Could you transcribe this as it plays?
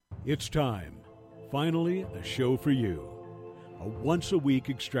It's time. Finally, a show for you. A once-a-week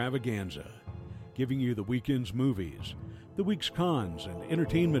extravaganza, giving you the weekend's movies, the week's cons and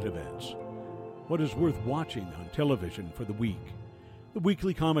entertainment events, what is worth watching on television for the week, the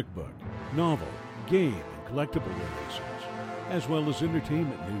weekly comic book, novel, game, and collectible releases, as well as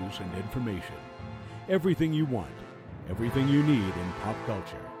entertainment news and information. Everything you want, everything you need in pop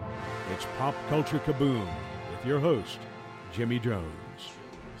culture. It's Pop Culture Kaboom with your host, Jimmy Jones.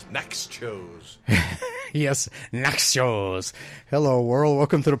 Next shows. Yes, next shows. Hello, world.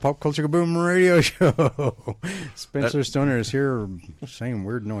 Welcome to the Pop Culture Kaboom radio show. Spencer Stoner is here saying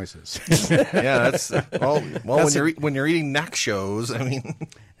weird noises. Yeah, that's when you're eating neck shows. I mean,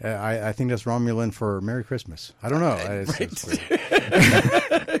 I think that's Romulan for Merry Christmas. I don't know. It's weird.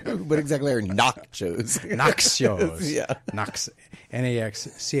 What exactly are knock shows? Knock shows. Yeah. Knox.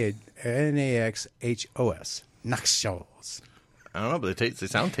 N-A-X-H-O-S. Knock shows. I don't know, but they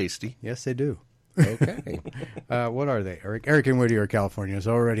sound tasty. Yes, they do. Okay. What are they, Eric? Eric in Whittier, California is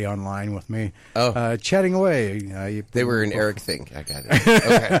already online with me. Oh. Chatting away. They were an Eric thing. I got it.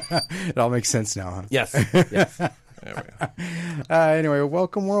 Okay. It all makes sense now, huh? Yes. Yes. Anyway,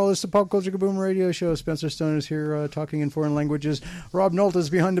 welcome, world. It's the Pop Culture Kaboom radio show. Spencer Stone is here talking in foreign languages. Rob Nolt is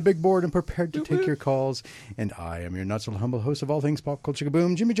behind the big board and prepared to take your calls. And I am your not so humble host of all things Pop Culture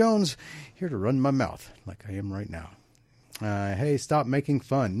Kaboom, Jimmy Jones, here to run my mouth like I am right now. Hey, stop making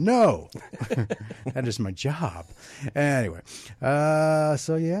fun. No, that is my job. Anyway,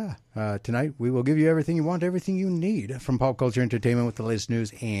 tonight we will give you everything you want, everything you need from pop culture entertainment with the latest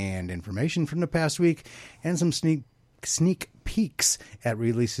news and information from the past week and some sneak peeks at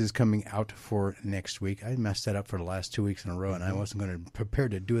releases coming out for next week. I messed that up for the last 2 weeks in a row, and I wasn't going to prepare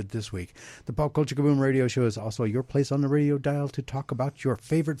to do it this week. The Pop Culture Kaboom radio show is also your place on the radio dial to talk about your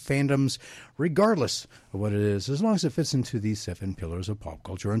favorite fandoms, regardless of what it is, as long as it fits into these 7 pillars of pop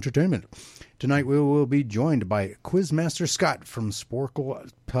culture entertainment. Tonight we will be joined by Quizmaster Scott from Sporkle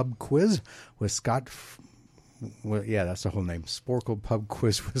Pub Quiz with Scott. Well, yeah, that's the whole name. Sporkle Pub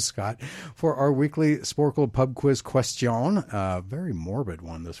Quiz with Scott for our weekly Sporkle Pub Quiz question. Very morbid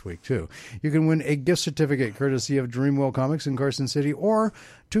one this week, too. You can win a gift certificate courtesy of Dreamwell Comics in Carson City or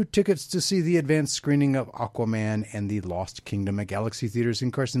 2 tickets to see the advanced screening of Aquaman and the Lost Kingdom at Galaxy Theaters in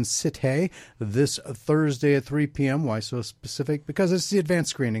Carson City this Thursday at 3 p.m. Why so specific? Because it's the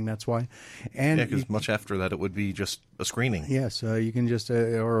advanced screening, that's why. And yeah, because much after that it would be just a screening. Yes, you can just,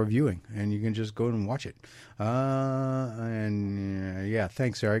 or a viewing, and you can just go and watch it. Yeah,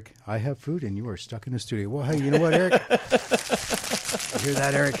 thanks, Eric. I have food, and you are stuck in the studio. Well, hey, you know what, Eric? You hear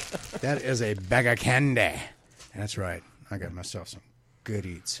that, Eric? That is a bag of candy. That's right. I got myself some good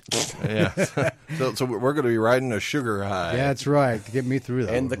eats. Yeah. So we're going to be riding a sugar high. That's right. Get me through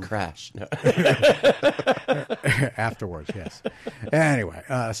that. And the crash. No. Afterwards, yes. Anyway,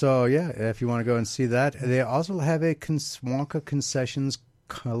 if you want to go and see that, they also have a Wonka Concessions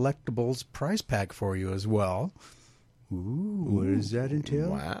collectibles prize pack for you as well. Ooh, what does that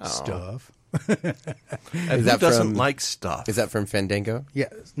entail? Wow. Stuff. Is that doesn't like stuff? Is that from Fandango? Yeah.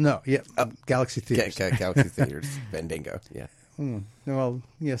 No. Yeah. Galaxy Theaters. Galaxy Theaters. Fandango. Yeah. Well,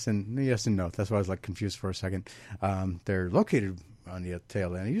 yes and no. That's why I was like confused for a second. They're located on the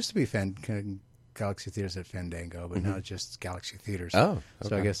tail end. It used to be Galaxy Theaters at Fandango, but now it's just Galaxy Theaters. Oh, okay.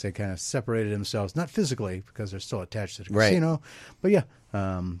 So I guess they kind of separated themselves, not physically because they're still attached to the casino, but yeah.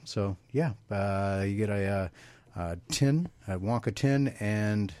 You get a tin, a Wonka tin,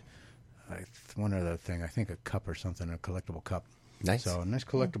 and one other thing. I think a cup or something, a collectible cup. Nice. So nice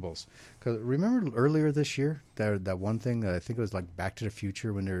collectibles. Because remember earlier this year that one thing I think it was like Back to the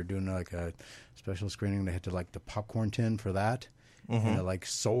Future when they were doing like a special screening. They had to like the popcorn tin for that, and it like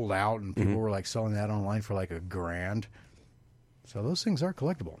sold out, and people were like selling that online for like $1,000. So those things are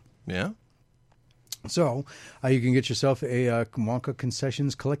collectible. Yeah. So you can get yourself a Wonka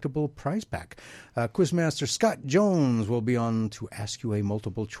Concessions collectible prize pack. Quizmaster Scott Jones will be on to ask you a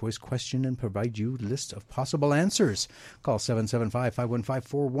multiple choice question and provide you a list of possible answers. Call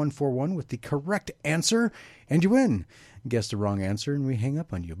 775-515-4141 with the correct answer and you win. Guess the wrong answer and we hang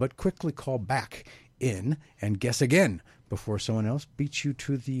up on you. But quickly call back in and guess again before someone else beats you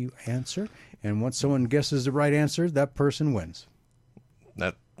to the answer. And once someone guesses the right answer, that person wins.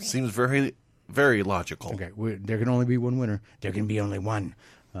 That seems very, very logical. Okay, there can only be one winner. There can be only one.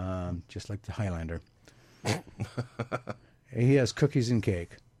 Just like the Highlander. He has cookies and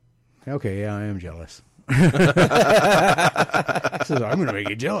cake. Okay, yeah, I am jealous. He says, I'm going to make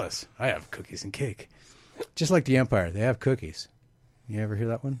you jealous. I have cookies and cake. Just like the Empire, they have cookies. You ever hear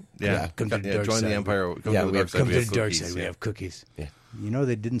that one? Yeah, Come to the dark join side. the Empire. Come to the dark side. We have cookies. Yeah. You know,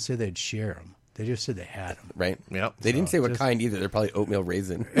 they didn't say they'd share them. They just said they had them. Right? Yep. They didn't say what kind either. They're probably oatmeal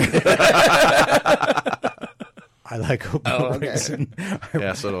raisin. I like oatmeal raisin.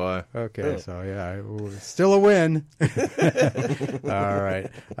 Yeah, so do I. Okay, so yeah, still a win. All right,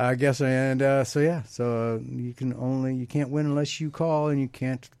 I guess, and so you can't win unless you call, and you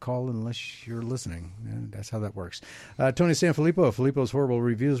can't call unless you're listening. And that's how that works. Tony Sanfilippo of Filippo's Horrible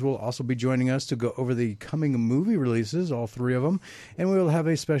Reviews will also be joining us to go over the coming movie releases, all three of them, and we will have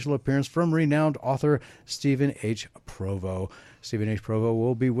a special appearance from renowned author Stephen H. Provost. Stephen H. Provost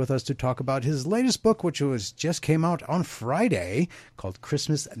will be with us to talk about his latest book, which just came out on Friday, called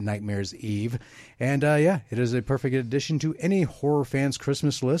Christmas Nightmares Eve. And it is a perfect addition to any horror fan's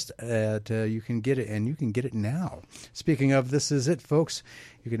Christmas list. You can get it, and you can get it now. Speaking of, this is it, folks.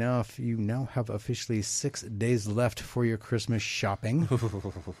 You now have officially 6 days left for your Christmas shopping.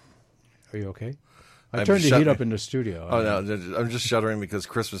 Are you okay? I turned the heat up in the studio. Oh, no, I'm just shuddering because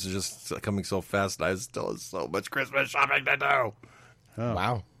Christmas is just coming so fast, and I still have so much Christmas shopping to do. Oh,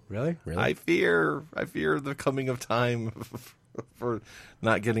 Wow. Really? I fear the coming of time for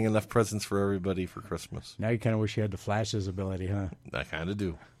not getting enough presents for everybody for Christmas. Now you kind of wish you had the Flash's ability, huh? I kind of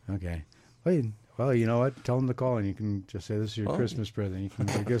do. Okay. Well, you know what? Tell them to call, and you can just say this is your Christmas present. You can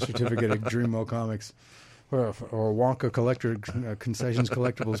get a gift certificate of Dreamo Comics. Or Wonka Concessions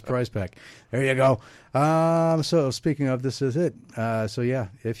Collectibles prize pack. There you go. So speaking of, this is it.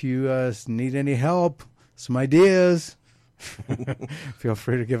 If you need any help, some ideas, feel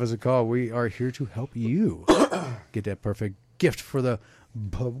free to give us a call. We are here to help you get that perfect gift for the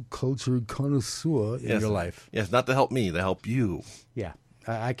pop culture connoisseur in your life. Yes, not to help me, to help you. Yeah,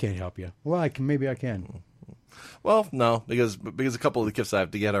 I can't help you. Well, maybe I can. Well, no, because a couple of the gifts I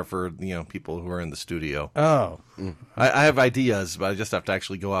have to get are for people who are in the studio. Oh, I have ideas, but I just have to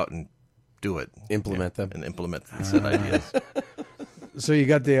actually go out and do it, Implement them, and implement said ideas. So you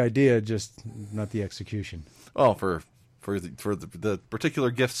got the idea, just not the execution. Oh, for the particular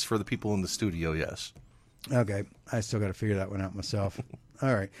gifts for the people in the studio, yes. Okay, I still got to figure that one out myself.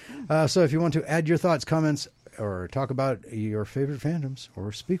 All right. So if you want to add your thoughts, comments, or talk about your favorite fandoms,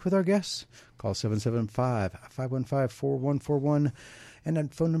 or speak with our guests, call 775-515-4141. And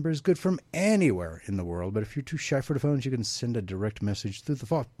that phone number is good from anywhere in the world. But if you're too shy for the phones, you can send a direct message through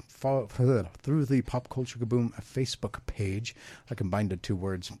the through the Pop Culture Kaboom Facebook page. I combined the two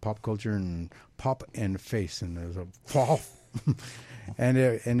words, pop culture and pop and face, and there's a pop. And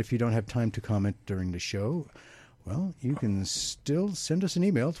if you don't have time to comment during the show, well, you can still send us an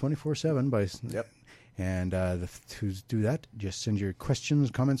email 24/7 by. Yep. And to do that, just send your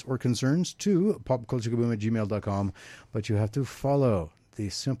questions, comments, or concerns to popculturekaboom@gmail.com. But you have to follow the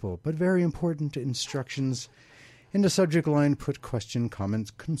simple but very important instructions. In the subject line, put question, comments,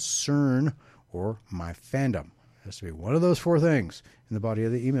 concern, or my fandom. It has to be one of those four things. In the body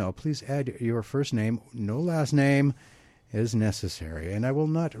of the email, please add your first name, no last name is necessary, and I will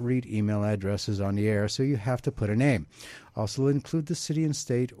not read email addresses on the air, so you have to put a name. Also include the city and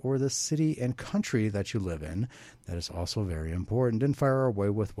state, or the city and country that you live in. That is also very important, and fire away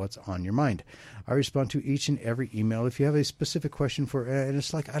with what's on your mind. I respond to each and every email. If you have a specific question for, and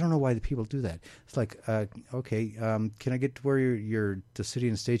it's like, I don't know why the people do that. It's like, can I get to where you're the city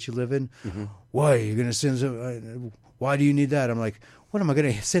and state you live in? Mm-hmm. Why, you're going to send some, why do you need that? I'm like, what am I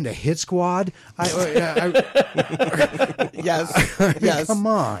going to send a hit squad? Yes. Come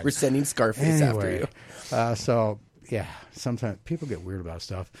on. We're sending Scarface after you. Sometimes people get weird about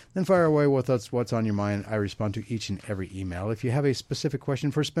stuff. Then fire away with what's on your mind. I respond to each and every email. If you have a specific question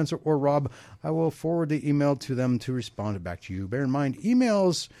for Spencer or Rob, I will forward the email to them to respond back to you. Bear in mind,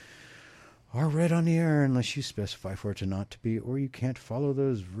 emails are read on the air unless you specify for it to not to be, or you can't follow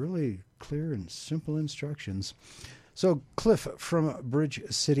those really clear and simple instructions. So, Cliff from Bridge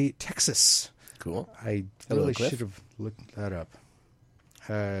City, Texas. Cool. I Hello, really Cliff. should have looked that up.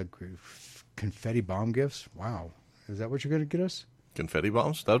 Confetti bomb gifts? Wow. Is that what you're going to get us? Confetti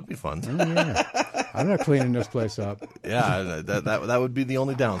bombs? That would be fun. Oh, yeah. I'm not cleaning this place up. Yeah, that would be the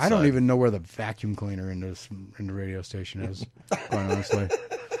only downside. I don't even know where the vacuum cleaner in the radio station is, quite honestly.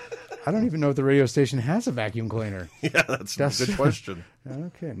 I don't even know if the radio station has a vacuum cleaner. Yeah, that's a good question.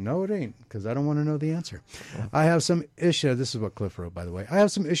 Okay. No, it ain't, because I don't want to know the answer. I have some issues. This is what Cliff wrote, by the way. I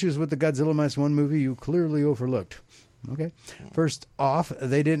have some issues with the Godzilla Minus One movie you clearly overlooked. Okay. First off,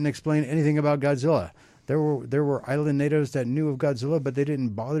 they didn't explain anything about Godzilla. There were island natives that knew of Godzilla, but they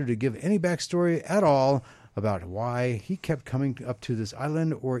didn't bother to give any backstory at all about why he kept coming up to this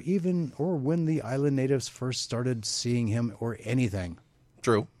island, or when the island natives first started seeing him, or anything.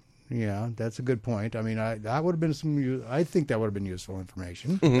 True. Yeah, that's a good point. I mean, that would have been I think that would have been useful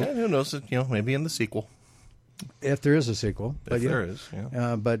information. Mm-hmm. Yeah, who knows? Maybe in the sequel. If there is a sequel. If there is,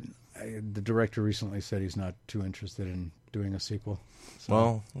 yeah. But the director recently said he's not too interested in doing a sequel. So.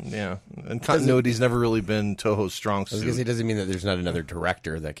 Well, yeah, and continuity's never really been Toho's strong I was going to say, suit. it doesn't mean that there's not another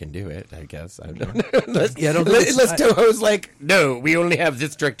director that can do it, I guess. I don't know. I don't think Unless Toho's like, no, we only have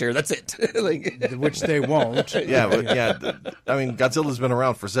this director. That's it. Like, which they won't. Yeah, but I mean, Godzilla's been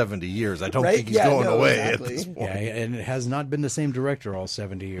around for 70 years. I don't Right? think he's Yeah, going no, away exactly. at this point. Yeah, and it has not been the same director all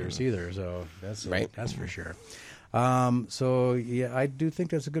 70 years either, so that's for sure. So yeah, I do think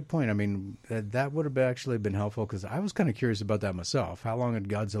that's a good point. I mean, that would have actually been helpful because I was kind of curious about that myself. How long had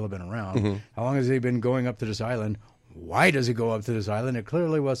Godzilla been around? How long has he been going up to this island? Why does he go up to this island? It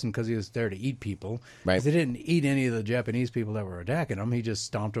clearly wasn't because he was there to eat people. Right. 'Cause he didn't eat any of the Japanese people that were attacking him. He just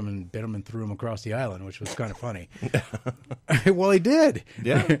stomped them and bit them and threw them across the island, which was kind of funny. Well, he did.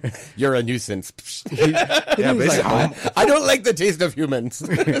 Yeah. you're a nuisance. Yeah, basically. I don't like the taste of humans,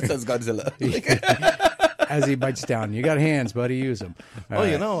 says Godzilla. As he bites down, you got hands, buddy. Use them.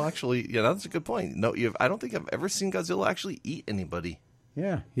 Well, actually, yeah, that's a good point. No, I don't think I've ever seen Godzilla actually eat anybody.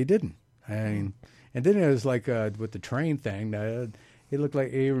 Yeah, he didn't. I mean, and then it was like with the train thing. He looked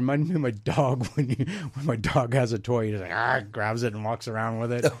like he reminded me of my dog when my dog has a toy. He just grabs it and walks around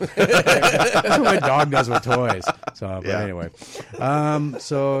with it. That's what my dog does with toys. So, but anyway,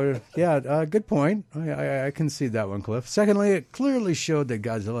 good point. I can see that one, Cliff. Secondly, it clearly showed that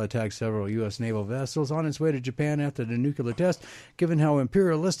Godzilla attacked several U.S. naval vessels on its way to Japan after the nuclear test. Given how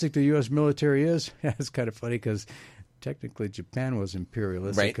imperialistic the U.S. military is, it's kind of funny because technically Japan was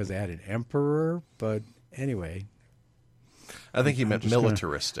imperialistic because they had an emperor. But anyway. I think he meant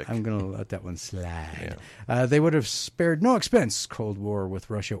militaristic. I'm going to let that one slide. Yeah. They would have spared no expense, Cold War with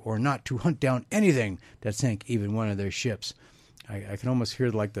Russia, or not to hunt down anything that sank even one of their ships. I can almost hear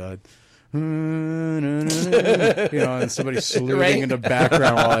like the, and somebody saluting in the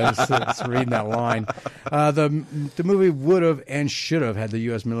background while I was reading that line. The movie would have and should have had the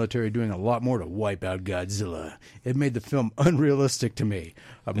U.S. military doing a lot more to wipe out Godzilla. It made the film unrealistic to me.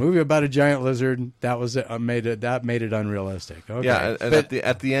 A movie about a giant lizard made it unrealistic. Okay. Yeah, and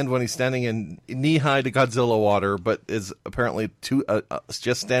at the end when he's standing in knee high to Godzilla water, but is apparently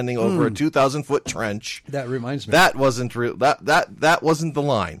just standing over a 2,000-foot trench. That reminds me. That wasn't real. That wasn't the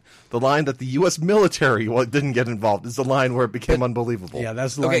line. The line that the U.S. military didn't get involved is the line where it became unbelievable. Yeah,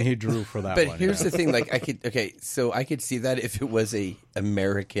 that's the line he drew for that one. But here's the thing: like, I could see that if it was a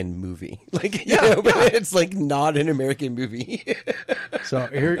American movie, but it's like not an American movie. So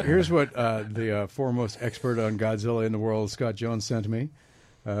here's what the foremost expert on Godzilla in the world, Scott Jones, sent me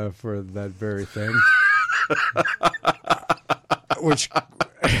for that very thing. Which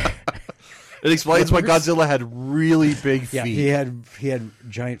it explains why Godzilla had really big feet. Yeah, he had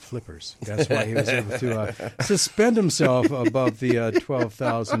giant flippers. That's why he was able to suspend himself above the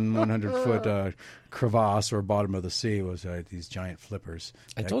 12,100 foot crevasse or bottom of the sea. Was these giant flippers?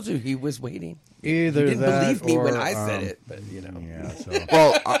 I told you he was waiting. Either you didn't that believe me or, when I said it, but Yeah. So.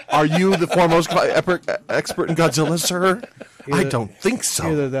 Well, are you the foremost expert in Godzilla, sir? I don't think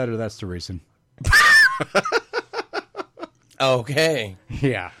so. Either that or that's the reason. Okay.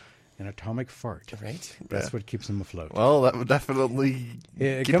 Yeah. An atomic fart. Right. That's what keeps him afloat. Well, that would definitely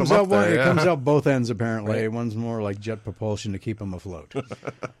It keep comes him out up there, It comes out both ends apparently. Right. One's more like jet propulsion to keep him afloat. Picture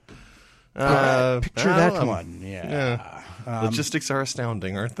I that don't know. one. Yeah. Logistics are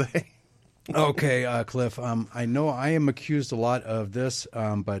astounding, aren't they? Okay, Cliff. I know I am accused a lot of this,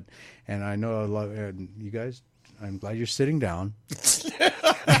 and I know a lot. You guys, I'm glad you're sitting down because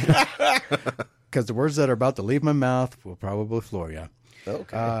the words that are about to leave my mouth will probably floor you.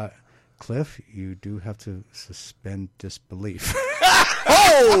 Okay. Cliff, you do have to suspend disbelief.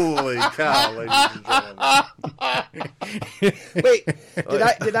 Holy cow, ladies and gentlemen. Wait,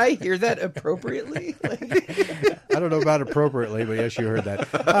 did I hear that appropriately? I don't know about appropriately, but yes, you heard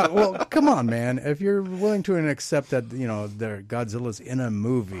that. Well, come on, man. If you're willing to accept that, Godzilla's in a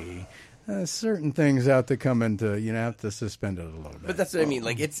movie, certain things have to come into, have to suspend it a little bit. But that's what I mean.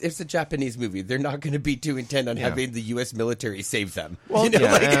 Like, it's a Japanese movie. They're not going to be too intent on having the U.S. military save them. Well, in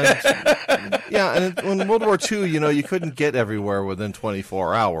World War II, you couldn't get everywhere within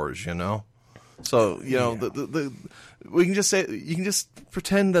 24 hours, So, we can just say, you can just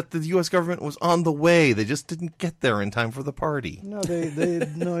pretend that the U.S. government was on the way. They just didn't get there in time for the party. No,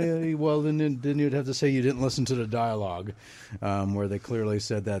 well, then you'd have to say you didn't listen to the dialogue, where they clearly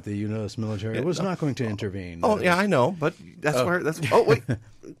said that the U.S. military was not going to intervene. Oh, yeah, I know, but oh, wait.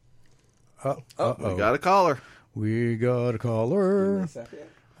 We got a caller. We got a caller.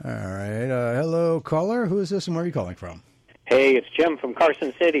 All right. Hello, caller. Who is this and where are you calling from? Hey, it's Jim from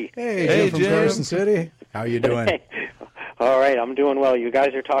Carson City. Hey, Jim from Carson City. How you doing? All right, I'm doing well. You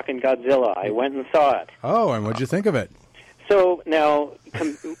guys are talking Godzilla. I went and saw it. Oh, and what'd you think of it? So now,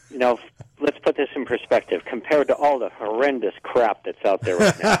 now let's put this in perspective. Compared to all the horrendous crap that's out there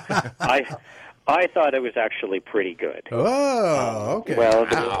right now, I thought it was actually pretty good. Oh, okay. Well,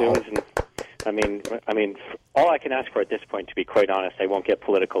 there was, I mean, all I can ask for at this point, to be quite honest, I won't get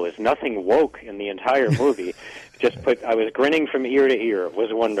political, is nothing woke in the entire movie. I was grinning from ear to ear. It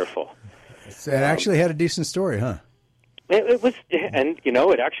was wonderful. It actually had a decent story, huh? It was, and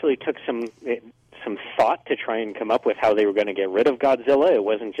it actually took some thought to try and come up with how they were going to get rid of Godzilla. It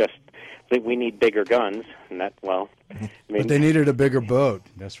wasn't just that we need bigger guns, and that, well, I mean, but they needed a bigger boat,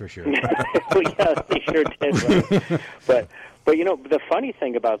 that's for sure. Yeah, they sure did. Right? But the funny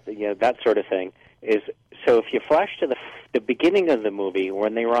thing about that sort of thing is, so if you flash to the beginning of the movie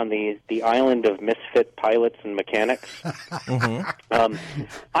when they were on the island of misfit pilots and mechanics,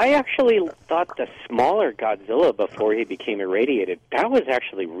 I actually thought the smaller Godzilla before he became irradiated, that was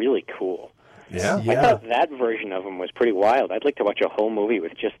actually really cool. Yeah. I thought that version of him was pretty wild. I'd like to watch a whole movie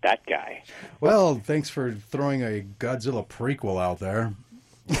with just that guy. Well, thanks for throwing a Godzilla prequel out there.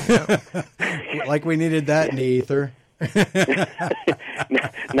 Like we needed that in the ether.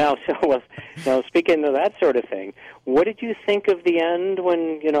 Now, speaking of that sort of thing, what did you think of the end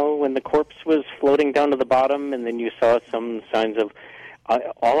when the corpse was floating down to the bottom, and then you saw some signs of?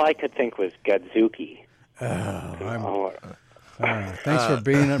 All I could think was Godzuki. Thanks for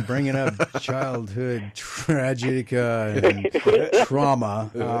bringing up childhood tragic and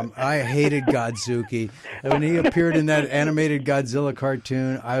trauma. I hated Godzuki. When he appeared in that animated Godzilla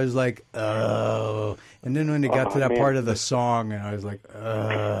cartoon, I was like, oh. And then when they got to that part of the song, and I was like,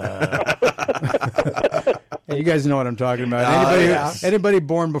 Hey, you guys know what I'm talking about. Anybody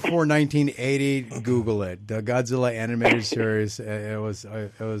born before 1980, Google it. The Godzilla animated series. It was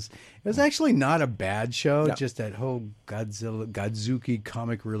actually not a bad show. No. Just that whole Godzuki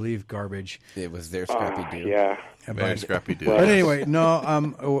comic relief garbage. It was their scrappy dude. Yeah, very scrappy dude. But anyway,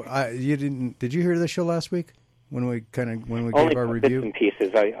 no. You didn't? Did you hear the show last week when we gave our review? Bits and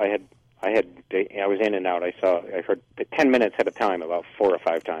pieces. I was in and out. I heard 10 minutes at a time about 4 or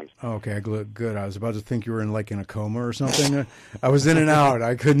 5 times. Okay, good. I was about to think you were in a coma or something. I was in and out.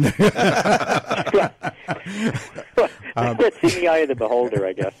 I couldn't. Let's see the eye of the beholder,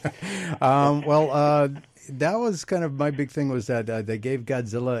 I guess. That was kind of my big thing, was that they gave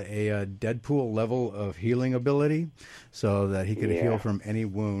Godzilla a Deadpool level of healing ability, so that he could heal from any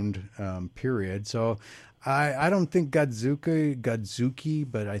wound. Period. So. I don't think Godzuki,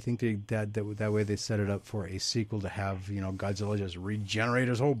 but I think that way they set it up for a sequel to have Godzilla just regenerate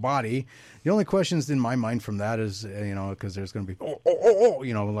his whole body. The only questions in my mind from that is because there's going to be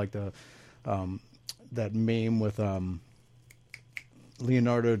like the that meme with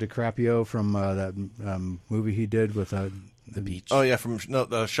Leonardo DiCaprio from that movie he did with the beach. Oh yeah, from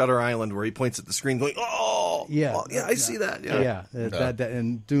the Shutter Island, where he points at the screen going, "Oh, yeah, I see that." Yeah, that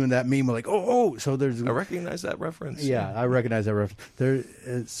and doing that meme like, "Oh." So there's. I recognize that reference. Yeah, I recognize that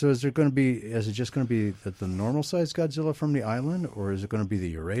reference. So is there going to be? Is it just going to be the normal sized Godzilla from the island, or is it going to be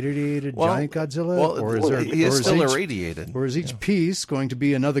the irradiated giant Godzilla? Or he is still irradiated. Or is each piece going to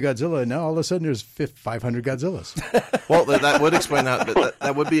be another Godzilla? And now all of a sudden there's 500 Godzillas. Well, that would explain that.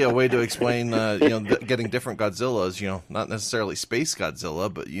 That would be a way to explain, getting different Godzillas. Not necessarily space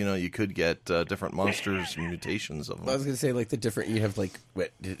Godzilla, but you could get different monsters and mutations of them. I was going to say, like, the different, you have like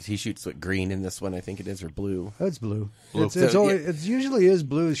he shoots green in this one, I think it is, or blue. Oh, it's blue. It usually is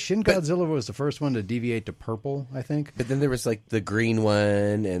blue. Shin Godzilla was the first one to deviate to purple, I think. But then there was like the green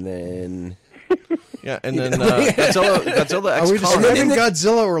one, and then. Yeah, and then Godzilla X Kong. Are we describing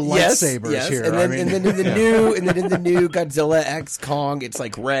Godzilla or lightsabers here? And then, in the new Godzilla X Kong, it's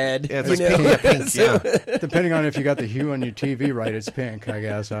like red. Yeah, it's like pink. So, depending on if you got the hue on your TV right, it's pink. I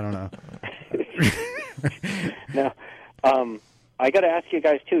guess, I don't know. Now, I got to ask you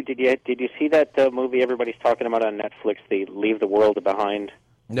guys too. Did you see that movie everybody's talking about on Netflix, the Leave the World Behind?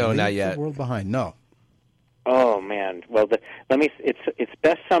 No, not yet. The World Behind, no. Oh man! Well, it's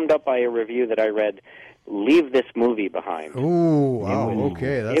best summed up by a review that I read. Leave this movie behind. Ooh, wow,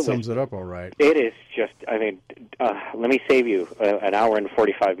 okay, that sums it up all right. It is just. I mean, let me save you an hour and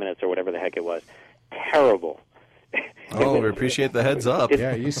 45 minutes or whatever the heck it was. Terrible. Oh, we appreciate the heads up.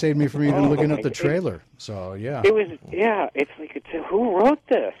 Yeah, you saved me from even looking at the trailer. So yeah, it was. Yeah, it's like who wrote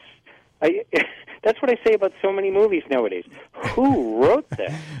this? That's what I say about so many movies nowadays. Who wrote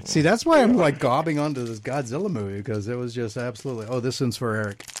that? See, that's why I'm like gobbing onto this Godzilla movie, because it was just absolutely. Oh, this one's for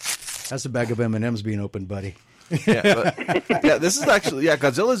Eric. That's a bag of M&Ms being opened, buddy. This is actually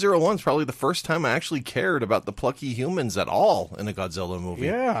Godzilla 01 is probably the first time I actually cared about the plucky humans at all in a Godzilla movie.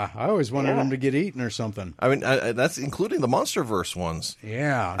 Yeah, I always wanted them to get eaten or something. I mean, that's including the MonsterVerse ones.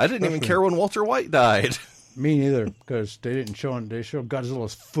 Yeah, I didn't even care when Walter White died. Me neither, because they didn't show him. They showed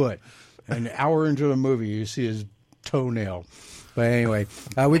Godzilla's foot. An hour into the movie, you see his toenail. But anyway,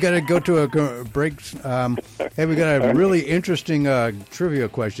 we got to go to a break. Hey, we got a really interesting trivia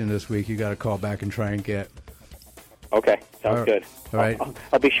question this week. You got to call back and try and get. Okay, sounds good. All right,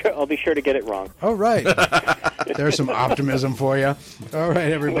 I'll be sure. I'll be sure to get it wrong. all right. There's some optimism for you. All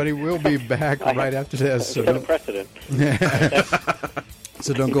right, everybody, we'll be back right after this. So Set a precedent.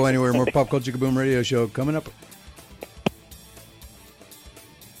 So don't go anywhere. More Pop Culture Kaboom Radio Show coming up.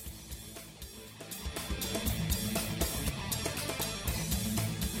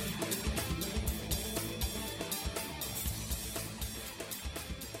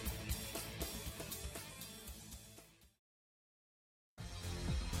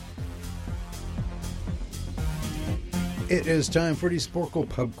 It is time for the Sporkle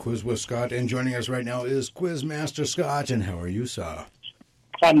Pub Quiz with Scott, and joining us right now is Quizmaster Scott. And how are you, sir?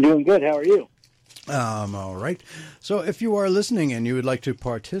 I'm doing good. How are you? All right. So if you are listening and you would like to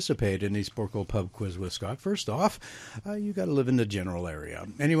participate in the Sporkle Pub Quiz with Scott, first off, you got to live in the general area.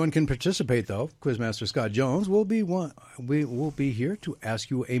 Anyone can participate, though. Quizmaster Scott Jones will be we will be here to ask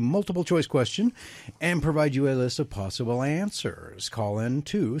you a multiple choice question and provide you a list of possible answers. Call in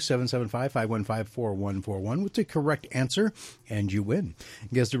to 775-515-4141 with the correct answer, and you win.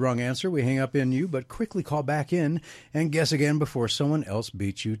 Guess the wrong answer, we hang up in you, but quickly call back in and guess again before someone else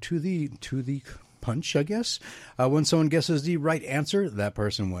beats you to the punch, I guess. When someone guesses the right answer, that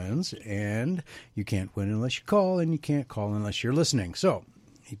person wins, and you can't win unless you call, and you can't call unless you're listening. So,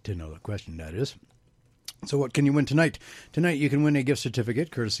 need to know the question, that is. So what can you win tonight? Tonight you can win a gift certificate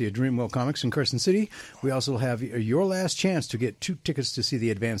courtesy of Dreamwell Comics in Carson City. We also have your last chance to get 2 tickets to see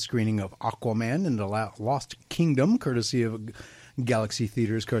the advanced screening of Aquaman and the Lost Kingdom courtesy of Galaxy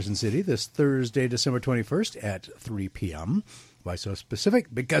Theaters Carson City this Thursday, December 21st at 3 p.m. Why so specific?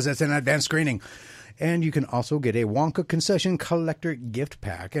 Because it's an advanced screening. And you can also get a Wonka Concession Collector gift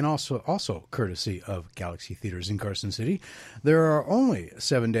pack, and also courtesy of Galaxy Theaters in Carson City. There are only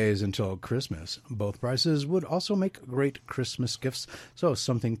 7 days until Christmas. Both prices would also make great Christmas gifts, so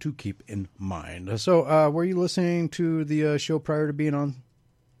something to keep in mind. So, were you listening to the show prior to being on,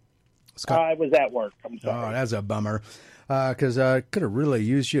 Scott? I was at work. I'm sorry. Oh, that's a bummer. Because I could have really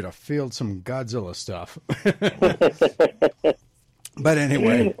used you to field some Godzilla stuff. But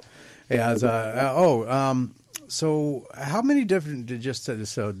anyway, yeah. So how many different? Since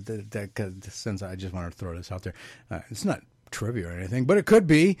I just want to throw this out there, it's not trivia or anything, but it could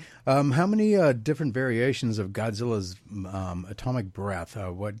be. How many different variations of Godzilla's atomic breath?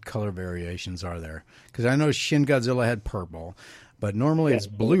 What color variations are there? Because I know Shin Godzilla had purple, but normally it's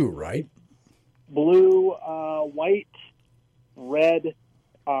blue, right? Blue, white, red,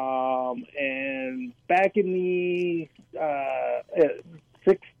 and back in the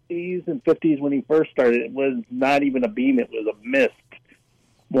 60s and 50s when he first started, it was not even a beam, it was a mist,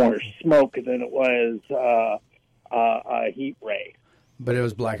 more smoke than it was a heat ray. But it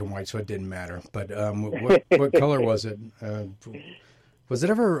was black and white, so it didn't matter. But what color was it? Was it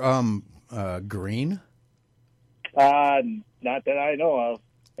ever green? Not that I know of.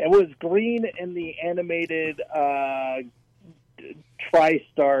 It was green in the animated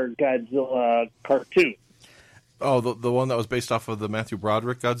TriStar Godzilla cartoon. Oh, the one that was based off of the Matthew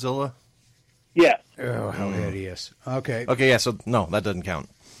Broderick Godzilla? Yes. Oh, how hideous. Okay. Okay, yeah, so no, that doesn't count.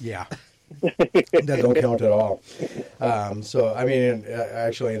 Yeah. That don't count at all. So, I mean,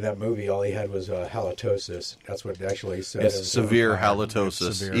 actually, in that movie, all he had was halitosis. That's what it actually said. Yes, severe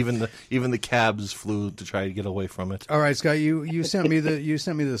halitosis. Severe. Even the cabs flew to try to get away from it. All right, Scott, you sent me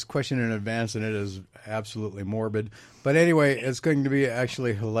this question in advance, and it is absolutely morbid. But anyway, it's going to be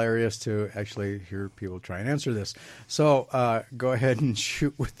actually hilarious to actually hear people try and answer this. So, go ahead and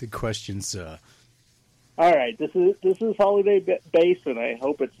shoot with the questions. All right, this is holiday based, and I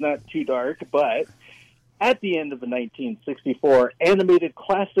hope it's not too dark. But at the end of the 1964 animated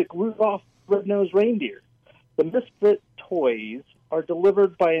classic Rudolph the Red-Nosed Reindeer, the misfit toys are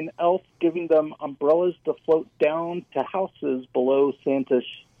delivered by an elf giving them umbrellas to float down to houses below Santa's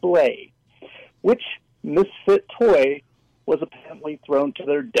sleigh. Which misfit toy was apparently thrown to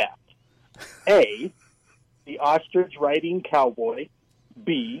their death? A, the ostrich riding cowboy.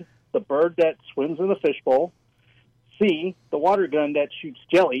 B, the bird that swims in a fishbowl. C, the water gun that shoots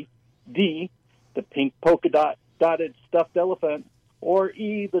jelly. D, the pink polka dotted stuffed elephant. or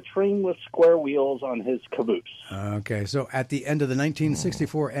E, the train with square wheels on his caboose? Okay, so at the end of the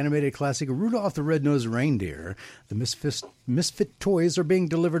 1964 animated classic Rudolph the Red-Nosed Reindeer, the misfit toys are being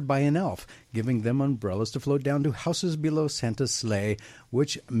delivered by an elf, giving them umbrellas to float down to houses below Santa's sleigh,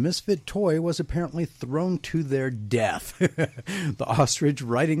 which misfit toy was apparently thrown to their death. The ostrich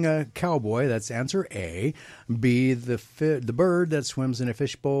riding a cowboy, that's answer A. B, the bird that swims in a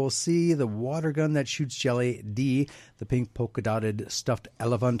fishbowl. C, the water gun that shoots jelly. D, the pink polka-dotted stuffed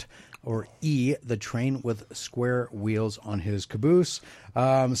elephant. Or E, the train with square wheels on his caboose.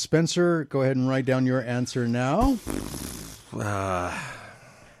 Spencer, go ahead and write down your answer now.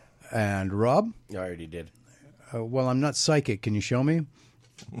 And Rob? I already did. Well, I'm not psychic. Can you show me?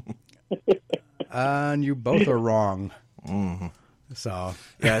 And you both are wrong. Mm-hmm. So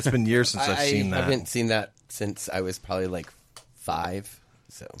Yeah, it's been years since I've seen that. I haven't seen that since I was probably like 5.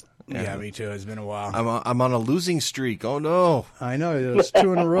 So yeah, me too. It's been a while. I'm on a losing streak. Oh no! I know. It's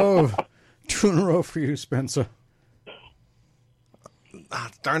 2 in a row. 2 in a row for you, Spencer.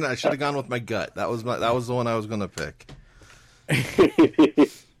 Darn it! I should have gone with my gut. That was the one I was going to pick.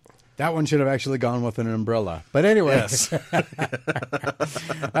 That one should have actually gone with an umbrella. But anyway. Yes.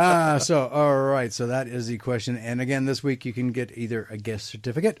 So, all right. So that is the question. And again, this week you can get either a gift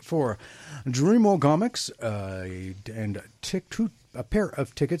certificate for Dreamo Comics and a pair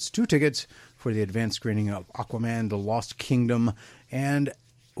of tickets, 2 tickets for the advanced screening of Aquaman, The Lost Kingdom,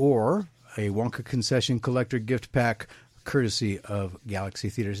 or a Wonka Concession Collector gift pack courtesy of Galaxy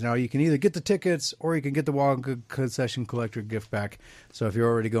Theaters. Now, you can either get the tickets or you can get the Wonka Concession Collector gift pack. So if you're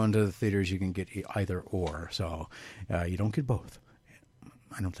already going to the theaters, you can get either or. So you don't get both.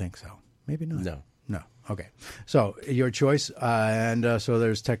 I don't think so. Maybe not. No. Okay. So your choice. So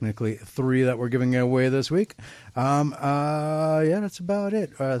there's technically 3 that we're giving away this week. Yeah, that's about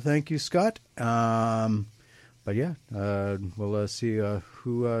it. Thank you, Scott. But yeah, we'll see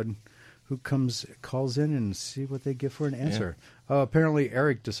who calls in and see what they give for an answer. Yeah. Apparently,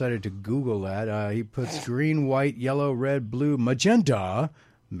 Eric decided to Google that. He puts green, white, yellow, red, blue, magenta,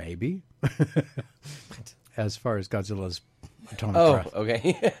 maybe, as far as Godzilla's atomic breath.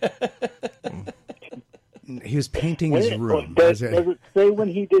 Okay. He was painting his room. Does it say when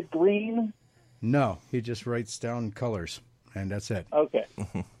he did green? No, he just writes down colors, and that's it. Okay.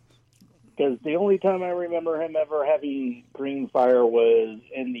 Because the only time I remember him ever having green fire was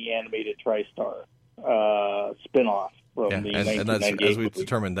in the animated TriStar spinoff from the 1998 as we've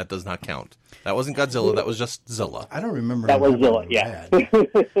determined, that does not count. That wasn't Godzilla. That was just Zilla. I don't remember. That was Zilla. Yeah.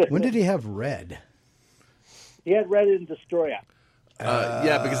 When did he have red? He had red in Destroya.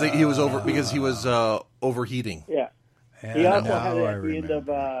 Yeah, because he was overheating. Yeah. He also had it at the end of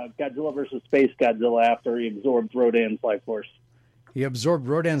Godzilla versus Space Godzilla after he absorbed Rodan's life force. He absorbed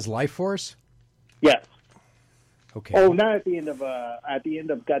Rodan's life force? Yes. Okay. Oh, not at the end of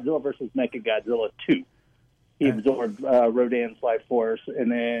Godzilla versus Mechagodzilla 2. He absorbed Rodan's life force, and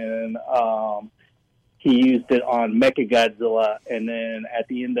then he used it on Mechagodzilla, and then at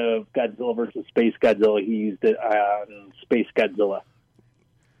the end of Godzilla versus Space Godzilla, he used it on Space Godzilla.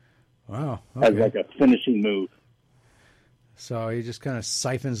 Wow. Okay. As like a finishing move. So he just kind of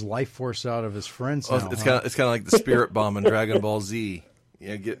siphons life force out of his friends. It's kind of like the Spirit Bomb in Dragon Ball Z.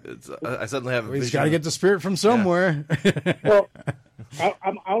 Yeah, I suddenly have. He's got to get the spirit from somewhere. Yeah. Well,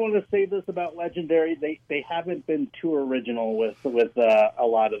 I want to say this about Legendary: they haven't been too original with a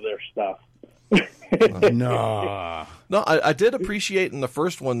lot of their stuff. No, I did appreciate in the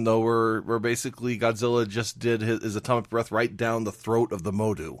first one though, where basically Godzilla just did his atomic breath right down the throat of the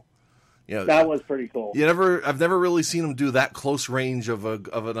Modu. You know, that was pretty cool. I've never really seen him do that close range of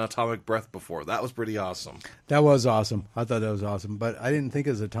an atomic breath before. That was pretty awesome. That was awesome. I thought that was awesome, but I didn't think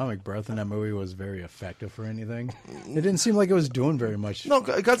his atomic breath in that movie was very effective for anything. It didn't seem like it was doing very much. No,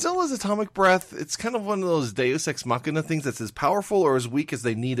 Godzilla's atomic breath, it's kind of one of those Deus Ex Machina things that's as powerful or as weak as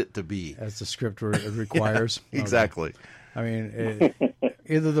they need it to be. As the script requires. Yeah, exactly. Okay. I mean,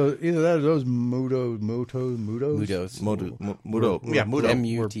 either that or those Mudos. Yeah, Mudo.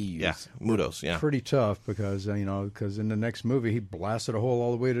 M-U-T-Us. Yeah, Mudos, yeah. Pretty tough because in the next movie he blasted a hole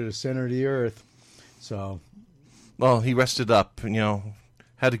all the way to the center of the earth. So, well, he rested up,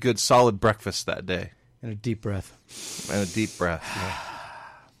 had a good solid breakfast that day. And a deep breath. Yeah.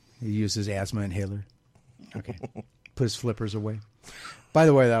 He used his asthma inhaler. Okay. Put his flippers away. By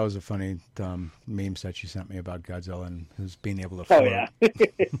the way, that was a funny meme set you sent me about Godzilla and his being able to float. Oh,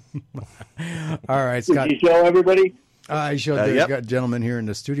 yeah. All right, Scott. Did you show everybody? I showed the gentleman here in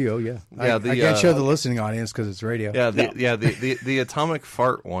the studio, yeah. Yeah, I can't show the listening audience because it's radio. Yeah, the atomic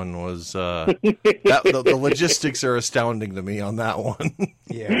fart one was... the logistics are astounding to me on that one.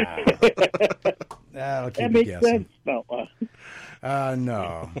 Yeah. That'll keep that makes guessing. sense. No,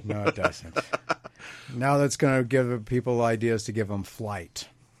 No, it doesn't. Now that's going to give people ideas to give them flight.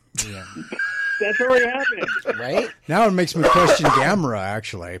 Yeah. That's already happening. Right? Now it makes me question Gamera,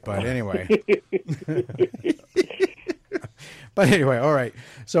 actually. But anyway. But anyway, all right.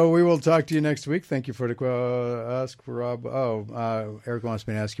 So we will talk to you next week. Thank you for the ask, Rob. Eric wants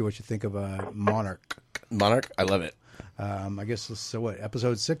me to ask you what you think of Monarch. Monarch, I love it. I guess so. What,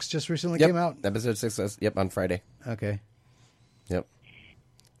 episode 6 just recently Yep. came out? Episode 6 was, on Friday. Okay. Yep.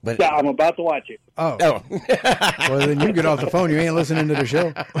 But Yeah, I'm about to watch it. Oh. oh, Well, then you get off the phone. You ain't listening to the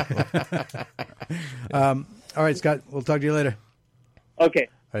show. All right, Scott. We'll talk to you later. Okay.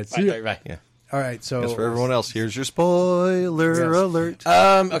 All right. See you. right. Yeah. All right. So As for everyone else, here's your spoiler Yes. alert.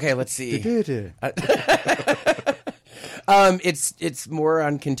 Okay, let's see. It's more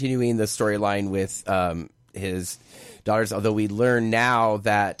on continuing the storyline with his daughters. Although we learn now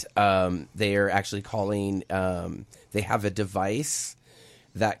that they are actually calling. They have a device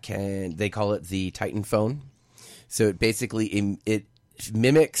that they call it the Titan phone. So it basically it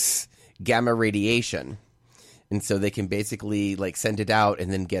mimics gamma radiation, and so they can basically like send it out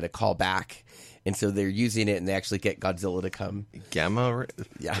and then get a call back. And so they're using it, and they actually get Godzilla to come. Gamma?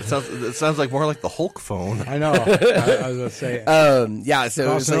 Yeah. It sounds like more like the Hulk phone. I know. I was going to say. Yeah,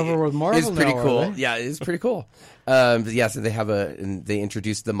 so it's Crossover with Marvel it's pretty now, are cool. they? Yeah, it's pretty cool. So they have and they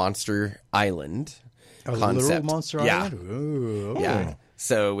introduced the Monster Island A concept. literal Monster Yeah. Island? Ooh, okay. Yeah.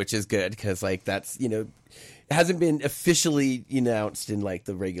 So, which is good because like that's it hasn't been officially announced in like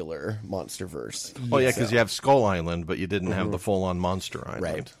the regular MonsterVerse. Well, yeah, because you have Skull Island, but you didn't have the full-on Monster Island.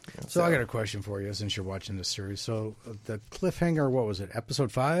 Right. So I got a question for you since you're watching this series. So the cliffhanger, what was it?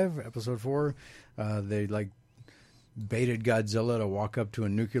 Episode 5? Episode 4? They like baited Godzilla to walk up to a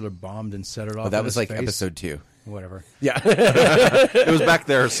nuclear bomb and set it off. Oh, that in was his like face? episode 2. Whatever. Yeah. It was back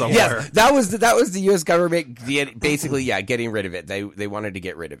there somewhere. Yes, that was the U.S. government basically getting rid of it. They wanted to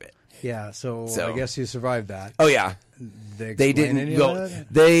get rid of it. Yeah. So So- I guess you survived that. Oh yeah. They They explain didn't any go.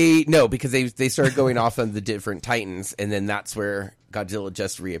 of that? Because they started going off on the different Titans, and then that's where Godzilla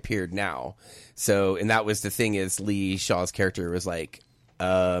just reappeared now. So, and that was the thing is Lee Shaw's character was like,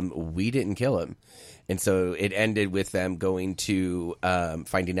 we didn't kill him, and so it ended with them going to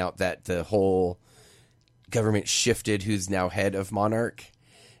finding out that the whole government shifted. Who's now head of Monarch.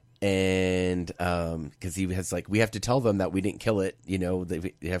 And because he has like, we have to tell them that we didn't kill it.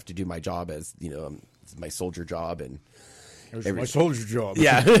 They have to do my job as it's my soldier job, and It was my soldier job.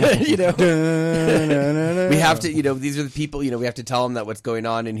 yeah, we have to. These are the people. We have to tell them that what's going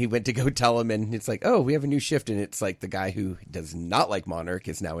on. And he went to go tell them, and it's like, oh, we have a new shift, and it's like the guy who does not like Monarch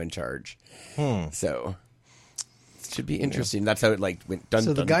is now in charge. So it should be interesting. That's how it like went. Dun,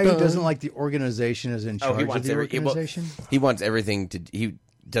 So the dun, guy dun. who doesn't like the organization is in charge he of wants the well, organization? he wants everything to. He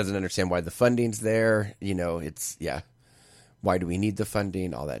doesn't understand why the funding's there. It's why do we need the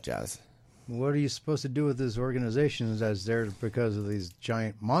funding? All that jazz. What are you supposed to do with this organization that's there because of these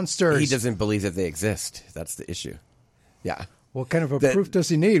giant monsters? He doesn't believe that they exist. That's the issue. Yeah. What kind of a proof does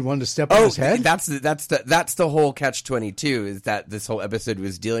he need? One to step on Oh, his head? that's the whole catch-22 is that this whole episode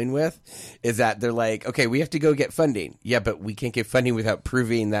was dealing with is that they're like, okay, we have to go get funding. Yeah, but we can't get funding without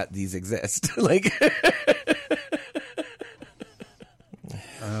proving that these exist. Like,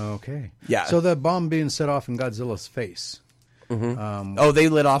 Okay. Yeah. So the bomb being set off in Godzilla's face. they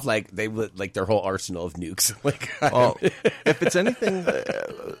lit off they lit like their whole arsenal of nukes. Like, Well, if it's anything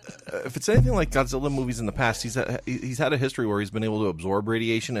like Godzilla movies in the past, he's had a history where he's been able to absorb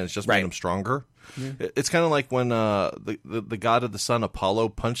radiation and it's just made Right. him stronger. It's kind of like when the god of the sun Apollo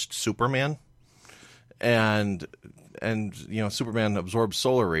punched Superman, and Superman absorbed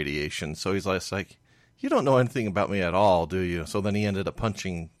solar radiation, so he's like, you don't know anything about me at all, do you? So then he ended up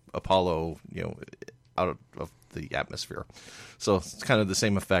punching Apollo, out of the atmosphere. So it's kind of the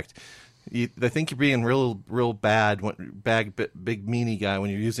same effect. They think you're being real bad, big meanie guy when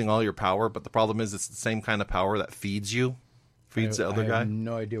you're using all your power, but the problem is it's the same kind of power that feeds the other I guy. have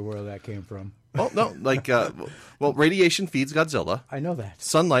no idea where that came from. Oh no, radiation feeds Godzilla. I know that.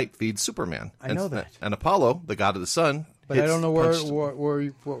 Sunlight feeds Superman. I know that. And Apollo, the god of the sun, But I don't know punched-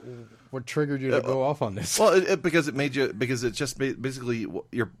 what triggered you to go off on this. Well, because it just basically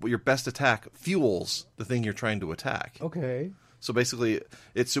your best attack fuels the thing you're trying to attack. Okay. So basically,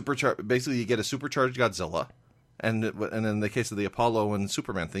 it's supercharged. Basically, you get a supercharged Godzilla, and in the case of the Apollo and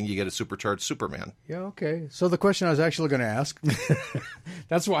Superman thing, you get a supercharged Superman. Yeah, okay. So the question I was actually going to ask,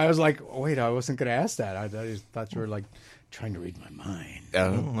 that's why I was like, wait, I wasn't going to ask that. I just thought you were like Trying to read my mind.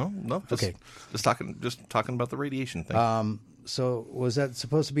 No. Okay. Just talking about the radiation thing. So was that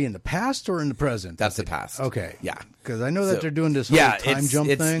supposed to be in the past or in the present? That's the past. Okay. Yeah. Because I know that they're doing this whole time jump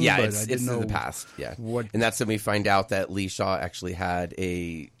thing. Yeah, but it's I didn't know in the past. Yeah. What... And that's when we find out that Lee Shaw actually had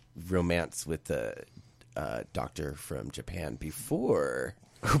a romance with the doctor from Japan before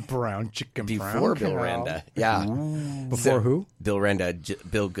brown chicken. Before Bill Randa. Yeah. Before who? Bill Randa.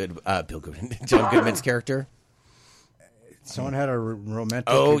 Bill Goodman. John Goodman's character. Someone had a romantic.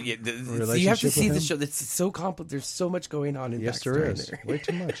 Oh, yeah. Relationship So you have to see with the him? show. It's so complicated. There's so much going on in Yes, there backstory is. there. Way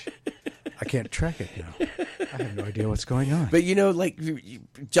too much. I can't track it now. I have no idea what's going on. But like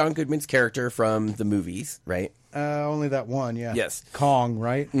John Goodman's character from the movies, right? Only that one, yeah. Yes. Kong,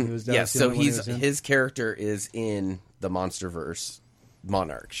 right? He was, that Yes. was the So only one he was in? his character is in the MonsterVerse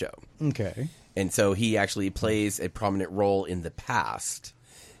Monarch show, Okay. and so he actually plays a prominent role in the past.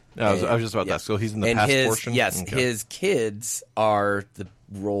 I was just about that. So he's in the past portion? Yes, Okay. his kids are the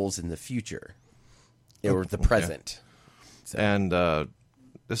roles in the future, or the present. And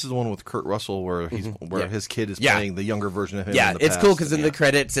this is the one with Kurt Russell where his kid is Yeah. playing the younger version of him. Yeah, in the it's past. cool because in the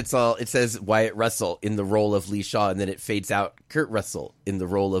credits, it says Wyatt Russell in the role of Lee Shaw, and then it fades out Kurt Russell in the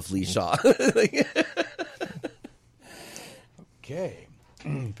role of Lee Shaw. Okay.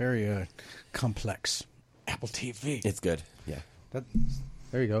 Very complex. Apple TV. It's good. Yeah.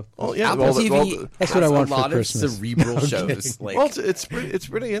 There you go. Well, yeah, Apple TV that's what I want has a for lot Christmas. of cerebral Okay. shows. Like, well, it's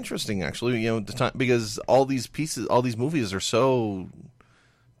pretty interesting actually. The time, because all these movies are so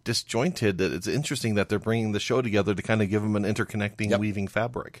disjointed that it's interesting that they're bringing the show together to kind of give them an interconnecting, weaving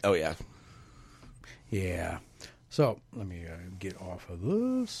fabric. oh yeah. Yeah. So let me get off of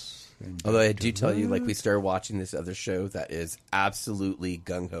this. Although I do tell you, we started watching this other show that is absolutely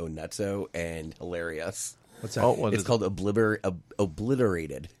gung-ho nutso and hilarious. What's that? Oh, what It's is called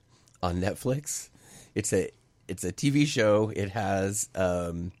Obliterated on Netflix. It's a TV show. It has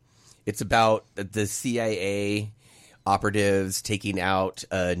it's about the CIA operatives taking out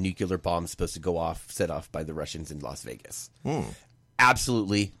a nuclear bomb supposed to set off by the Russians in Las Vegas.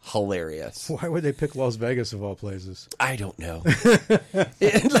 Absolutely hilarious. Why would they pick Las Vegas of all places? I don't know. Why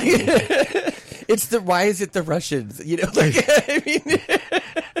is it the Russians? I mean,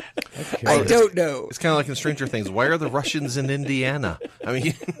 I don't know. It's kind of like in Stranger Things. Why are the Russians in Indiana? I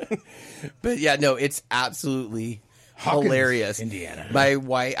mean, But yeah, no, it's absolutely Hawkins, hilarious. Indiana. My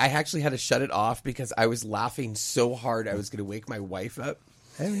wife, I actually had to shut it off because I was laughing so hard I was going to wake my wife up.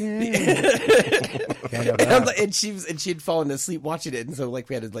 And she'd fallen asleep watching it, and so we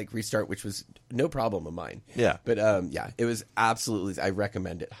had to restart, which was no problem of mine. Yeah. But it was absolutely. I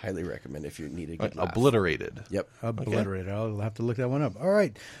recommend it. Highly recommend if you need a good laugh. Obliterated. Yep. Obliterated. I'll have to look that one up. All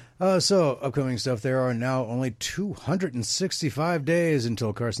right. So, upcoming stuff. There are now only 265 days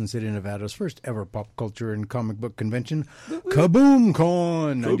until Carson City, Nevada's first ever pop culture and comic book convention, Kaboom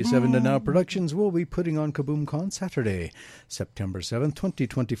Con. 97 to Now Productions will be putting on Kaboom Con Saturday, September 7th,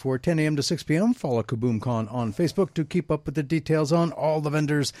 2024, 10 a.m. to 6 p.m. Follow Kaboom Con on Facebook to keep up with the details on all the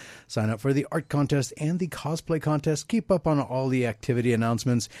vendors. Sign up for the art contest and the cosplay contest. Keep up on all the activity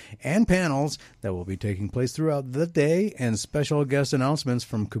announcements and panels that will be taking place throughout the day, and special guest announcements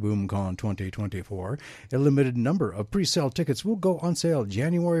from Kaboom Con 2024. A limited number of pre-sale tickets will go on sale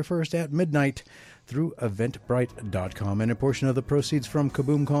January 1st at midnight through Eventbrite.com, and a portion of the proceeds from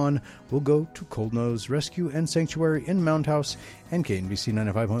Kaboom Con will go to Cold Nose Rescue and Sanctuary in Mound House and KNBC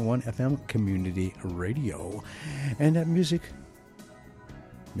 95.1 FM Community Radio. And that music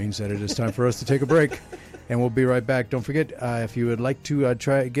means that it is time for us to take a break. And we'll be right back. Don't forget, if you would like to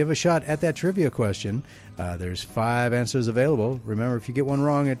give a shot at that trivia question, there's 5 answers available. Remember, if you get one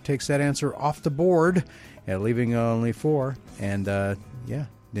wrong, it takes that answer off the board, leaving only 4. And,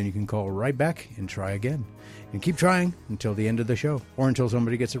 then you can call right back and try again. And keep trying until the end of the show, or until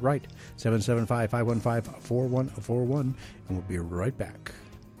somebody gets it right. 775-515-4141, and we'll be right back.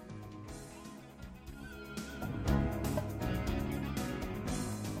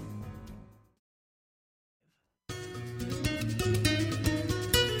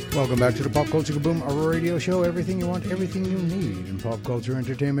 Welcome back to the Pop Culture Kaboom, a radio show. Everything you want, everything you need in pop culture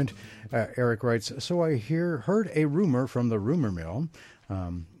entertainment. Eric writes, so I heard a rumor from the rumor mill.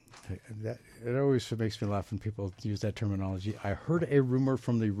 It always makes me laugh when people use that terminology. I heard a rumor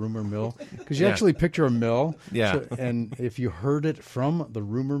from the rumor mill, because you actually picture a mill. Yeah. So, and if you heard it from the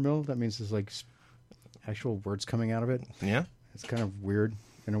rumor mill, that means there's actual words coming out of it. Yeah. It's kind of weird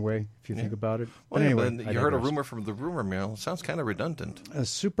in a way if you think about it. Well, But anyway, but you heard a rumor from the rumor mill. It sounds kind of redundant.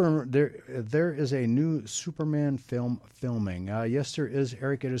 There is a new Superman film filming. Yes, there is,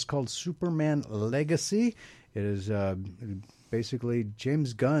 Eric. It is called Superman Legacy. It is basically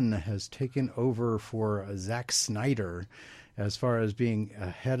James Gunn has taken over for Zack Snyder as far as being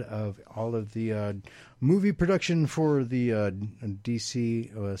ahead of all of the movie production for the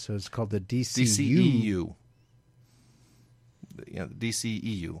DC. So it's called the DCU. DCEU. Yeah, the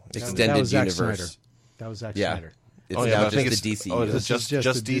DCEU. Extended that was Zack universe. Snyder. That was Zack Yeah. Snyder. It's Oh, yeah, now but I think just the it's DCU. Oh, is it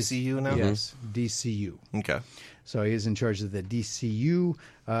just the DCU now? Yes, DCU. Okay. So he's in charge of the DCU.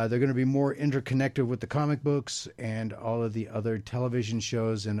 They're going to be more interconnected with the comic books and all of the other television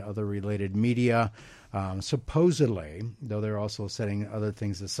shows and other related media. Supposedly, though they're also setting other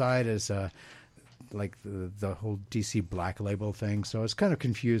things aside as like the whole DC Black Label thing. So it's kind of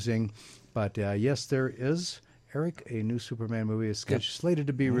confusing. But yes, there is, Eric, a new Superman movie is slated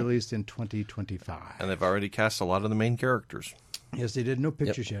to be released in 2025. And they've already cast a lot of the main characters. Yes, they did. No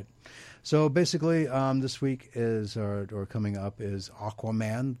pictures yet. So basically, this week is, or coming up, is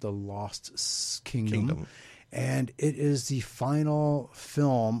Aquaman, The Lost Kingdom. And it is the final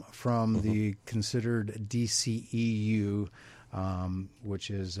film from the considered DCEU, which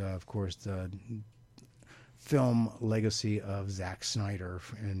is, of course, the film legacy of Zack Snyder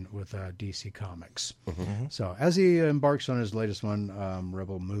with DC Comics. So as he embarks on his latest one,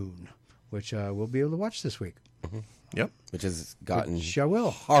 Rebel Moon, which we'll be able to watch this week. Yep. Which has gotten Which I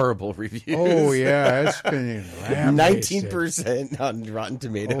will. horrible reviews. Oh, yeah, it's been 19% on Rotten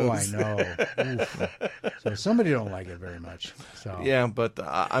Tomatoes. Oh, I know. Oof. So somebody don't like it very much. So Yeah, but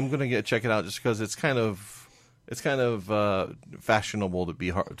I'm gonna check it out just because it's kind of fashionable to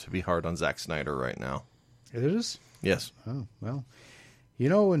be hard on Zack Snyder right now. It is? Yes. Oh, well. You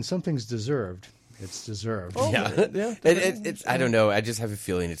know, when something's deserved, it's deserved. Yeah, Yeah. it's. I don't know. I just have a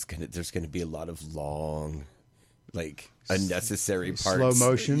feeling there's gonna be a lot of long, like unnecessary parts, Slow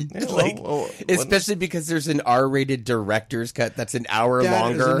motion. Yeah, like especially because there's an R-rated director's cut that's an hour That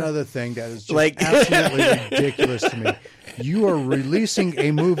longer. is another thing that is just Like- absolutely ridiculous to me. You are releasing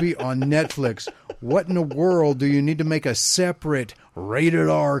a movie on Netflix. What in the world do you need to make a separate rated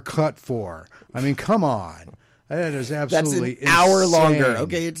R cut for? I mean, come on. That is That's absolutely an hour insane. longer.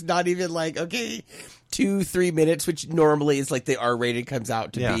 Okay, it's not even like 2-3 minutes, which normally is like the R-rated comes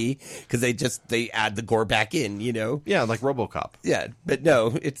out to be because they add the gore back in, you know. Yeah, like RoboCop. Yeah, but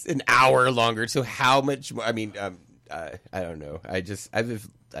no, it's an hour longer. So how much more? I mean, I don't know. I just have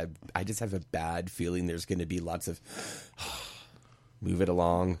a bad feeling there's going to be lots of move it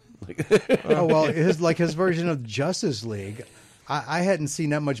along. Oh, well, his version of Justice League. I hadn't seen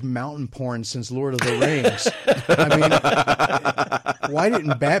that much mountain porn since Lord of the Rings. I mean, why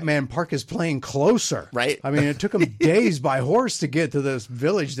didn't Batman park his plane closer? Right. I mean, it took him days by horse to get to this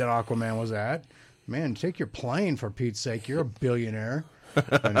village that Aquaman was at. Man, take your plane for Pete's sake. You're a billionaire.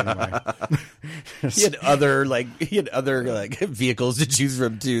 But anyway. He had other vehicles to choose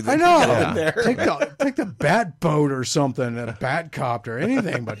from too. I that know. got in there. Take the bat boat or something, a bat copter,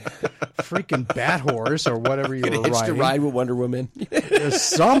 anything but freaking bat horse or whatever you Get a were hitch to riding. ride with Wonder Woman.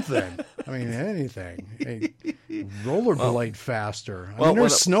 Something. I mean, anything. Hey, rollerblade faster. I well, mean,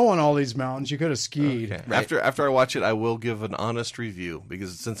 there's what- snow on all these mountains. You could have skied. Okay. After I watch it, I will give an honest review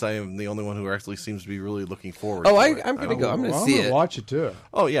because since I am the only one who actually seems to be really looking forward. Oh, to I'm it, gonna go. I'm gonna Well, I'm see gonna it. watch it too.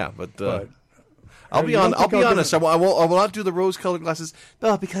 Oh yeah, but I'll be you don't on. I'll think be I'll give honest. it- I will not do the rose-colored glasses.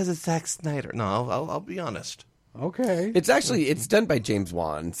 No, because it's Zack Snyder. No, I'll be honest. Okay. It's done by James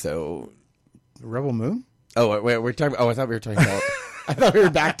Wan. So Rebel Moon? wait, we're talking. Oh, I thought we were talking about. I thought we were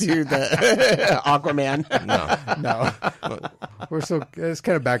back to the Aquaman. No. It's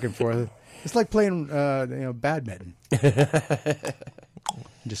kind of back and forth. It's like playing badminton.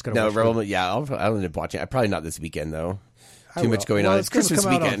 Just gotta watch Rebel it. Moon. Yeah, I'll end up watching it. Probably not this weekend though. I Too will. much going Well, on. It's gonna Christmas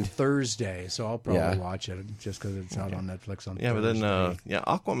come out on weekend. Thursday, so I'll probably Yeah. watch it just because it's out on Netflix on Yeah, but Thursday. then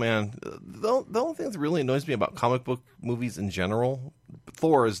Aquaman. The only thing that really annoys me about comic book movies in general,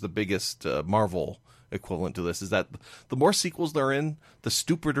 Thor is the biggest Marvel equivalent to this. Is that the more sequels they're in, the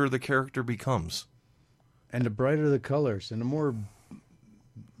stupider the character becomes. And the brighter the colors, and the more,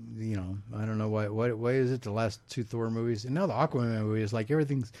 I don't know why is it the last two Thor movies, and now the Aquaman movie is like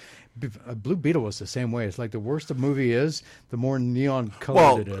everything's. Blue Beetle was the same way. It's like the worse the movie is, the more neon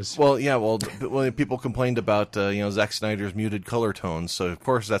colored it is. Well, when people complained about Zack Snyder's muted color tones, so of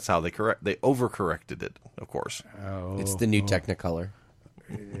course that's how they overcorrected it. Of course. It's the new Technicolor.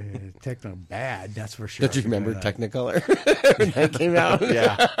 Techno bad, that's for sure. Don't you remember Technicolor when that came out?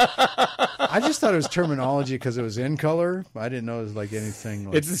 Yeah. I just thought it was terminology because it was in color. I didn't know it was like anything.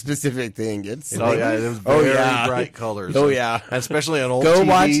 Like, It's a specific thing. It's Oh yeah, it was very bright colors. Oh, yeah. And especially on old go TVs,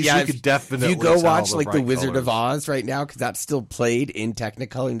 watch. you Yeah, could definitely. if you go tell watch the like the bright Wizard of colors. Oz right now because that's still played in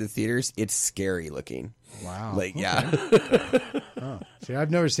Technicolor in the theaters. It's scary looking. wow. Like yeah, See,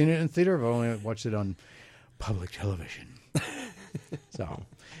 I've never seen it in theater. I've only watched it on public television. So,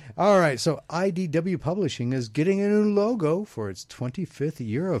 all right. So IDW Publishing is getting a new logo for its 25th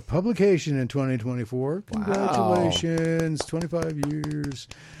year of publication in 2024. Congratulations, 25 years.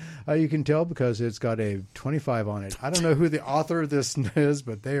 You can tell because it's got a 25 on it. I don't know who the author of this is,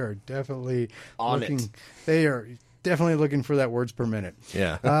 but they are definitely They are definitely looking for that words per minute.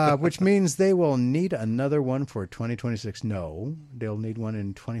 Yeah. Which means they will need another one for 2026. No, they'll need one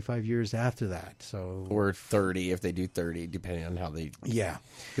in 25 years after that. So Or 30 if they do 30, depending on how they. yeah.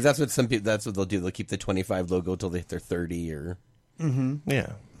 Because that's what some people. That's what they'll do. They'll keep the 25 logo till they hit their 30 or.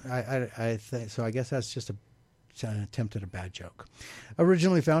 Yeah. I think so. I guess that's just an attempt at a bad joke.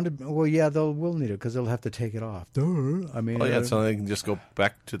 Originally founded, well, yeah, will need it because they'll have to take it off. Duh. I mean, Oh, yeah, so they can just go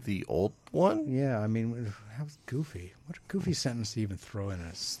back to the old one? yeah, I mean, how goofy. What a goofy sentence to even throw in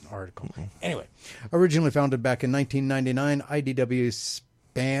this article. Anyway, originally founded back in 1999, IDW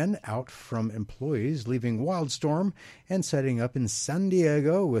span out from employees leaving Wildstorm and setting up in San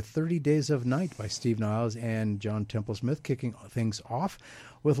Diego with 30 Days of Night by Steve Niles and John Temple-Smith kicking things off,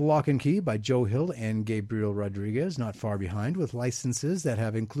 with Lock and Key by Joe Hill and Gabriel Rodriguez not far behind, with licenses that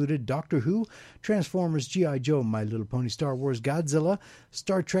have included Doctor Who, Transformers, G.I. Joe, My Little Pony, Star Wars, Godzilla,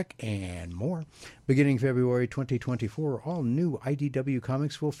 Star Trek, and more. Beginning February 2024, all new IDW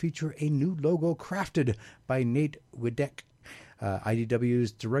comics will feature a new logo crafted by Nate Wideck,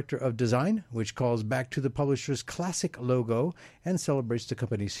 IDW's Director of Design, which calls back to the publisher's classic logo and celebrates the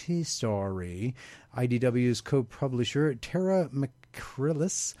company's history. IDW's co-publisher, Tara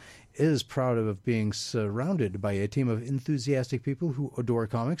McCrillis, is proud of being surrounded by a team of enthusiastic people who adore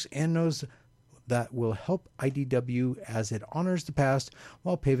comics and knows that will help IDW as it honors the past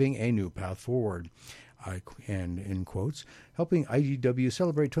while paving a new path forward. And in quotes, helping IDW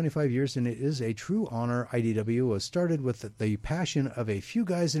celebrate 25 years, and it is a true honor. IDW was started with the passion of a few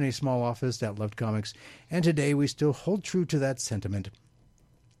guys in a small office that loved comics, and today we still hold true to that sentiment.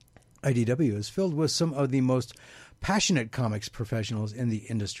 IDW is filled with some of the most passionate comics professionals in the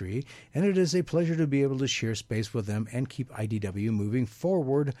industry, and it is a pleasure to be able to share space with them and keep IDW moving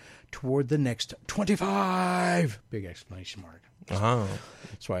forward toward the next 25! Big exclamation mark. Uh-huh.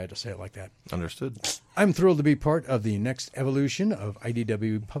 That's why I had to say it like that. Understood. I'm thrilled to be part of the next evolution of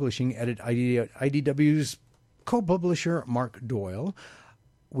IDW Publishing, added IDW's co-publisher Mark Doyle.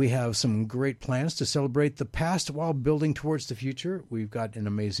 We have some great plans to celebrate the past while building towards the future. We've got an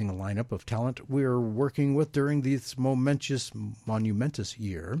amazing lineup of talent we're working with during this monumentous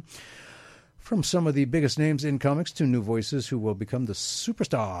year. From some of the biggest names in comics to new voices who will become the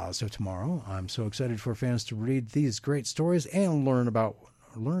superstars of tomorrow. I'm so excited for fans to read these great stories and learn about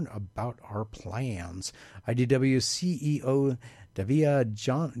our plans. IDW CEO Davia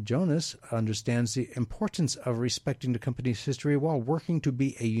Jonas understands the importance of respecting the company's history while working to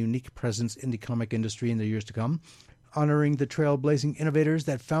be a unique presence in the comic industry in the years to come, honoring the trailblazing innovators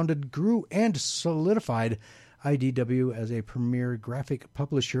that founded, grew, and solidified IDW as a premier graphic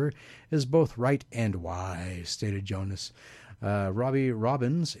publisher is both right and wise, stated Jonas. Robbie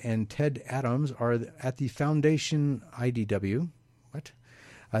Robbins and Ted Adams are at the foundation IDW. What?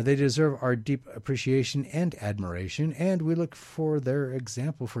 They deserve our deep appreciation and admiration, and we look for their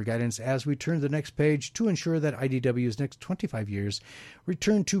example for guidance as we turn the next page to ensure that IDW's next 25 years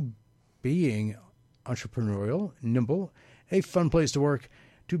return to being entrepreneurial, nimble, a fun place to work,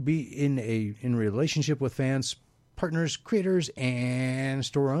 to be in relationship with fans, partners, creators, and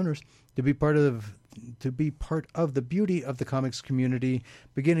store owners, to be part of the beauty of the comics community.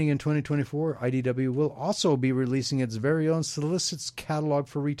 Beginning in 2024, IDW will also be releasing its very own solicits catalog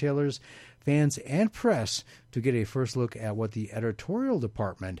for retailers, fans, and press to get a first look at what the editorial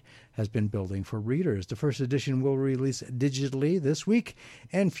department has been building for readers. The first edition will release digitally this week,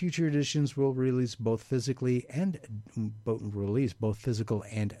 and future editions will release both physical and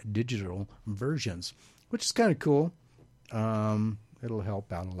digital versions, which is kind of cool. It'll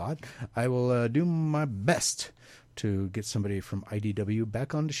help out a lot. I will do my best to get somebody from IDW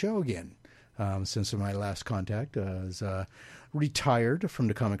back on the show again. Since my last contact is retired from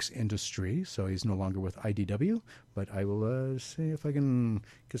the comics industry, so he's no longer with IDW. But I will see if I can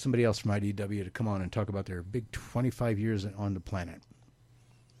get somebody else from IDW to come on and talk about their big 25 years on the planet.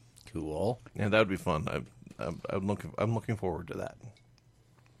 Cool. Yeah, that would be fun. I'm looking forward to that.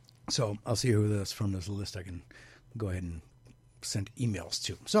 So I'll see who that's from this list I can go ahead and send emails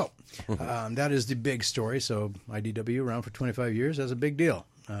to. So that is the big story. So IDW around for 25 years. That's a big deal.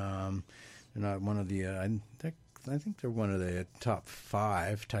 They're not one of the, I think they're one of the top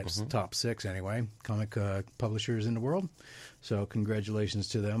 5, top 6 anyway, comic publishers in the world. So congratulations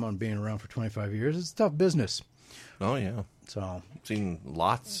to them on being around for 25 years. It's a tough business. Oh, yeah. So I've seen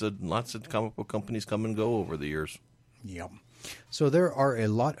lots of comic book companies come and go over the years. Yep. So there are a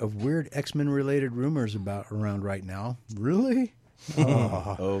lot of weird X-Men related rumors around right now. Really?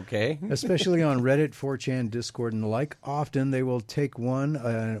 Oh. Okay. Especially on Reddit, 4chan, Discord, and the like. Often they will take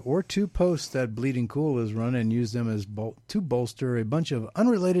one or two posts that Bleeding Cool has run and use them as to bolster a bunch of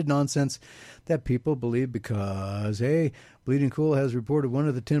unrelated nonsense that people believe because, hey, Bleeding Cool has reported one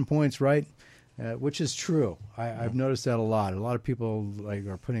of the 10 points right, which is true. I've noticed that a lot. A lot of people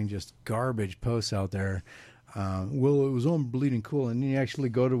are putting just garbage posts out there. Well, it was on Bleeding Cool, and then you actually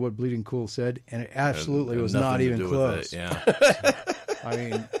go to what Bleeding Cool said, and it absolutely was not even close. Yeah. I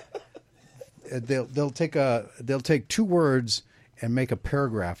mean, they'll take two words and make a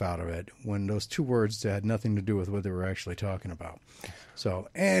paragraph out of it when those two words had nothing to do with what they were actually talking about. So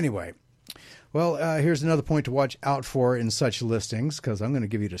anyway, well, here's another point to watch out for in such listings, because I'm going to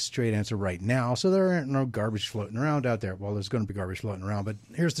give you the straight answer right now. So there aren't no garbage floating around out there. Well, there's going to be garbage floating around, but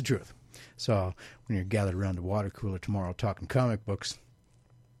here's the truth. So when you're gathered around the water cooler tomorrow talking comic books,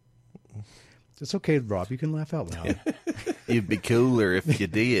 it's okay, Rob. You can laugh out loud. It'd be cooler if you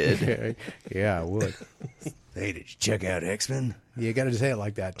did. Yeah, I would. Hey, did you check out X-Men? You got to say it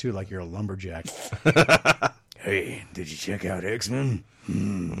like that, too, like you're a lumberjack. Hey, did you check out X-Men?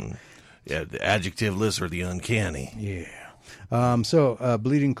 Yeah, the adjectiveless or the uncanny. Yeah. So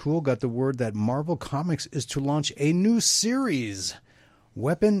Bleeding Cool got the word that Marvel Comics is to launch a new series,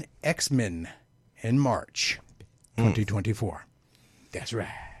 Weapon X-Men, in March 2024. That's right.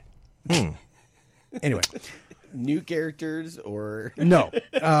 Anyway. New characters or... No.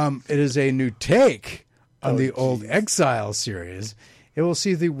 It is a new take on the old Exile series. It will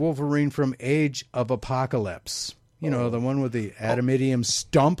see the Wolverine from Age of Apocalypse. You know, the one with the adamantium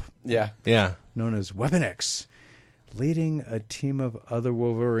stump. Yeah. Yeah. Known as Weapon X. Leading a team of other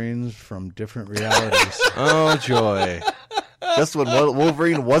Wolverines from different realities. Oh, joy. Just when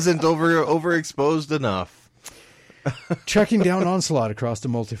Wolverine wasn't overexposed enough. Tracking down Onslaught across the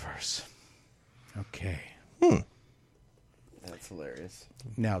multiverse. Okay. That's hilarious.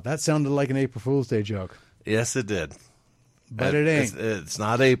 Now, that sounded like an April Fool's Day joke. Yes, it did. But it ain't. It's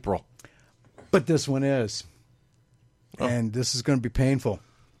not April. But this one is. And this is going to be painful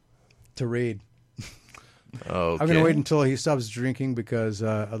to read. Okay. I'm going to wait until he stops drinking because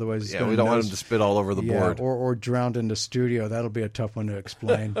otherwise he's going to we don't want him to spit all over the board. Or drowned in the studio. That'll be a tough one to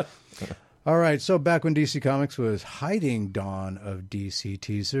explain. All right, so back when DC Comics was hiding Dawn of DC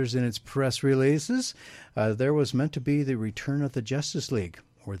teasers in its press releases, there was meant to be the return of the Justice League,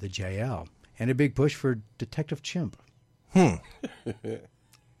 or the JL, and a big push for Detective Chimp.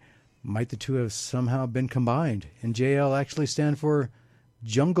 Might the two have somehow been combined, and JL actually stand for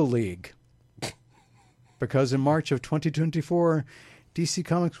Jungle League? Because in March of 2024, DC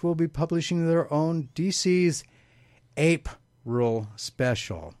Comics will be publishing their own DC's April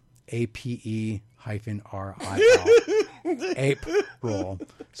special. APE-RIL. April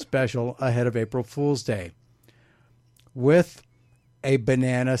special ahead of April Fool's Day. With a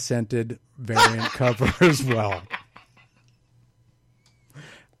banana-scented variant cover as well.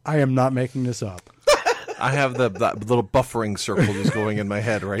 I am not making this up. I have that little buffering circle just going in my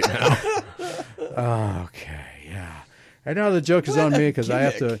head right now. Okay, yeah. And now the joke is on me because I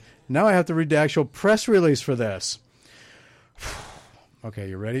have to read the actual press release for this. Okay,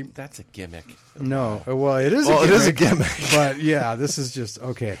 you ready? That's a gimmick. No, well, it is. Well, it is a gimmick, but yeah, this is just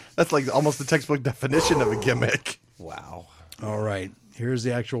okay. That's like almost the textbook definition of a gimmick. Wow. All right, here's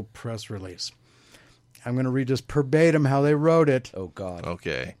the actual press release. I'm going to read just verbatim how they wrote it. Oh God.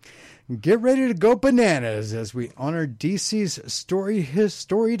 Okay. Get ready to go bananas as we honor DC's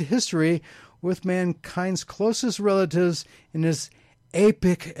storied history with mankind's closest relatives in this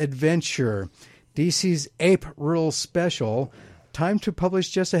epic adventure. DC's April special, time to publish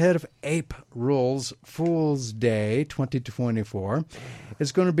just ahead of April's Fool's Day 2024.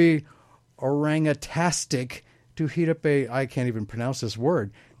 It's going to be orangatastic to heat up I can't even pronounce this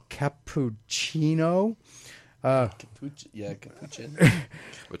word, cappuccino. Cappuccino.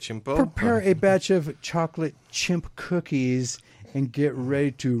 Prepare a batch of chocolate chimp cookies and get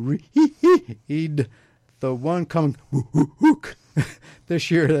ready to read the one coming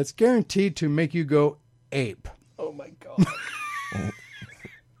this year that's guaranteed to make you go ape. Oh my God.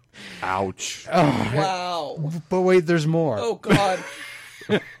 Ouch. Oh, Wow. but wait, there's more. Oh God.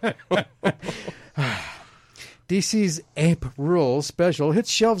 DC's April special hits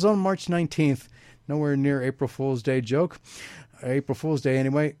shelves on March 19th. Nowhere near April Fool's Day joke. April Fool's Day,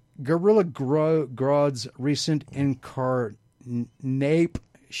 anyway. Gorilla Grodd's recent incarnation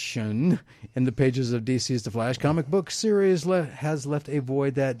in the pages of DC's The Flash comic book series has left a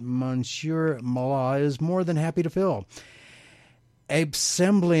void that Monsieur Mallah is more than happy to fill.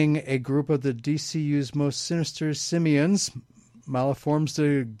 Assembling a group of the DCU's most sinister simians, malforms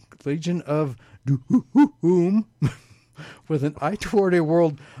the Legion of Doom with an eye toward a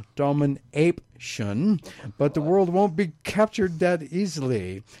world domination, but the world won't be captured that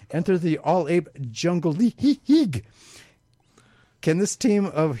easily. Enter the all-ape jungle league. Can this team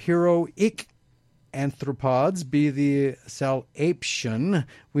of heroic anthropods be the salvation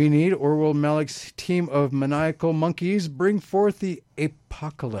we need, or will Malik's team of maniacal monkeys bring forth the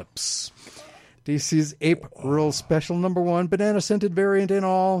apocalypse? DC's Ape World Special #1, banana-scented variant in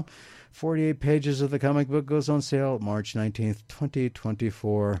all. 48 pages of the comic book goes on sale March 19th,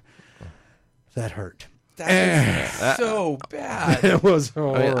 2024. That hurt. That was so bad. It was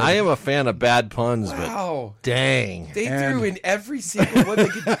horrible. I am a fan of bad puns, Wow. but dang. They threw in every single one they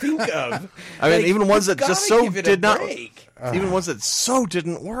could think of. I mean, even ones that you just gotta so give it did a not, break. even ones that so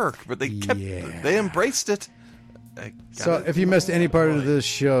didn't work, but they kept, they embraced it. So if you missed any part of this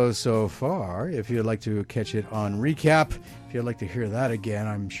show so far, if you'd like to catch it on recap, if you'd like to hear that again,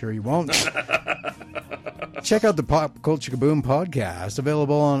 I'm sure you won't. Check out the Pop Culture Kaboom podcast,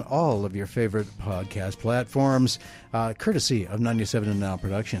 available on all of your favorite podcast platforms, courtesy of 97 and Now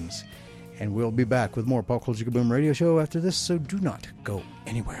Productions. And we'll be back with more Pop Culture Kaboom radio show after this, so do not go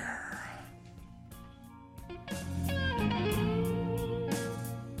anywhere.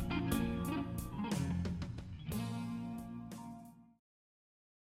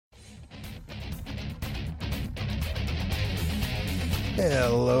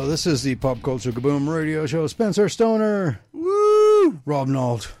 Hello, this is the Pop Culture Kaboom radio show. Spencer Stoner. Woo! Rob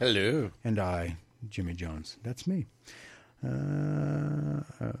Nault. Hello. And I, Jimmy Jones. That's me. He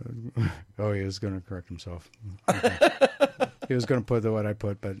was going to correct himself. Okay. He was going to put what I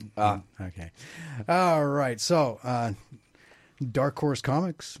put, but okay. All right, so Dark Horse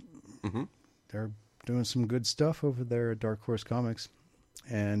Comics. Mm-hmm. They're doing some good stuff over there at Dark Horse Comics.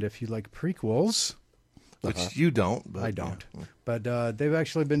 And if you like prequels... Which you don't. But, I don't. Yeah. But they've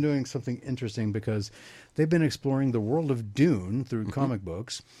actually been doing something interesting because they've been exploring the world of Dune through comic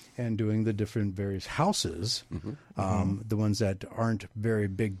books and doing the different various houses, the ones that aren't very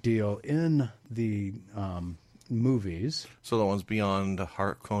big deal in the movies. So the ones beyond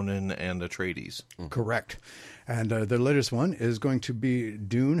Harkonnen and Atreides. Correct. And the latest one is going to be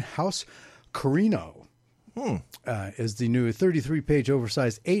Dune House Corino. Is the new 33-page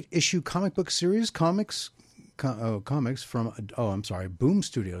oversized 8-issue comic book series, comics from, Boom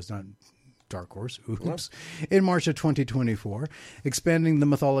Studios, not Dark Horse, oops, in March of 2024, expanding the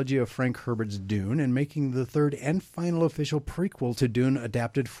mythology of Frank Herbert's Dune and making the third and final official prequel to Dune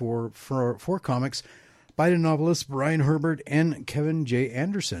adapted for comics by the novelists Brian Herbert and Kevin J.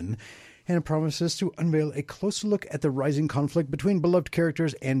 Anderson. And it promises to unveil a closer look at the rising conflict between beloved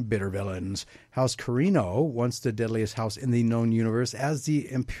characters and bitter villains. House Corino, once the deadliest house in the known universe as the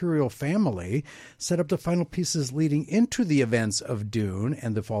Imperial family, set up the final pieces leading into the events of Dune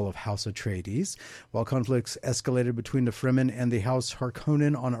and the fall of House Atreides. While conflicts escalated between the Fremen and the House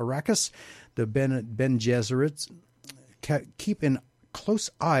Harkonnen on Arrakis, the Bene Gesserits keep a close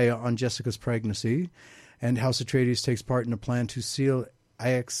eye on Jessica's pregnancy, and House Atreides takes part in a plan to seal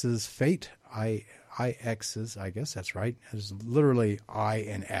IX's fate. IX's, I guess that's right. It's literally I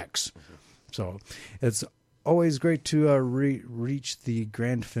and X. So it's always great to reach the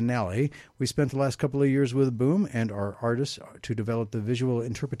grand finale. We spent the last couple of years with Boom and our artists to develop the visual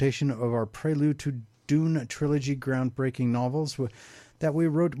interpretation of our prelude to Dune trilogy groundbreaking novels that we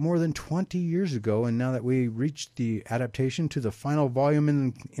wrote more than 20 years ago. And now that we reached the adaptation to the final volume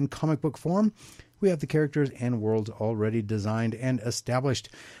in comic book form, we have the characters and worlds already designed and established.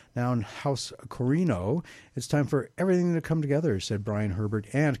 Now in House Corino, it's time for everything to come together, said Brian Herbert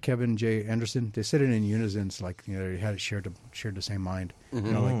and Kevin J. Anderson. They said it in unison. It's like, you know, they had shared the same mind. You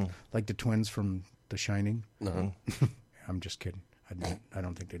know, like the twins from The Shining. I'm just kidding. I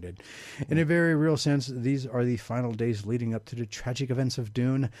don't think they did. In a very real sense, these are the final days leading up to the tragic events of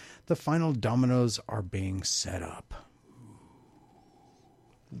Dune. The final dominoes are being set up.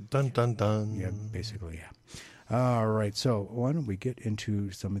 Dun, dun, dun. Yeah, basically, yeah. All right, so why don't we get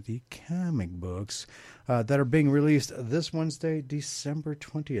into some of the comic books that are being released this Wednesday, December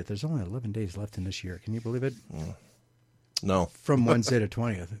 20th. There's only 11 days left in this year. Can you believe it? No. From Wednesday to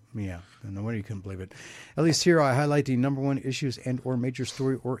 20th. Yeah, no wonder you couldn't believe it. At least here I highlight the #1 issues and or major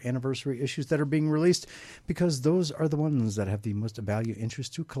story or anniversary issues that are being released because those are the ones that have the most value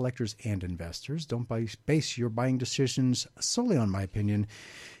interest to collectors and investors. Don't base your buying decisions solely on my opinion.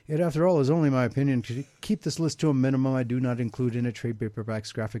 It, after all, is only my opinion. To keep this list to a minimum, I do not include in it trade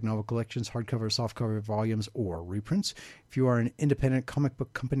paperbacks, graphic novel collections, hardcover, softcover volumes, or reprints. If you are an independent comic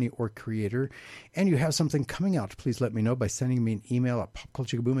book company or creator and you have something coming out, please let me know by sending me an email at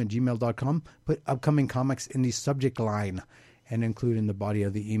popculturekaboom@gmail.com. Put upcoming comics in the subject line, and include in the body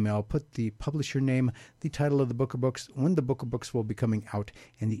of the email, put the publisher name, the title of the book or books, when the book or books will be coming out,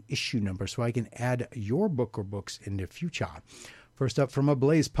 and the issue number so I can add your book or books in the future. First up from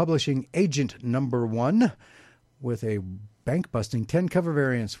Ablaze Publishing, Agent Number 1 with a bank-busting 10 cover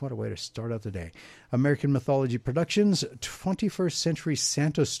variants. What a way to start out the day. American Mythology Productions, 21st Century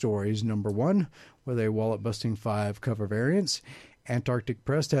Santa Stories Number 1 with a wallet-busting 5 cover variants. Antarctic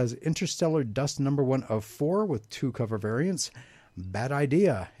Press has Interstellar Dust Number 1 of 4 with 2 cover variants. Bad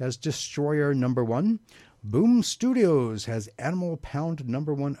Idea has Destroyer Number 1. Boom Studios has Animal Pound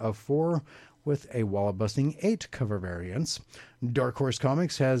Number 1 of 4 with a wallet-busting 8 cover variants. Dark Horse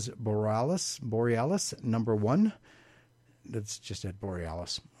Comics has Borealis Number 1. That's just at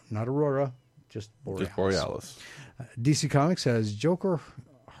Borealis. Not Aurora, just Borealis. Just Borealis. DC Comics has Joker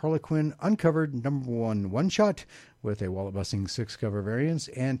Harlequin Uncovered Number 1 one-shot with a wallet-busting 6 cover variants,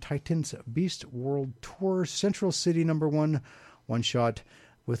 and Titans Beast World Tour Central City Number 1 one-shot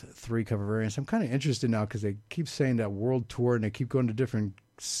with 3 cover variants. I'm kind of interested now because they keep saying that World Tour, and they keep going to different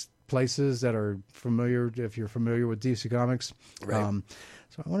places that are familiar, if you're familiar with DC Comics. Right.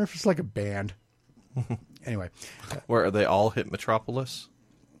 So I wonder if it's like a band. Anyway. Where they all hit Metropolis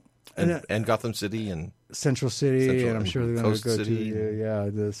and Gotham City and Central City, and I'm sure they're going to go City.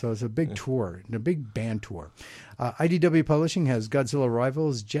 to so it's a big tour, a big band tour. IDW Publishing has Godzilla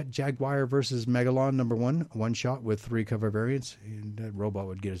Rivals, Jet Jaguar versus Megalon Number 1 one-shot with 3 cover variants. And that robot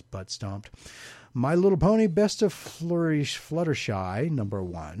would get his butt stomped. My Little Pony Best of Fluttershy Number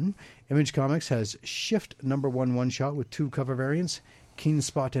 1. Image Comics has Shift Number 1 one-shot with 2 cover variants. Keen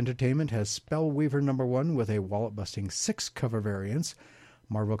Spot Entertainment has Spellweaver Number 1 with a wallet-busting 6 cover variants.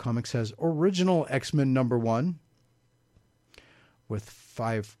 Marvel Comics has Original X-Men Number 1 with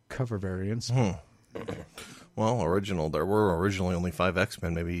 5 cover variants. Well, original. There were originally only 5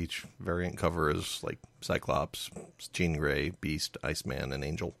 X-Men. Maybe each variant cover is like Cyclops, Jean Grey, Beast, Iceman, and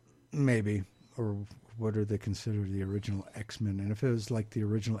Angel. Maybe. Or what are they considered the original X-Men? And if it was like the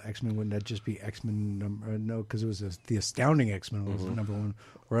original X-Men, wouldn't that just be X-Men number? No, because it was the Astounding X-Men was Number 1.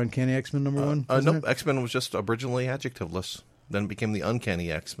 Or Uncanny X-Men Number 1? No, X-Men was just originally adjectiveless. Then it became the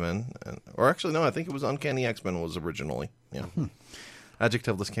Uncanny X-Men. Or actually, no, I think it was Uncanny X-Men was originally. Yeah.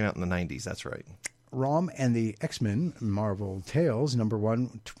 Adjectiveless came out in the 90s. That's right. ROM and the X-Men Marvel Tales Number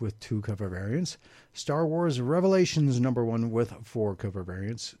 1 with 2 cover variants. Star Wars Revelations Number 1 with 4 cover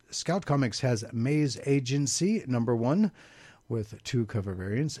variants. Scout Comics has Maze Agency Number 1 with 2 cover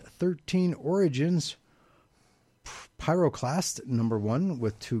variants. 13 Origins Pyroclast Number 1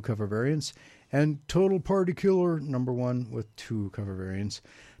 with 2 cover variants. And Total Party Killer Number 1 with 2 cover variants.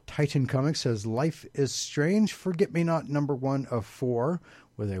 Titan Comics has Life is Strange Forget-Me-Not Number 1 of 4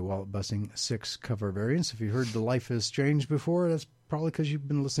 with a wallet-busting 6 cover variants. If you heard the Life is Strange before, that's probably because you've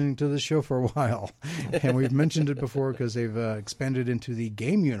been listening to this show for a while. And we've mentioned it before because they've expanded into the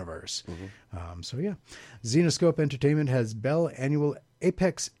game universe. So yeah. Xenoscope Entertainment has Bell Annual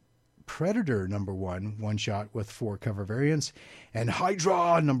Apex Predator Number 1 one-shot with 4 cover variants, and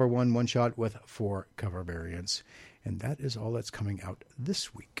Hydra Number 1 one-shot with 4 cover variants. And that is all that's coming out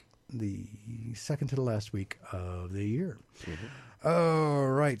this week, the second to the last week of the year. All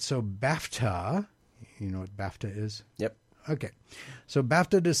right, so BAFTA, you know what BAFTA is? Yep. Okay. So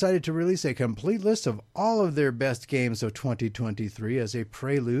BAFTA decided to release a complete list of all of their best games of 2023 as a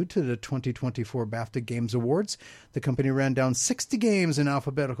prelude to the 2024 BAFTA Games Awards. The company ran down 60 games in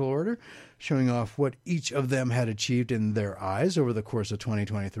alphabetical order, showing off what each of them had achieved in their eyes over the course of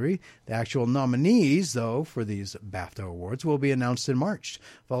 2023. The actual nominees, though, for these BAFTA Awards will be announced in March,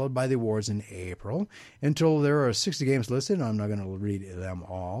 followed by the awards in April. Until there are 60 games listed, I'm not going to read them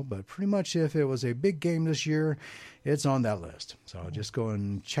all, but pretty much if it was a big game this year, it's on that list. So just go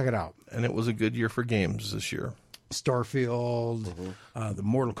and check it out. And it was a good year for games this year. Starfield, the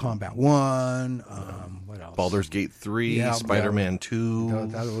Mortal Kombat 1, what else? Baldur's Gate 3, Spider-Man 2.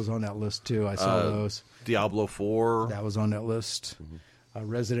 That was on that list, too. I saw those. Diablo 4. That was on that list.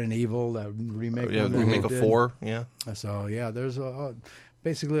 Resident Evil, that remake. Yeah, the remake of 4, yeah. So, yeah, there's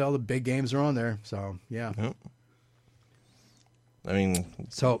basically all the big games are on there. So, yeah. Yep. I mean,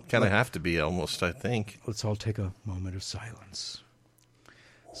 so kind of have to be almost, I think. Let's all take a moment of silence.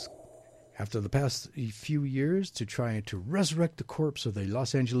 After the past few years to try to resurrect the corpse of the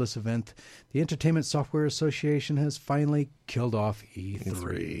Los Angeles event, the Entertainment Software Association has finally killed off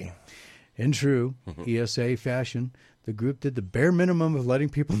E3. In true ESA fashion, the group did the bare minimum of letting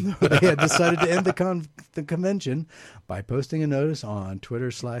people know they had decided to end the convention by posting a notice on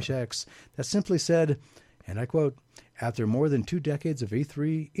Twitter/X that simply said, and I quote, "After more than 2 decades of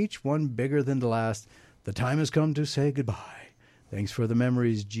E3, each one bigger than the last, the time has come to say goodbye. Thanks for the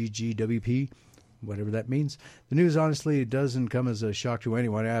memories, GGWP. whatever that means. The news honestly doesn't come as a shock to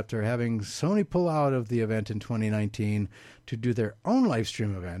anyone after having Sony pull out of the event in 2019 to do their own live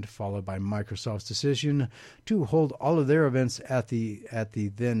stream event, followed by Microsoft's decision to hold all of their events at the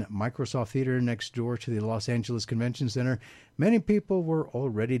then Microsoft Theater next door to the Los Angeles Convention Center. Many people were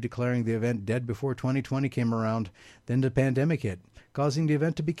already declaring the event dead before 2020 came around. Then the pandemic hit, causing the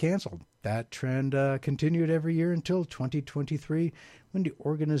event to be canceled. That trend continued every year until 2023, when the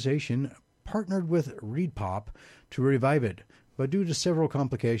organization partnered with ReedPop to revive it. But due to several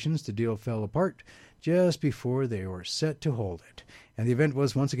complications, the deal fell apart just before they were set to hold it, and the event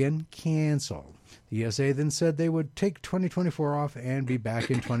was once again canceled. The ESA then said they would take 2024 off and be back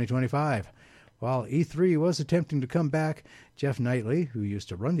in 2025. While E3 was attempting to come back, Jeff Knightley, who used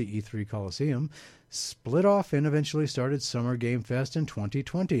to run the E3 Coliseum, split off and eventually started Summer Game Fest in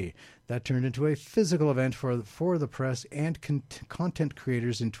 2020. That turned into a physical event for the press and content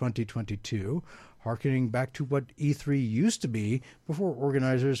creators in 2022, harkening back to what E3 used to be before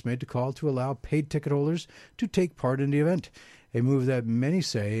organizers made the call to allow paid ticket holders to take part in the event. A move that many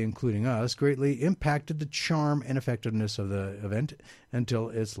say, including us, greatly impacted the charm and effectiveness of the event until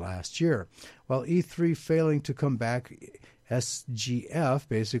its last year. While E3 failing to come back, SGF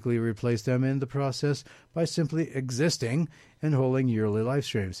basically replaced them in the process by simply existing and holding yearly live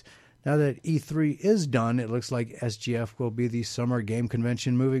streams. Now that E3 is done, it looks like SGF will be the summer game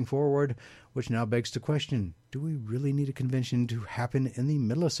convention moving forward, which now begs the question, do we really need a convention to happen in the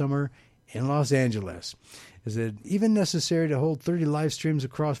middle of summer in Los Angeles? Is it even necessary to hold 30 live streams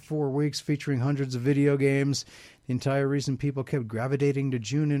across 4 weeks featuring hundreds of video games? The entire reason people kept gravitating to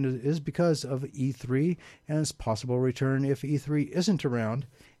June is because of E3 and its possible return if E3 isn't around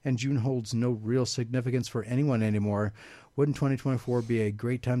and June holds no real significance for anyone anymore. Wouldn't 2024 be a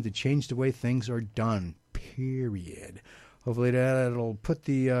great time to change the way things are done? Period. Hopefully that'll put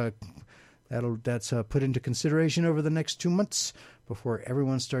that's put into consideration over the next 2 months before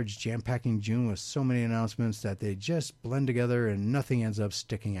everyone starts jam-packing June with so many announcements that they just blend together and nothing ends up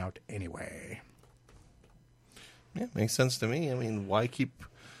sticking out anyway. Yeah, makes sense to me. I mean, why keep...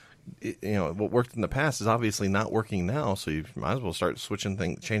 what worked in the past is obviously not working now, so you might as well start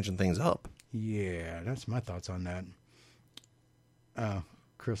changing things up. Yeah, that's my thoughts on that.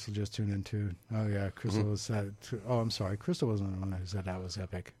 Crystal just tuned in too. Oh yeah, Crystal was. I'm sorry, Crystal wasn't the one who said that was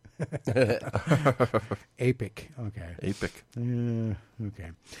epic. Apic. Okay. Apic. Okay.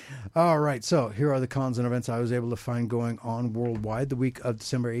 All right. So here are the cons and events I was able to find going on worldwide the week of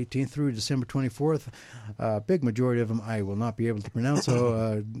December 18th through December 24th. Big majority of them I will not be able to pronounce,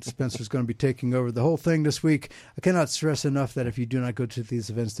 so Spencer's going to be taking over the whole thing this week. I cannot stress enough that if you do not go to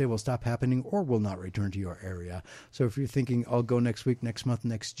these events, they will stop happening or will not return to your area. So if you're thinking, I'll go next week, next month,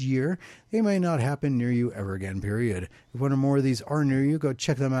 next year, they may not happen near you ever again, period. If one or more of these are near you, go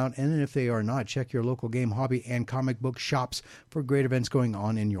check them out. And if they are not, check your local game, hobby, and comic book shops for great events going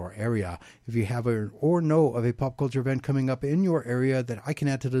on in your area. If you have or know of a pop culture event coming up in your area that I can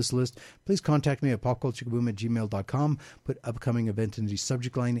add to this list, please contact me at popculturekaboom@gmail.com. Put upcoming event in the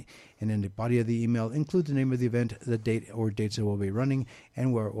subject line, and in the body of the email, include the name of the event, the date or dates it will be running,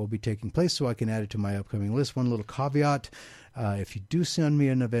 and where it will be taking place so I can add it to my upcoming list. One little caveat. If you do send me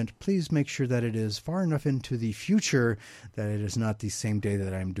an event, please make sure that it is far enough into the future that it is not the same day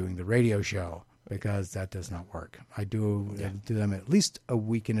that I'm doing the radio show, because that does not work. I do them at least a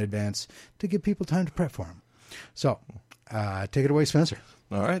week in advance to give people time to prep for them. So, take it away, Spencer.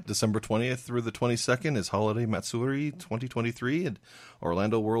 All right, December 20th through the 22nd is Holiday Matsuri 2023 at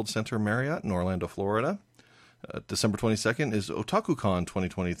Orlando World Center Marriott in Orlando, Florida. December 22nd is OtakuCon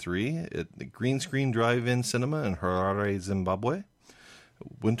 2023 at the Green Screen Drive-In Cinema in Harare, Zimbabwe.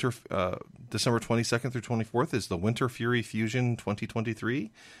 December 22nd through 24th is the Winter Fury Fusion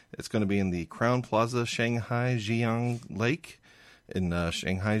 2023. It's going to be in the Crown Plaza Shanghai Jiang Lake in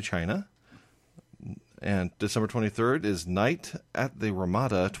Shanghai, China. And December 23rd is Night at the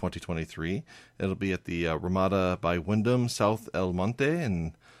Ramada 2023. It'll be at the Ramada by Wyndham, South El Monte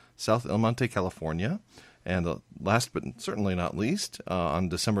in South El Monte, California. And last but certainly not least, on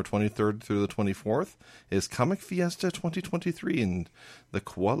December 23rd through the 24th is Comic Fiesta 2023 in the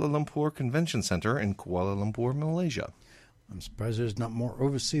Kuala Lumpur Convention Center in Kuala Lumpur, Malaysia. I'm surprised there's not more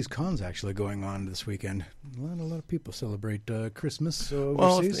overseas cons actually going on this weekend. A lot of people celebrate Christmas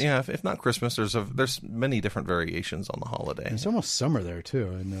overseas. Well, if not Christmas, there's many different variations on the holiday. It's almost summer there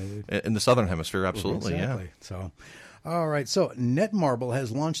too, in the southern hemisphere, absolutely, exactly. Yeah. So. All right, so Netmarble has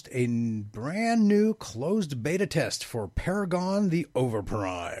launched a brand new closed beta test for Paragon the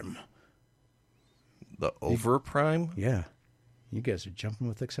Overprime. The Overprime? Yeah. You guys are jumping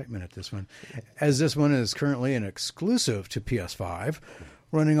with excitement at this one. As this one is currently an exclusive to PS5,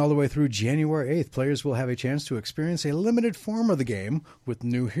 Running all the way through January 8th, players will have a chance to experience a limited form of the game with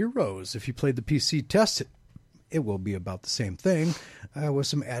new heroes. If you played the PC test, it will be about the same thing, with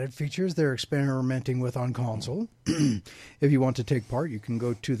some added features they're experimenting with on console. If you want to take part, you can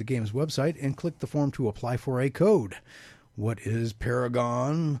go to the game's website and click the form to apply for a code. What is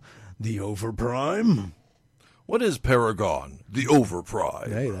Paragon the Overprime? What is Paragon the Overprime?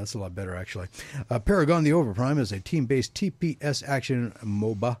 Hey, that's a lot better, actually. Paragon the Overprime is a team-based TPS action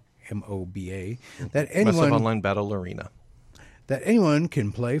MOBA, M-O-B-A, that Massive Online Battle Arena. That anyone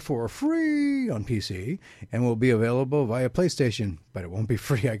can play for free on PC and will be available via PlayStation, but it won't be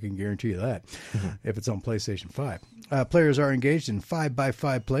free, I can guarantee you that, if it's on PlayStation 5. Players are engaged in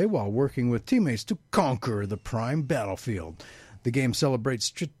 5x5 play while working with teammates to conquer the prime battlefield. The game celebrates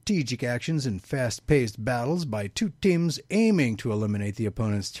strategic actions and fast-paced battles by two teams aiming to eliminate the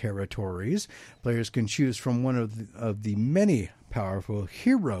opponent's territories. Players can choose from one of the many powerful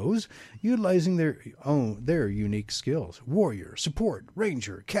heroes, utilizing their unique skills: warrior, support,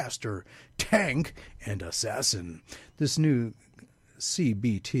 ranger, caster, tank, and assassin. This new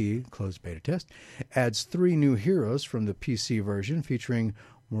CBT, closed beta test, adds 3 new heroes from the PC version featuring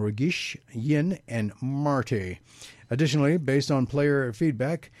Morgish, Yin, and Marty. Additionally, based on player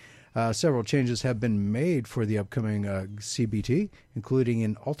feedback, several changes have been made for the upcoming CBT, including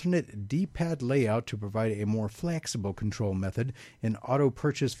an alternate D-pad layout to provide a more flexible control method, an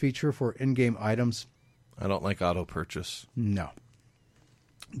auto-purchase feature for in-game items. I don't like auto-purchase. No.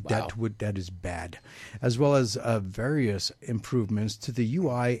 Wow. That is bad. As well as various improvements to the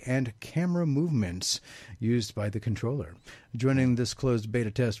UI and camera movements used by the controller. Joining this closed beta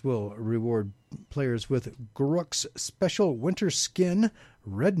test will reward players with Guruk's special winter skin,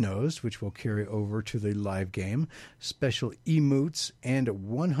 Red Nose, which will carry over to the live game, special emotes, and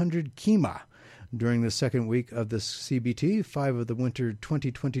 100 Kima. During the second week of the CBT, 5 of the Winter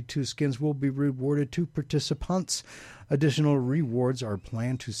 2022 skins will be rewarded to participants. Additional rewards are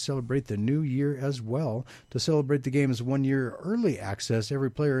planned to celebrate the new year as well. To celebrate the game's 1-year early access, every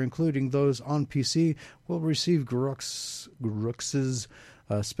player, including those on PC, will receive Guruk's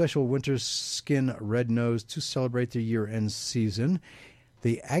special winter skin Red Nose to celebrate the year-end season.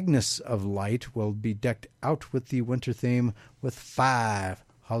 The Agnes of Light will be decked out with the winter theme, with 5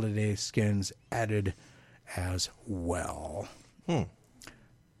 holiday skins added as well.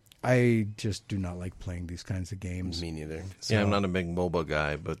 I just do not like playing these kinds of games. Me neither. So, Yeah, I'm not a big MOBA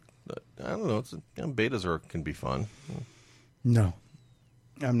guy, but I don't know. Betas can be fun. No,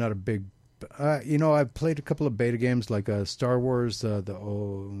 I'm not a big. I've played a couple of beta games like Star Wars, the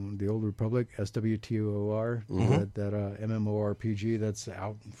Old Republic, SWTOR, that MMORPG that's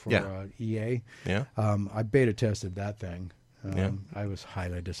out for EA. Yeah. I beta tested that thing. Yeah. I was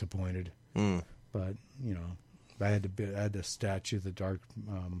highly disappointed, but I had the statue, the Dark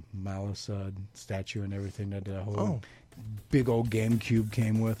Malice statue, and everything that the whole big old GameCube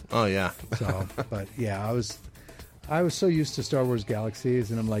came with. Oh yeah. So, but yeah, I was so used to Star Wars Galaxies,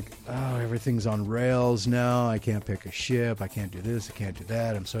 and I'm like, oh, everything's on rails now. I can't pick a ship. I can't do this. I can't do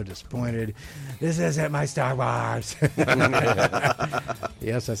that. I'm so disappointed. This isn't my Star Wars.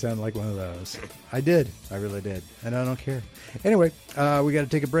 Yes, I sound like one of those. I did. I really did. And I don't care. Anyway, we got to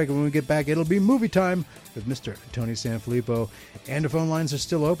take a break. And when we get back, it'll be movie time with Mr. Tony Sanfilippo. And the phone lines are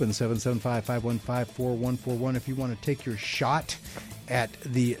still open, 775-515-4141, if you want to take your shot at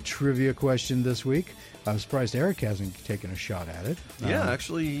the trivia question this week. I'm surprised Eric hasn't taken a shot at it. Yeah,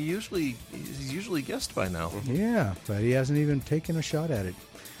 actually, he's usually guessed by now. Yeah, but he hasn't even taken a shot at it.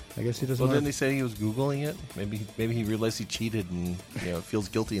 I guess he doesn't. Well, didn't he say he was Googling it? Maybe he realized he cheated and feels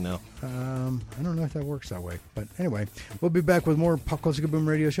guilty now. I don't know if that works that way. But anyway, we'll be back with more Pop Culture Kaboom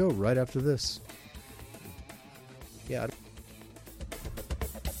Radio Show right after this. Yeah.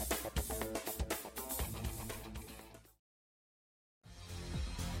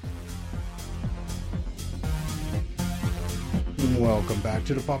 Welcome back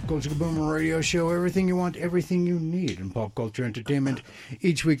to the Pop Culture Kaboom Radio Show. Everything you want, everything you need in pop culture entertainment.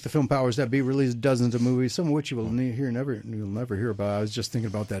 Each week, the film powers that be release dozens of movies, some of which you'll never hear about. I was just thinking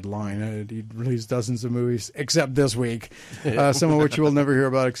about that line. He released dozens of movies, except this week. Some of which you will never hear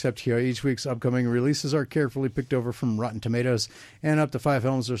about, except here. Each week's upcoming releases are carefully picked over from Rotten Tomatoes, and up to 5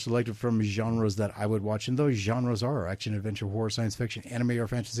 films are selected from genres that I would watch. And those genres are action, adventure, horror, science fiction, anime, or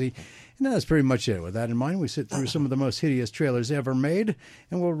fantasy. And that's pretty much it. With that in mind, we sit through some of the most hideous trailers ever made,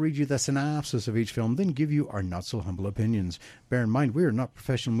 and we'll read you the synopsis of each film, then give you our not-so-humble opinions. Bear in mind, we are not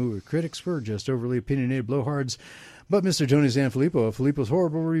professional movie critics. We're just overly opinionated blowhards. But Mr. Tony Sanfilippo of Filippo's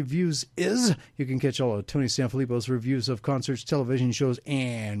Horrible Reviews is. You can catch all of Tony Sanfilippo's reviews of concerts, television shows,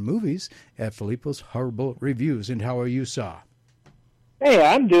 and movies at Filippo's Horrible Reviews. And how are you, sir? Hey,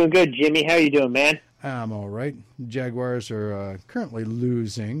 I'm doing good, Jimmy. How you doing, man? I'm all right. Jaguars are currently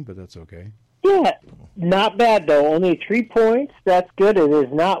losing, but that's okay. Yeah, not bad though. Only 3 points. That's good. It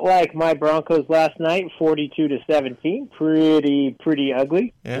is not like my Broncos last night, 42-17. Pretty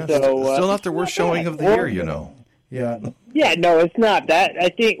ugly. Yeah, So, still not the worst showing of the year, you know. Yeah. Yeah, no, it's not. That I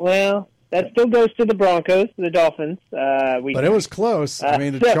think. Well, that still goes to the Broncos, the Dolphins. But it was close. I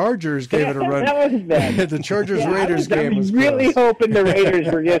mean, the Chargers gave it a run. That wasn't bad. The Chargers-Raiders game was really close. hoping the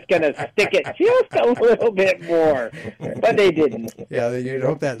Raiders were just going to stick it just a little bit more, but they didn't. Yeah, you'd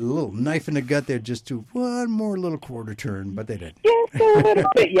hope that little knife in the gut there just do one more little quarter turn, but they didn't. Just a little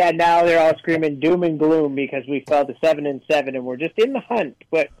bit. Yeah, now they're all screaming doom and gloom because we fell to 7-7 and we're just in the hunt.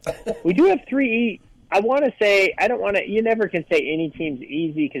 But we do have 3. I want to say, I don't want to, you never can say any team's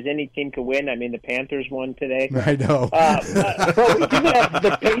easy because any team can win. I mean, the Panthers won today. I know. But we do have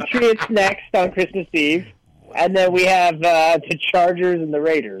the Patriots next on Christmas Eve, and then we have the Chargers and the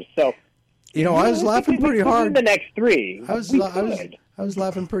Raiders. So, I was laughing pretty hard. The next 3. I was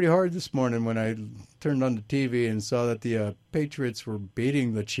laughing pretty hard this morning when I turned on the TV and saw that the Patriots were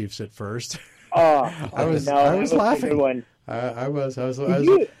beating the Chiefs at first. Oh, I was laughing. I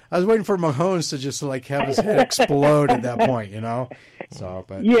was waiting for Mahomes to just like have his head explode at that point, So,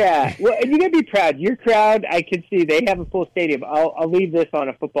 but yeah, well, and you gotta be proud. Your crowd, I can see they have a full stadium. I'll leave this on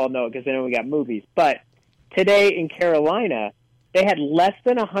a football note because I know we got movies. But today in Carolina, they had less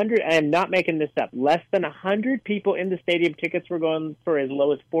than 100. I am not making this up. Less than 100 people in the stadium. Tickets were going for as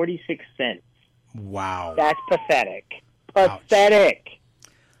low as 46 cents. Wow, that's pathetic. Pathetic.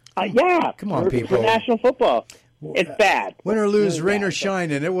 Yeah, come on, people. For national football. It's bad. Win or lose, rain or shine,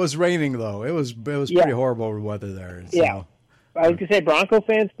 and it was raining though. It was pretty horrible weather there. So. Yeah, I was gonna say Bronco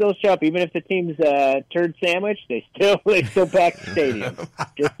fans still show up, even if the team's turd sandwich. They still pack the stadium.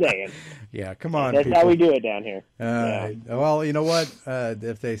 Just saying. Yeah, come on. That's people. how we do it down here. Well, you know what?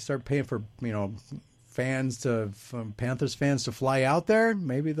 If they start paying for Panthers fans to fly out there,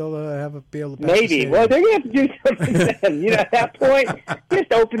 maybe they'll be able to. Maybe. Well, they're gonna have to do something then. At that point,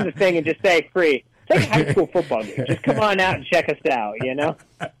 just open the thing and just say free. It's like a high school football game. Just come on out and check us out,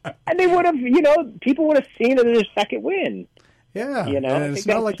 And they would have, people would have seen it as their second win. Yeah, and it's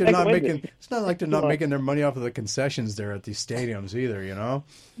not like they're not making. It's not like they're not making their money off of the concessions there at these stadiums either.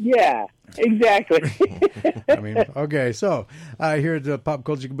 Yeah, exactly. I mean, okay, so here at the Pop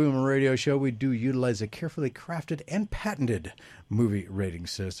Culture Kaboom Radio Show, we do utilize a carefully crafted and patented movie rating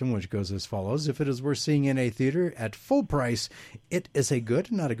system, which goes as follows. If it is worth seeing in a theater at full price, it is a good,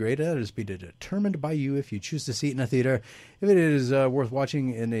 not a great. That is to be determined by you if you choose to see it in a theater. If it is worth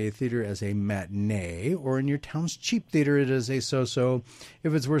watching in a theater as a matinee or in your town's cheap theater, it is a so-so.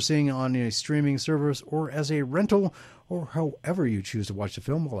 If it's worth seeing on a streaming service or as a rental, or however you choose to watch the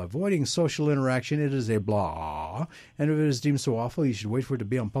film while avoiding social interaction, it is a blah. And if it is deemed so awful you should wait for it to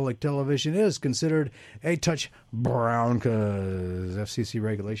be on public television, it is considered a touch brown because FCC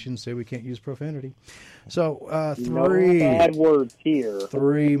regulations say we can't use profanity. So, 3 no bad words here.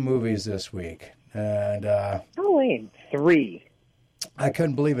 3 movies this week. And Halloween 3. I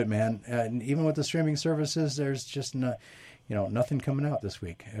couldn't believe it, man. And even with the streaming services, there's just nothing coming out this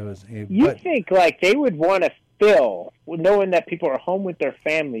week. You think like they would want to fill, knowing that people are home with their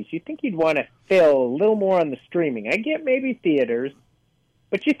families, you think you'd want to fill a little more on the streaming. I get maybe theaters,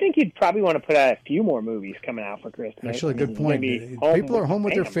 but you think you'd probably want to put out a few more movies coming out for Christmas. Actually, good point. People are home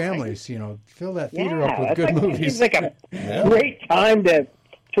with their families. Right? Fill that theater up with good movies. It's like a great time to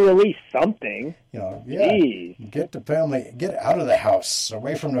release something. Get the family, get out of the house,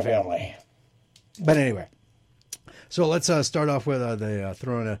 away from the family. But anyway, so let's start off with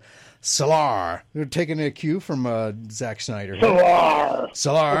throwing a Salar. We're taking a cue from Zack Snyder.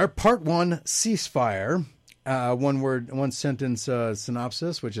 Salar, Part 1, Ceasefire. One sentence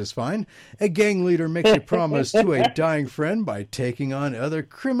synopsis, which is fine. A gang leader makes a promise to a dying friend by taking on other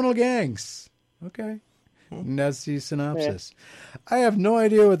criminal gangs. Okay. And that's the synopsis. I have no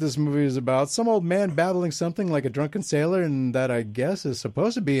idea what this movie is about. Some old man babbling something like a drunken sailor, and that I guess is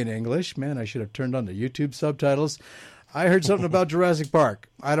supposed to be in English. Man, I should have turned on the YouTube subtitles. I heard something about Jurassic Park.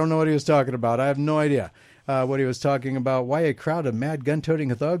 I don't know what he was talking about. I have no idea what he was talking about. Why a crowd of mad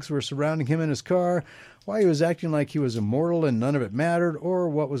gun-toting thugs were surrounding him in his car. Why he was acting like he was immortal and none of it mattered. Or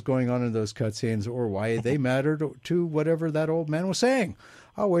what was going on in those cutscenes. Or why they mattered to whatever that old man was saying.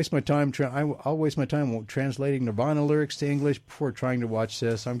 I'll waste my time translating Nirvana lyrics to English before trying to watch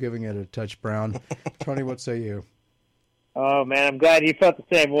this. I'm giving it a touch brown. Tony, what say you? Oh, man, I'm glad you felt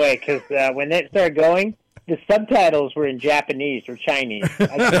the same way, because when it started going, the subtitles were in Japanese or Chinese.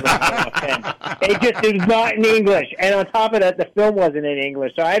 It was not in English. And on top of that, the film wasn't in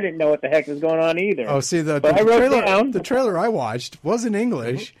English, so I didn't know what the heck was going on either. Oh, see, the trailer I watched was in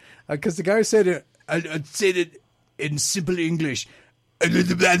English because the guy said it. I'd say it in simple English. I'm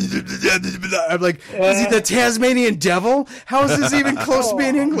like, is he the Tasmanian devil? How is this even close to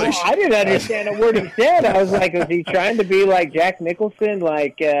being English? Well, I didn't understand a word he said. I was like, is he trying to be like Jack Nicholson,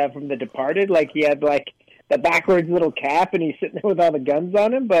 like from The Departed? Like he had like the backwards little cap and he's sitting there with all the guns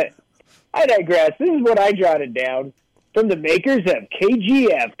on him? But I digress. This is what I jotted down. From the makers of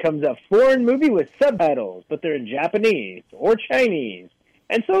KGF comes a foreign movie with subtitles, but they're in Japanese or Chinese.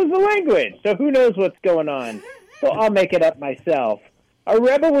 And so is the language. So who knows what's going on? So I'll make it up myself. A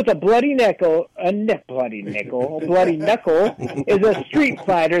rebel with a bloody knuckle is a street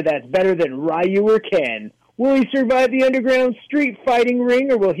fighter that's better than Ryu or Ken. Will he survive the underground street fighting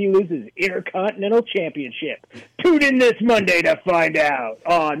ring, or will he lose his Intercontinental Championship? Tune in this Monday to find out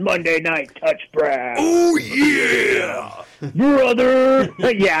on Monday Night Touch Brown. Oh, yeah! Brother!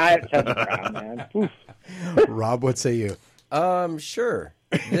 Yeah, Touch Brown, man. Oof. Rob, what say you? Sure.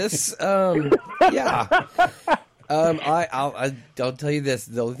 This, yeah. I'll tell you this.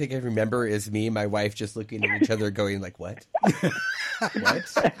 The only thing I remember is me and my wife just looking at each other going like, what?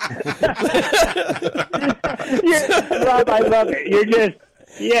 What? Rob, I love it. You're just,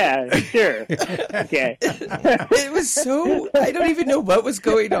 yeah, sure. Okay. It was so, I don't even know what was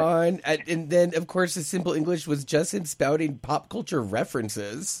going on. And then, of course, the simple English was just him spouting pop culture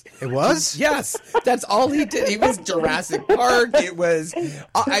references. It was? Yes. That's all he did. He was Jurassic Park. It was,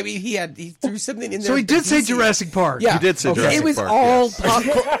 I mean, he threw something in there. So he did say Jurassic Park. Yeah. He did say Jurassic It was Park, all yes. pop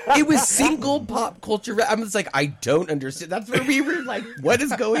it was single pop culture. I was like, I don't understand. That's where we were like, what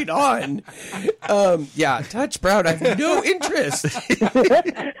is going on? Yeah, Touch Brown. I have no interest.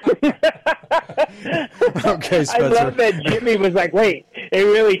 Okay, Spencer. I love that Jimmy was like, wait, it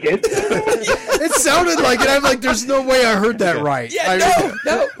really did? It sounded like it. I'm like, there's no way I heard that right. Yeah,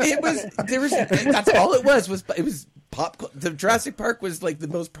 no. That's all it was pop. The Jurassic Park was like the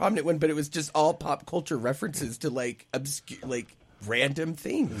most prominent one, but it was just all pop culture references to like obscure, like random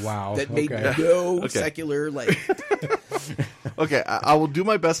things. Wow, that made okay. no secular like. Okay, I will do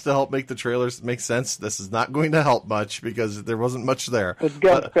my best to help make the trailers make sense. This is not going to help much because there wasn't much there. Let's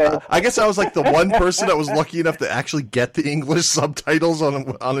go, Phil. I guess I was like the one person that was lucky enough to actually get the English subtitles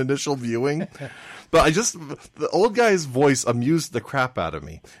on initial viewing. But the old guy's voice amused the crap out of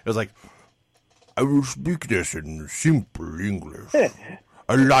me. It was like, I will speak this in simple English.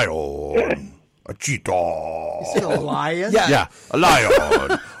 A lion, a cheetah. Is it a lion? Yeah, a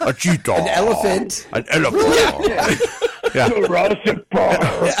lion, a cheetah, An elephant. an elephant. Yeah. Jurassic Park.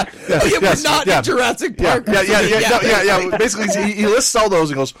 We're not in Jurassic Park. Yeah. Basically, he lists all those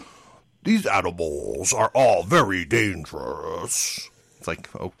and goes, these animals are all very dangerous. It's like,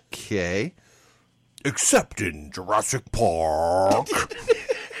 okay. Except in Jurassic Park. What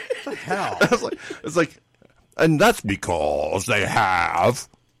the hell? It's like, and that's because they have.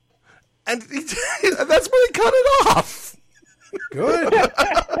 And that's when he cut it off. Good.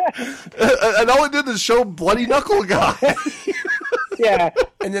 And all it did is show Bloody Knuckle Guy. Yeah.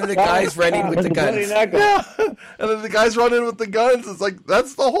 And then the guy's running with the guns. Yeah. And then the guy's running with the guns. It's like,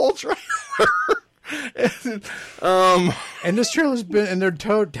 that's the whole trailer. And this trailer's been, and they're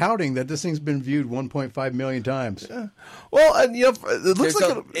touting that this thing's been viewed 1.5 million times. Yeah. Well, and it looks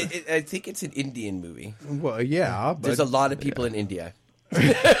like I think it's an Indian movie. Well, yeah, but There's a lot of people in India. Yeah.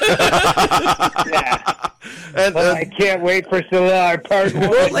 and I can't wait for Solar Part 1.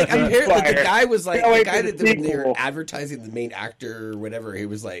 Well, like apparently the guy was like Can't the wait guy for the that when they were sequel. advertising the main actor or whatever, he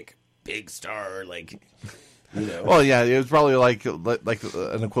was like big star, like you know. well, yeah, it was probably like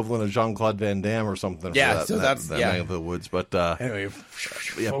an equivalent of Jean-Claude Van Damme or something. Yeah, for so that's- that yeah. Man of the Woods. But anyway,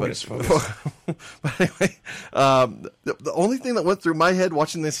 yeah, focus. but anyway, the only thing that went through my head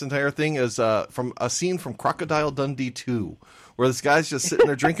watching this entire thing is from a scene from Crocodile Dundee 2, where this guy's just sitting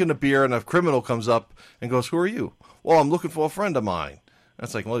there drinking a beer, and a criminal comes up and goes, "Who are you?" "Well, I'm looking for a friend of mine." And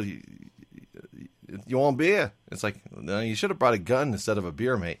it's like, "Well, you want beer?" It's like, "No, you should have brought a gun instead of a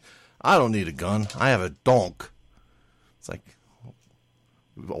beer, mate." "I don't need a gun. I have a donk." It's like,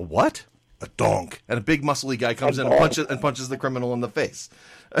 what? A donk. And a big muscly guy comes in and punches the criminal in the face.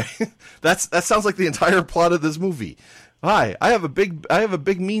 That sounds like the entire plot of this movie. Hi, I have a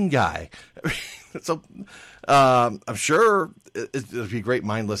big mean guy. So I'm sure it'll be a great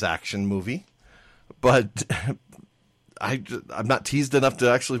mindless action movie, but I'm not teased enough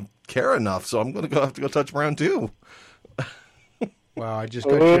to actually care enough. So I'm going to have to go touch Brown too. Wow, I just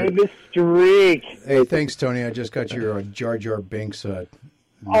got Oh, your. the streak. Hey, thanks, Tony. I just got your Jar Jar Binks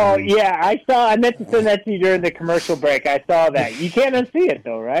Oh, yeah, I saw. I meant to send that to you during the commercial break. I saw that. You can't unsee it,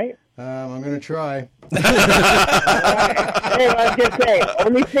 though, right? I'm going to try. Hey, I was going to say,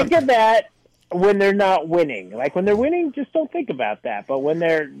 only think of that when they're not winning. Like, when they're winning, just don't think about that. But when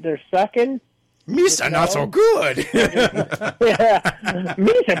they're sucking... Misa not so good. Yeah.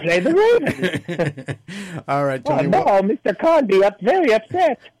 Misa play the Ravens. All right, Tony. Oh, no, Mr. Khan be very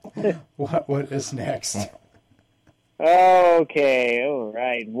upset. What is next? Okay, all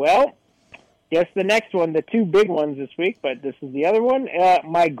right. Well, guess the next one, the two big ones this week, but this is the other one,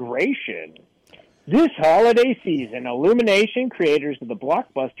 Migration. This holiday season, Illumination, creators of the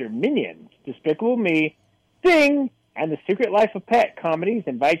blockbuster Minions, Despicable Me, Sing, and The Secret Life of Pet comedies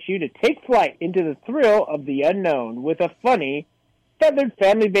invite you to take flight into the thrill of the unknown with a funny, feathered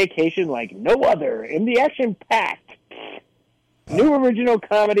family vacation like no other in the action-packed new original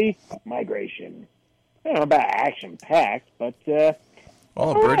comedy, Migration. I don't know about action-packed, but...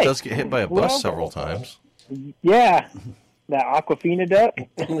 Well, a bird right. does get hit by a bus several times. Yeah, that Aquafina duck.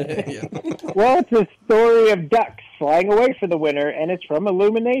 Yeah. Well, it's a story of ducks flying away for the winter, and it's from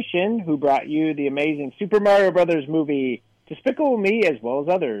Illumination, who brought you the amazing Super Mario Brothers movie, Despicable Me, as well as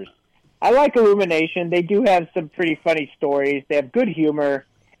others. I like Illumination. They do have some pretty funny stories. They have good humor,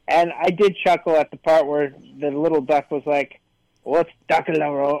 and I did chuckle at the part where the little duck was like, "What's duck la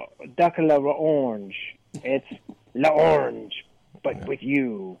orange? It's la orange, but with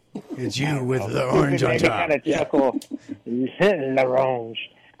you." It's you with the orange on top. Kind of chuckle. La orange.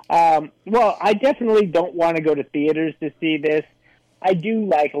 Well, I definitely don't want to go to theaters to see this. I do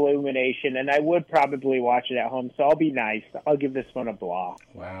like Illumination, and I would probably watch it at home, so I'll be nice. I'll give this one a blah.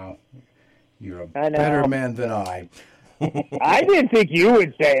 Wow. You're a I know. better man than I. I didn't think you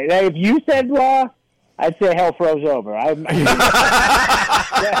would say it. If you said blah, I'd say hell froze over. I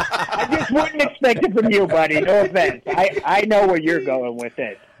just wouldn't expect it from you, buddy. No offense. I know where you're going with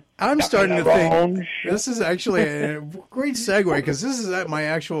it. I'm starting to think Orange. this is actually a great segue because this is my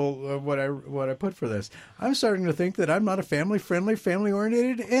actual what I put for this. I'm starting to think that I'm not a family-friendly,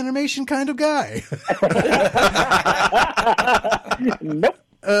 family-oriented animation kind of guy. Nope.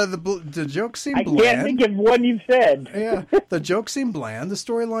 The jokes seem I bland. can't think of one you've said. Yeah, the jokes seem bland, the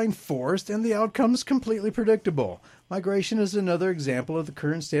storyline forced, and the outcomes completely predictable. Migration is another example of the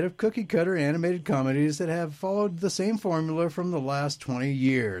current state of cookie-cutter animated comedies that have followed the same formula from the last 20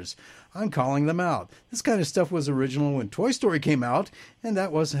 years. I'm calling them out. This kind of stuff was original when Toy Story came out, and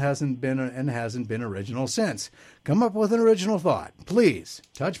that hasn't been original since. Come up with an original thought, please.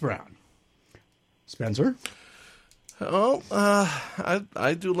 Touch Brown. Spencer? Oh,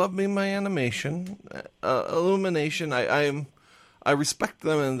 I do love me my animation. Illumination, I respect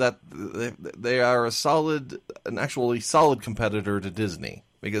them in that they are an actually solid competitor to Disney.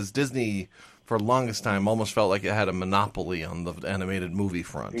 Because Disney, for the longest time, almost felt like it had a monopoly on the animated movie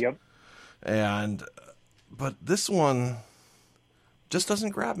front. Yep. But this one just doesn't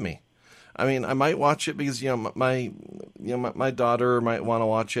grab me. I mean, I might watch it because my daughter might want to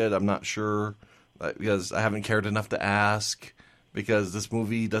watch it. I'm not sure. Because I haven't cared enough to ask, because this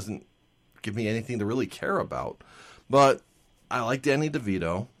movie doesn't give me anything to really care about. But I like Danny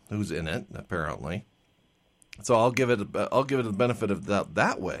DeVito, who's in it, apparently. So I'll give it the benefit of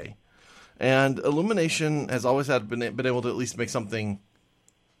that way. And Illumination has always been able to at least make something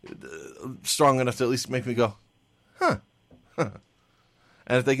strong enough to at least make me go, huh. And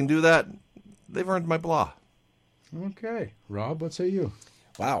if they can do that, they've earned my blah. Okay. Rob, what say you?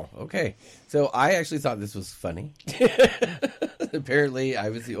 Wow. Okay. So I actually thought this was funny. Apparently, I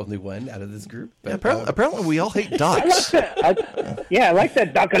was the only one out of this group. But, Yeah, apparently, we all hate ducks. I like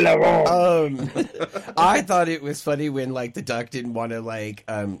that duck la orange. I thought it was funny when the duck didn't want to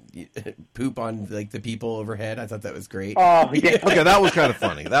poop on the people overhead. I thought that was great. Oh, yeah. Okay, that was kind of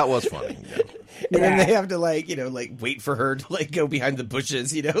funny. That was funny. Yeah. And then they have to wait for her to go behind the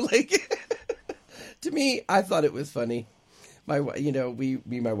bushes. To me, I thought it was funny. My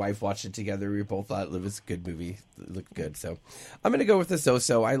wife watched it together. We both thought it was a good movie. It looked good. So I'm going to go with the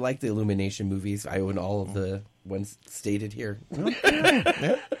so-so. I like the Illumination movies. I own all of the ones stated here.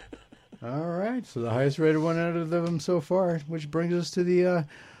 Yeah. All right. So the highest rated one out of them so far, which brings us to the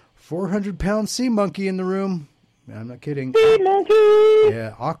 400-pound sea monkey in the room. I'm not kidding. Sea monkey!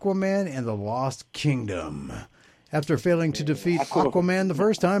 Yeah, Aquaman and the Lost Kingdom. After failing to defeat Aquaman the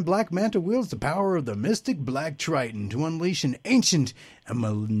first time, Black Manta wields the power of the mystic Black Triton to unleash an ancient and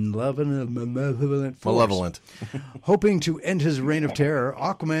malevolent force. Malevolent. Hoping to end his reign of terror,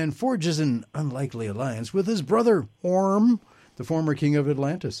 Aquaman forges an unlikely alliance with his brother, Orm, the former king of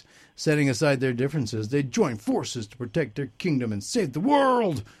Atlantis. Setting aside their differences, they join forces to protect their kingdom and save the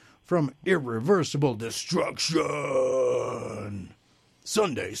world from irreversible destruction.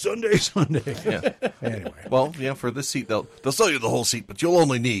 Sunday. Yeah. Anyway. Well, yeah, for this seat, they'll sell you the whole seat, but you'll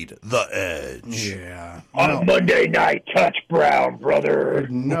only need the edge. Yeah. On Monday night, touch Brown, brother.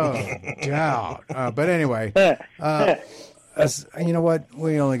 No doubt. But anyway, you know what?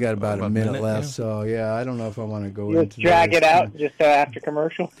 We only got about a minute left, so yeah, I don't know if I want to go Let's into drag this. it out just after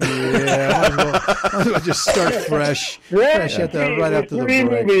commercial. Yeah, might as well just start fresh right after the Three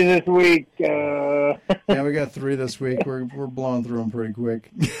break. movies this week. Yeah, we got 3 this week. We're blowing through them pretty quick.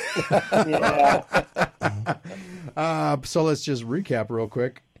 Yeah. So let's just recap real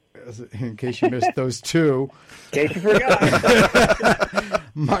quick, in case you missed those 2. In case you forgot.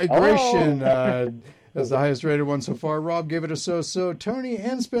 Migration as the highest rated one so far. Rob gave it a so-so. Tony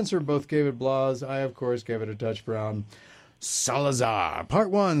and Spencer both gave it blahs. I, of course, gave it a touch brown. Salazar, Part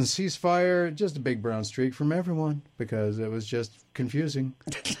 1, ceasefire. Just a big brown streak from everyone because it was just confusing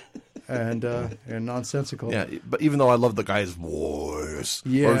and nonsensical. Yeah, but even though I love the guy's voice,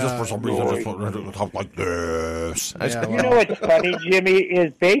 Yeah. or just for some reason just to talk like this. Yeah, You know what's funny, Jimmy,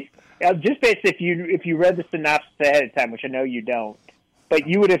 is based if you read the synopsis ahead of time, which I know you don't, but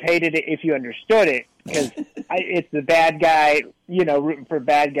you would have hated it if you understood it because it's the bad guy, rooting for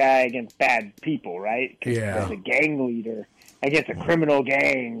bad guy against bad people, right? Yeah. As a gang leader against a criminal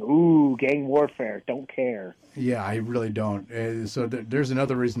gang. Ooh, gang warfare. Don't care. Yeah, I really don't. So there's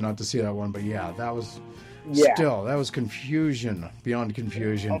another reason not to see that one, but yeah, that was that was confusion beyond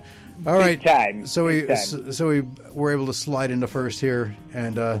confusion. All right, time. So Big we time. were able to slide into first here,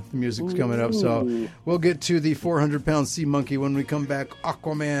 and the music's coming up. So we'll get to the 400-pound sea monkey when we come back.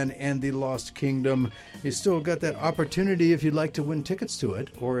 Aquaman and the Lost Kingdom. You still got that opportunity if you'd like to win tickets to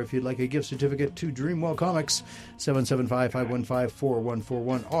it, or if you'd like a gift certificate to Dreamwell Comics.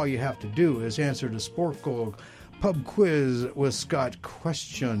 775-515-4141. All you have to do is answer the Sport Goal Pub Quiz with Scott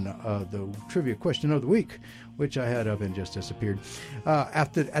question, the trivia question of the week, which I had up and just disappeared.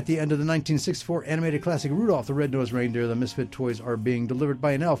 At the end of the 1964 animated classic Rudolph the Red-Nosed Reindeer, the misfit toys are being delivered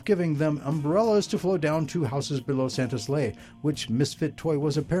by an elf, giving them umbrellas to float down to houses below Santa's sleigh. Which misfit toy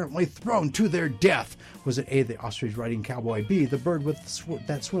was apparently thrown to their death? Was it A, the ostrich-riding cowboy, B, the bird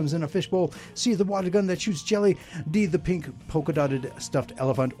that swims in a fishbowl, C, the water gun that shoots jelly, D, the pink polka-dotted stuffed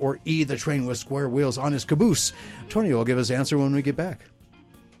elephant, or E, the train with square wheels on his caboose? Tony will give us the answer when we get back.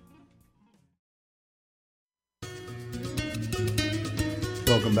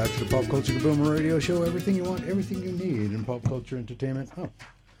 Welcome back to the Pop Culture Kaboom Radio Show. Everything you want, everything you need in pop culture entertainment. Oh.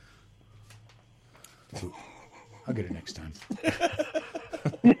 I'll get it next time.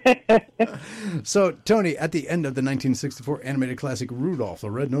 So, Tony, at the end of the 1964 animated classic Rudolph the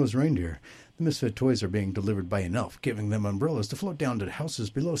Red-Nosed Reindeer, the misfit toys are being delivered by an elf, giving them umbrellas to float down to houses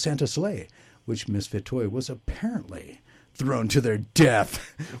below Santa's sleigh. Which misfit toy was apparently thrown to their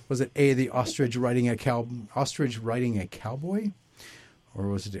death? Was it A, the ostrich riding a cowboy? Or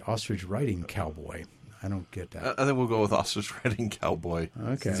was it the ostrich riding cowboy? I don't get that. I think we'll go with ostrich riding cowboy.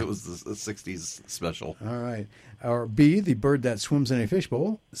 Okay. Since it was the 60s special. All right. Or B, the bird that swims in a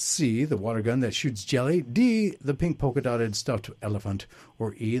fishbowl. C, the water gun that shoots jelly. D, the pink polka-dotted stuffed elephant.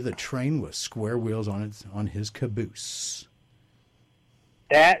 Or E, the train with square wheels on his caboose.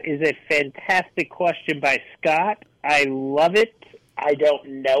 That is a fantastic question by Scott. I love it. I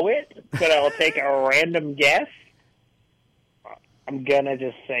don't know it, but I'll take a random guess. I'm going to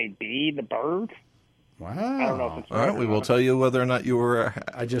just say B, the bird. Wow. I don't know if it's All right, we will tell you whether or not you were...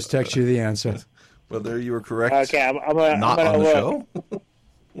 I just text you the answer. Whether you were correct. Okay, I'm gonna on the look.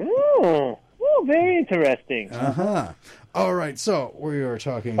 show. Ooh, very interesting. Uh-huh. All right, so we are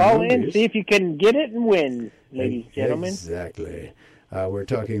talking Call movies. in, see if you can get it and win, ladies and gentlemen. Exactly. We're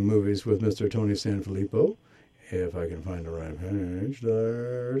talking movies with Mr. Tony Sanfilippo. If I can find the right page.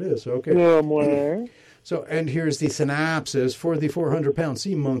 There it is. Okay. Somewhere. So, and here's the synopsis for the 400-pound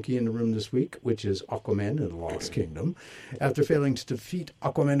sea monkey in the room this week, which is Aquaman in the Lost Kingdom. After failing to defeat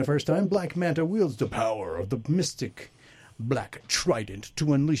Aquaman the first time, Black Manta wields the power of the mystic Black Trident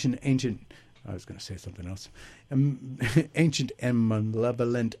to unleash an ancient... I was going to say something else. Ancient and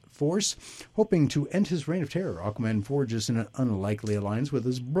malevolent force. Hoping to end his reign of terror, Aquaman forges an unlikely alliance with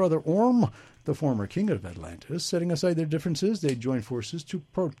his brother Orm, the former king of Atlantis. Setting aside their differences, they join forces to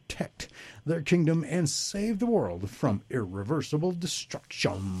protect their kingdom and save the world from irreversible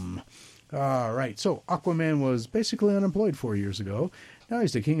destruction. All right, so Aquaman was basically unemployed 4 years ago. Now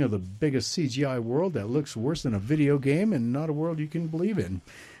he's the king of the biggest CGI world that looks worse than a video game and not a world you can believe in.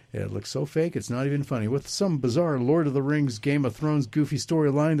 It looks so fake, it's not even funny. With some bizarre Lord of the Rings, Game of Thrones goofy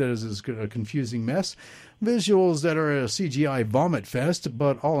storyline that is a confusing mess, visuals that are a CGI vomit fest,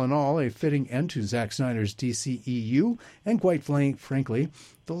 but all in all, a fitting end to Zack Snyder's DCEU, and quite frankly,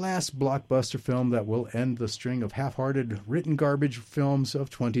 the last blockbuster film that will end the string of half-hearted, written garbage films of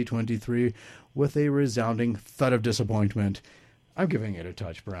 2023 with a resounding thud of disappointment. I'm giving it a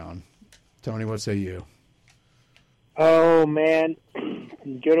touch brown. Tony, what say you? Oh, man.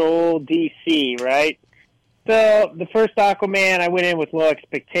 Good old DC, right? So, the first Aquaman, I went in with low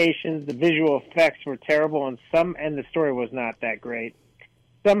expectations. The visual effects were terrible, and the story was not that great.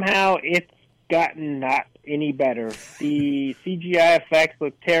 Somehow, it's gotten not any better. The CGI effects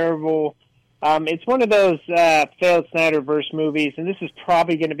look terrible. It's one of those failed Snyderverse movies, and this is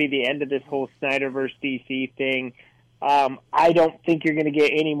probably going to be the end of this whole Snyderverse DC thing. I don't think you're going to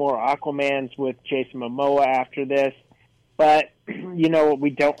get any more Aquamans with Jason Momoa after this. But, you know, we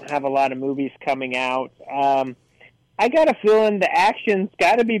don't have a lot of movies coming out. I got a feeling the action's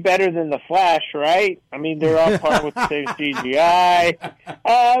got to be better than The Flash, right? I mean, they're all part with the same CGI.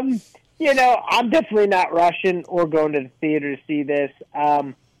 You know, I'm definitely not rushing or going to the theater to see this.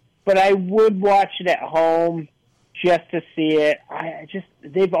 But I would watch it at home just to see it.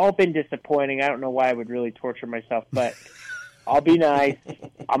 They've all been disappointing. I don't know why I would really torture myself, but I'll be nice.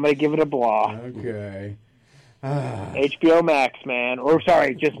 I'm going to give it a blah. Okay. HBO Max, man. Or,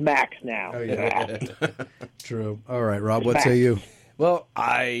 sorry, just Max now. Oh, yeah. True. All right, Rob, what say you? Well,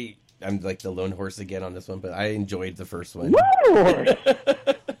 I'm like the lone horse again on this one, but I enjoyed the first one. Woo!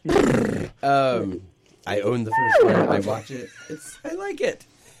 I own the first one. I watch it. I like it.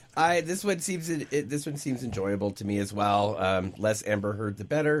 This one seems enjoyable to me as well. Less Amber Heard, the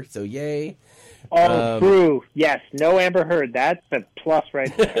better. So yay. True. Yes, no Amber Heard. That's a plus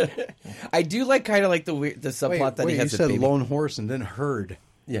right there. I do like kind of like the subplot that he has. You said lone horse and then herd.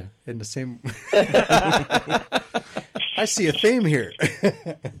 Yeah, in the same. I see a theme here.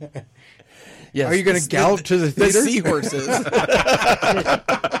 Yes. Are you going to gallop to the theater? The seahorses.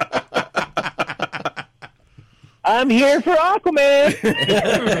 I'm here for Aquaman.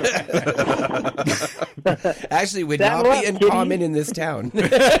 Actually, would not be uncommon in this town.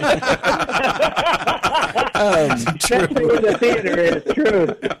 Especially where the theater is.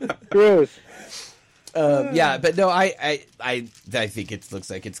 Truth. Yeah, but no, I think it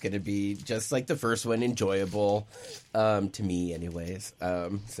looks like it's going to be just like the first one, enjoyable, to me, anyways.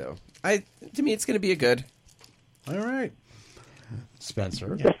 To me, it's going to be a good. All right,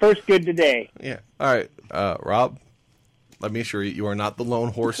 Spencer. The first good today. Yeah. All right, Rob. Let me assure you, you are not the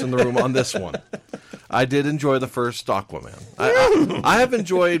lone horse in the room on this one. I did enjoy the first Aquaman. I have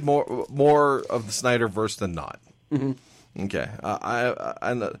enjoyed more of the Snyderverse than not. Mm-hmm. Okay.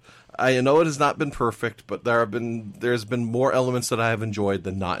 I know it has not been perfect, but there's been more elements that I have enjoyed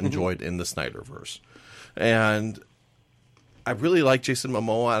than not enjoyed in the Snyderverse. And I really like Jason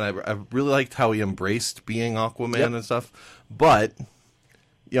Momoa, and I really liked how he embraced being Aquaman and stuff. But,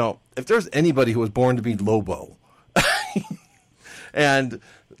 you know, if there's anybody who was born to be Lobo, and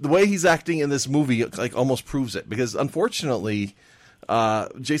the way he's acting in this movie, like, almost proves it. Because, unfortunately,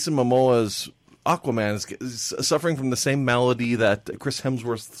 Jason Momoa's Aquaman is suffering from the same malady that Chris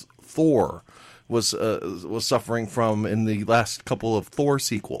Hemsworth's Thor was suffering from in the last couple of Thor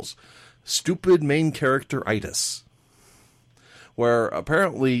sequels. Stupid main character-itis. Where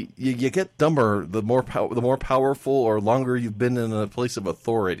apparently you get dumber the more powerful or longer you've been in a place of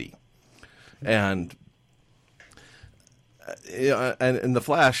authority. And in The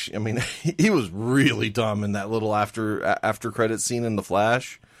Flash, I mean, he was really dumb in that little after credit scene in The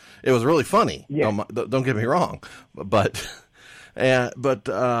Flash. It was really funny. Yeah. Don't get me wrong, but you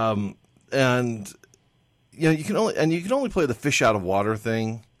know, you can only play the fish out of water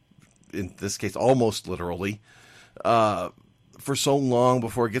thing, in this case almost literally, for so long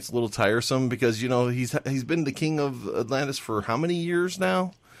before it gets a little tiresome, because, you know, he's been the king of Atlantis for how many years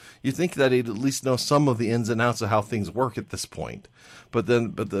now? You'd think that he'd at least know some of the ins and outs of how things work at this point, but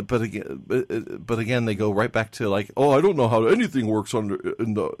again, they go right back to like, oh, I don't know how anything works in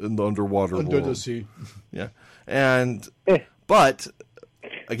the underwater under world. The sea. Yeah, but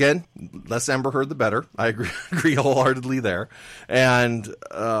again, less Amber Heard, the better. I agree wholeheartedly there, and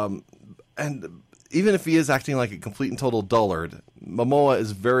even if he is acting like a complete and total dullard, Momoa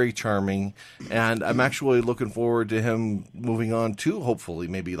is very charming, and I'm actually looking forward to him moving on to, hopefully,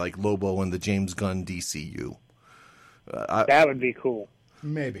 maybe like Lobo in the James Gunn DCU. That would be cool.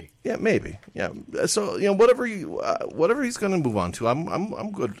 Maybe. Yeah, maybe. Yeah. So whatever he's going to move on to,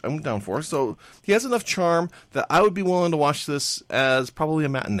 I'm good. I'm down for. So he has enough charm that I would be willing to watch this as probably a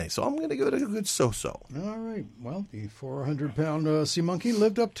matinee. So I'm going to give it a good so-so. All right. Well, the 400-pound sea monkey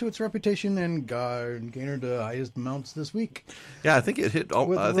lived up to its reputation and gained the highest mounts this week. Yeah, I think it hit. I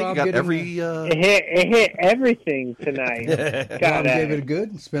think Rob it got every. It hit everything tonight. Rob gave it a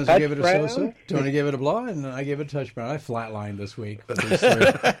good. Spencer gave it a touchdown. so-so. Tony gave it a blah, and I gave it a touchdown. I flatlined this week.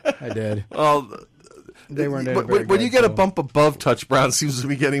 I did. Well, They weren't. when you get a bump above touch brown, seems to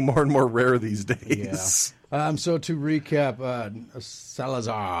be getting more and more rare these days. Yeah. So to recap,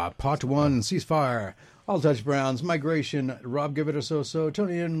 Salazar, Part 1, Ceasefire, All Touch Browns, Migration, Rob give it a so-so,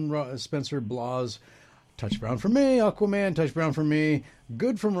 Tony and Spencer Blas, Touch Brown from me, Aquaman, Touch Brown from me,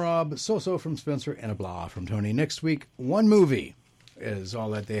 Good from Rob, so-so from Spencer, and a blah from Tony. Next week, one movie is all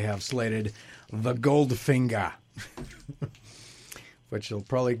that they have slated, The Goldfinger, which will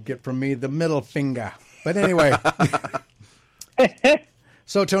probably get from me the middle finger. But anyway.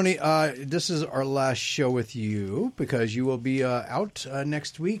 So, Tony, this is our last show with you because you will be out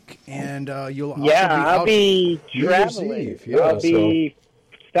next week, and you'll also be I'll be New Year's traveling. Eve. Yeah, I'll be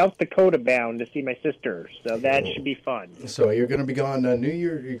South Dakota bound to see my sister, so that should be fun. So you're going to be gone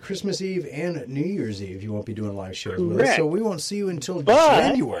Christmas Eve and New Year's Eve. You won't be doing live shows with us, Correct. so we won't see you until But-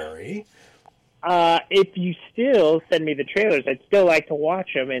 January. If you still send me the trailers, I'd still like to watch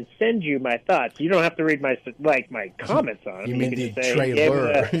them and send you my thoughts. You don't have to read my comments on them. You mean can the just say,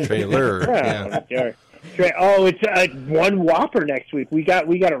 trailer? "Give it Trailer. a-" Yeah. Oh, it's one Whopper next week. We got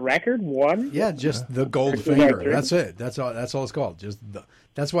a record one. Yeah, just the Goldfinger. That's it. That's all it's called.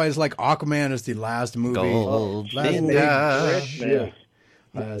 That's why it's like Aquaman is the last movie. Last big Goldfinger.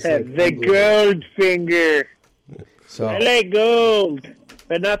 it's The like- Goldfinger. So I like gold,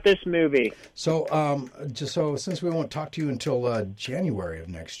 but not this movie. So, since we won't talk to you until January of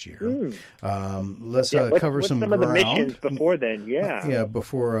next year, let's cover what's some of ground. the missions before then? Yeah.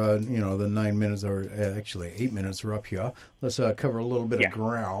 Before the 9 minutes, or actually 8 minutes are up here. Let's cover a little bit of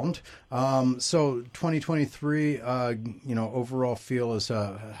ground. So 2023, overall feel is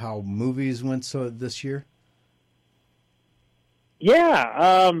how movies went this year.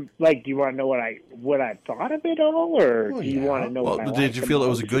 Yeah. Do you want to know what I thought of it all, or Well, do you yeah. want to know? Well, what I did liked you the feel it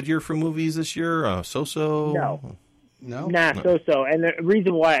was a most? good year for movies this year? So-so? No. No. Nah, so. And the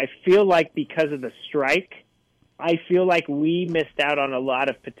reason why I feel like because of the strike, I feel like we missed out on a lot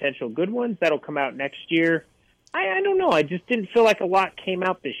of potential good ones that'll come out next year. I don't know. I just didn't feel like a lot came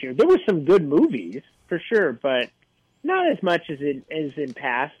out this year. There were some good movies for sure, but not as much as in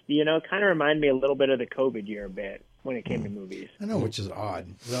past. It kind of reminded me a little bit of the COVID year a bit when it came to movies. I know, which is odd.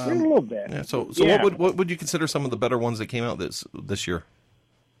 A little bit. Yeah. So Yeah. what would you consider some of the better ones that came out this year?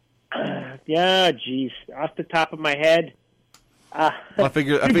 Yeah, geez. Off the top of my head, Well, I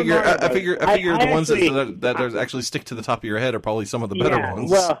figure Mario the ones actually- that actually stick to the top of your head are probably some of the better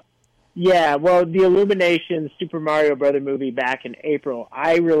ones. Well, the Illumination Super Mario Brother movie back in April,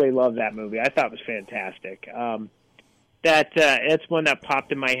 I really loved that movie. I thought it was fantastic. That's one that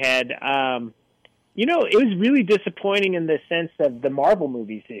popped in my head. It was really disappointing in the sense of the Marvel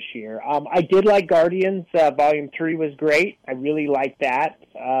movies this year. I did like Guardians. Volume 3 was great. I really liked that.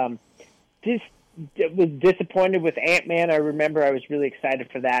 Just was disappointed with Ant-Man. I remember I was really excited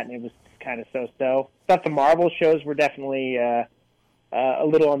for that, and it was kind of so-so. Thought the Marvel shows were definitely a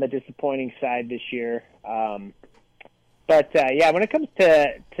little on the disappointing side this year. But when it comes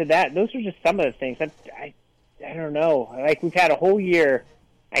to that, those are just some of the things. I don't know. Like, we've had a whole year.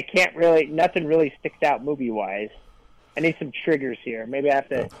 Nothing really sticks out movie-wise. I need some triggers here. Maybe I have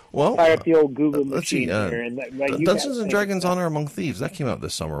to fire up the old Google let's see, machine here. And you Dungeons guys and think. Dragons: Honor Among Thieves, that came out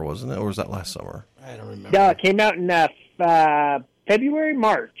this summer, wasn't it, or was that last summer? I don't remember. No, it came out in February,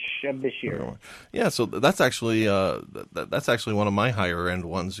 March of this year. Yeah, so that's actually one of my higher end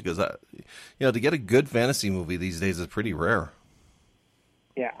ones because to get a good fantasy movie these days is pretty rare.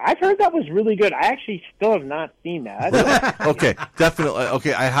 Yeah, I've heard that was really good. I actually still have not seen that. Okay, definitely.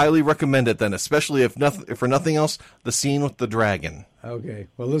 Okay, I highly recommend it then, especially if for nothing else, the scene with the dragon. Okay.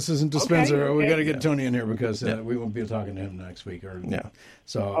 Well, this isn't Dispenser. Okay. We got to get Tony in here because we won't be talking to him next week.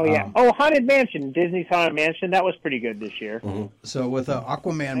 So Haunted Mansion, Disney's Haunted Mansion. That was pretty good this year. So with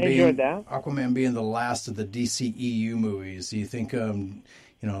Aquaman I enjoyed that. Aquaman being the last of the DCEU movies, do you think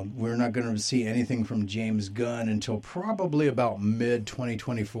we're not going to see anything from James Gunn until probably about mid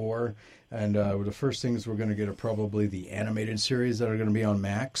 2024? And the first things we're going to get are probably the animated series that are going to be on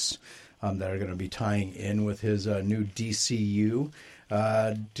Max, that are going to be tying in with his new DCU.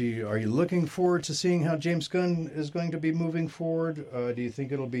 Are you looking forward to seeing how James Gunn is going to be moving forward? Do you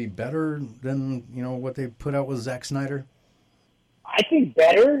think it'll be better than what they put out with Zack Snyder? I think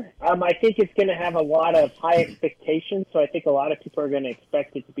better. I think it's going to have a lot of high expectations, so I think a lot of people are going to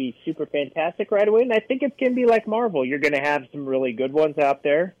expect it to be super fantastic right away. And I think it's going to be like Marvel. You're going to have some really good ones out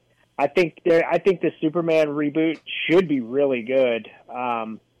there. I think the Superman reboot should be really good.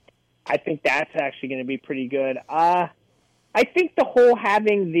 I think that's actually going to be pretty good. I think the whole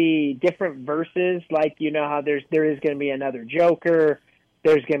having the different verses, like how there is going to be another Joker,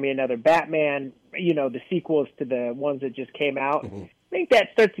 there's going to be another Batman. The sequels to the ones that just came out. Mm-hmm. I think that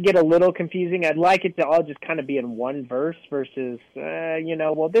starts to get a little confusing. I'd like it to all just kind of be in one verse versus,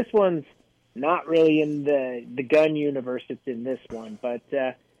 well, this one's not really in the gun universe. It's in this one, but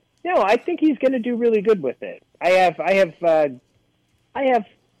no, I think he's going to do really good with it. I have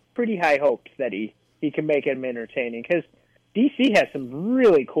pretty high hopes that he can make him entertaining because DC has some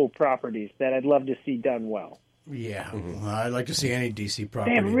really cool properties that I'd love to see done well. Yeah, I'd like to see any DC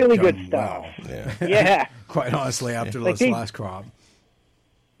property. They have really good well. stuff. Yeah. Quite honestly, after this last crop.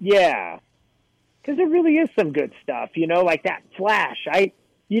 Yeah, because there really is some good stuff. Like that Flash. I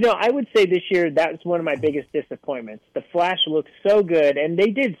would say this year that was one of my biggest disappointments. The Flash looked so good, and they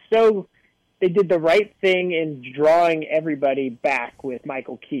did the right thing in drawing everybody back with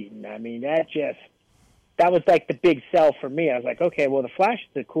Michael Keaton. I mean, that was like the big sell for me. I was like, okay, well, the Flash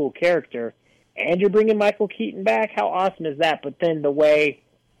is a cool character. And you're bringing Michael Keaton back? How awesome is that? But then the way,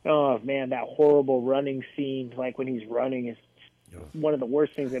 oh, man, that horrible running scene, like when he's running, is one of the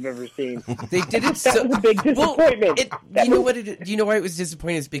worst things I've ever seen. They did it that was a big disappointment. You know why it was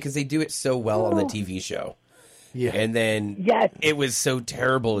disappointing? Is because they do it so well on the TV show. Yeah. And then it was so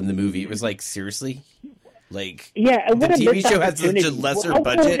terrible in the movie. It was like, seriously? Like, the TV show has such a lesser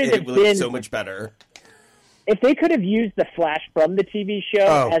budget, and it would look so much better. If they could have used the Flash from the TV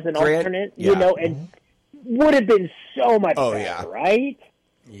show as an alternate, and would have been so much better, right?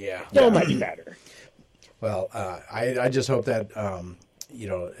 Yeah. So much better. Well, I just hope that,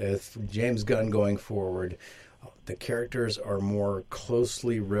 if James Gunn going forward, the characters are more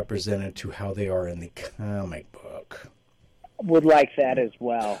closely represented to how they are in the comic book. Would like that as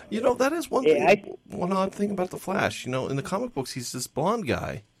well. That is one thing, one odd thing about the Flash. In the comic books, he's this blonde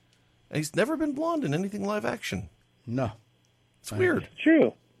guy. And he's never been blonde in anything live action. No. It's weird. It's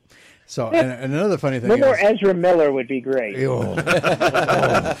true. So, and another funny thing more Ezra Miller would be great.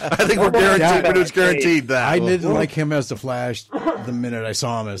 I think we're guaranteed that. I didn't like him as the Flash the minute I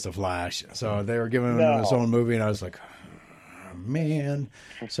saw him as the Flash. So they were giving him his own movie, and I was like, oh, man.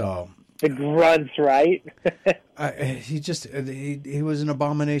 So the grunts, right? He was an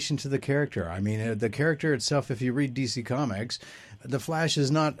abomination to the character. I mean, the character itself, if you read DC Comics, the Flash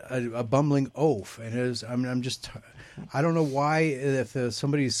is not a bumbling oaf, and I don't know why if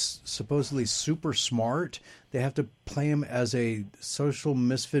somebody's supposedly super smart, they have to play him as a social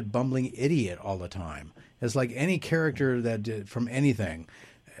misfit, bumbling idiot all the time. It's like any character from anything.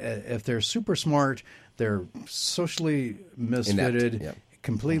 If they're super smart, they're socially misfitted,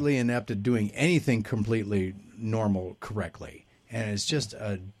 completely inept at doing anything completely normal correctly, and it's just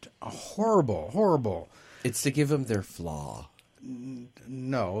a horrible. It's to give them their flaw.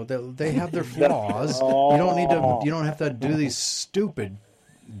 No, they have their flaws. You don't have to do these stupid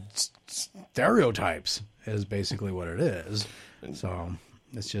stereotypes. Is basically what it is. So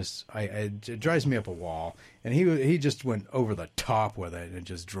it's just it drives me up a wall. And he just went over the top with it, and it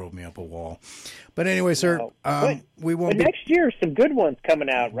just drove me up a wall. But anyway, sir, we won't. But next year, some good ones coming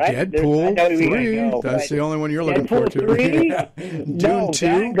out, right? Deadpool 3. That's the only one you're looking forward to. Deadpool 3? Dune 2?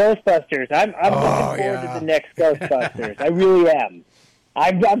 Ghostbusters. I'm looking forward to the next Ghostbusters. I really am.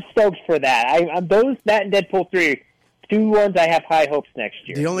 I'm stoked for that. That and Deadpool 3. Two ones I have high hopes next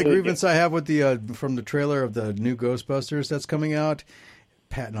year. The only grievance I have with from the trailer of the new Ghostbusters that's coming out,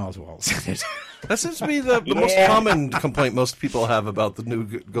 Patton Oswalt's in it. That seems to be the most common complaint most people have about the new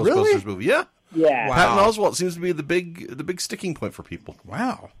Ghostbusters movie. Yeah. Yeah. Wow. Patton Oswalt seems to be the big sticking point for people.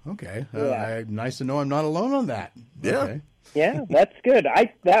 Wow. Okay. Nice to know I'm not alone on that. Yeah. Okay. Yeah, that's good.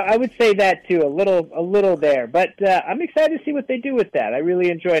 I would say that too, a little there. But I'm excited to see what they do with that. I really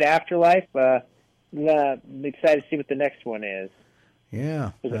enjoyed Afterlife. I'm excited to see what the next one is.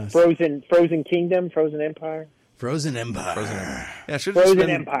 Yeah. Was it Frozen Kingdom, Frozen Empire? Frozen Empire. Yeah, should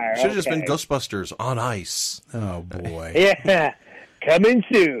Empire. Should have just been Ghostbusters on Ice. Oh boy. Yeah. Coming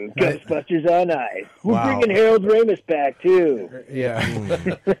soon, Ghostbusters on Ice. We're bringing Harold Ramis back too. Yeah.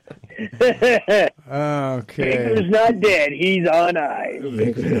 Okay. Bigger's not dead. He's on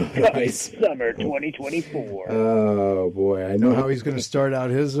ice. Summer 2024. Oh boy, I know how he's going to start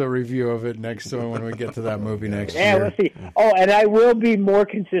out his review of it next time when we get to that movie next year. Yeah, we'll see. Oh, and I will be more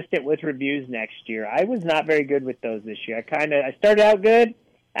consistent with reviews next year. I was not very good with those this year. I started out good,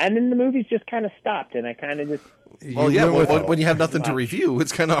 And then the movies just kind of stopped, and I kind of just... Well, yeah, when you have nothing to review,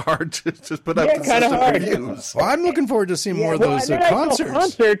 it's kind of hard to just put out consistent reviews. Well, I'm looking forward to seeing more of those concerts.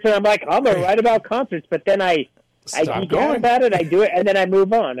 Concerts, and I'm like, I'm going to write about concerts, but then I geek out about it, I do it, and then I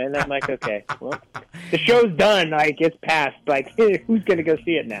move on, and I'm like, okay, well, the show's done, like, it's passed, like, who's going to go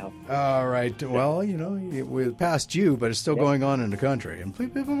see it now? All right, well, you know, we're past you, but it's still going on in the country, and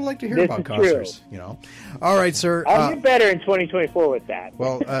people would like to hear about concerts, you know. All right, sir. I'll get better in 2024 with that.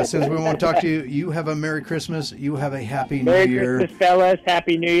 Well, since we won't talk to you, you have a Merry Christmas, you have a Happy New Year. Merry Christmas, fellas,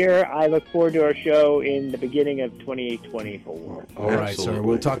 Happy New Year. I look forward to our show in the beginning of 2024. All right, sir,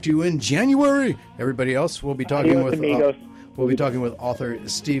 we'll talk to you in January. Everybody else, we'll be talking We'll be talking with author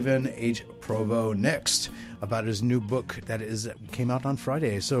Stephen H. Provost next about his new book that came out on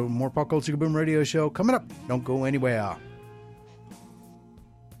Friday. So more Pop Culture Kaboom Radio Show coming up. Don't go anywhere.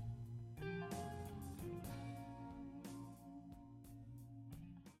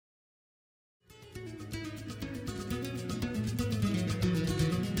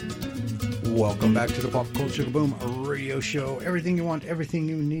 Welcome back to the Pop Culture Kaboom Radio Show. Everything you want, everything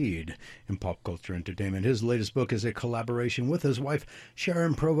you need in pop culture entertainment. His latest book is a collaboration with his wife,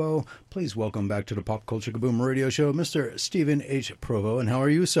 Sharon Provost. Please welcome back to the Pop Culture Kaboom Radio Show, Mr. Stephen H. Provost. And how are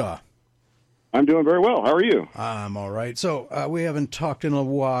you, sir? I'm doing very well. How are you? I'm all right. So we haven't talked in a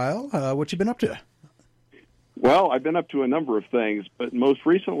while. What you been up to? Well, I've been up to a number of things, but most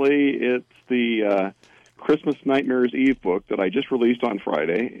recently it's the Christmas Nightmares Eve book that I just released on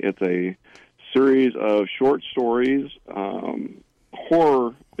Friday. It's a series of short stories,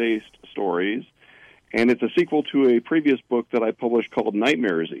 horror-based stories, and it's a sequel to a previous book that I published called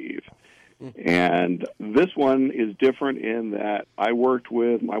Nightmares Eve. And this one is different in that I worked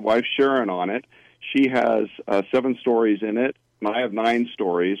with my wife Sharon on it. She has 7 stories in it, and I have 9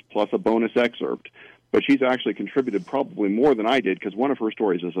 stories, plus a bonus excerpt. But she's actually contributed probably more than I did, because one of her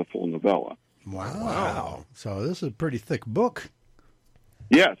stories is a full novella. Wow. So this is a pretty thick book.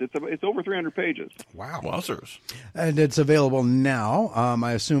 Yes, it's over 300 pages. Wow. Wowzers. And it's available now.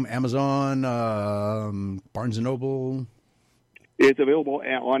 I assume Amazon, Barnes & Noble. It's available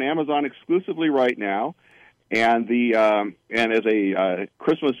on Amazon exclusively right now. And and as a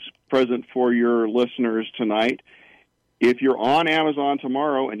Christmas present for your listeners tonight, if you're on Amazon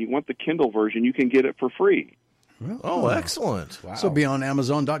tomorrow and you want the Kindle version, you can get it for free. Oh, excellent. Wow. So be on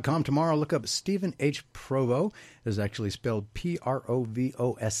Amazon.com tomorrow. Look up Stephen H. Provost. It is actually spelled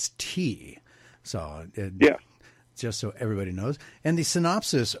Provost. So, just so everybody knows. And the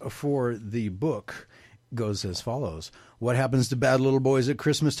synopsis for the book goes as follows. What happens to bad little boys at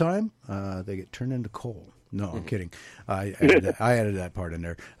Christmas time? They get turned into coal. No, I'm kidding. I added that part in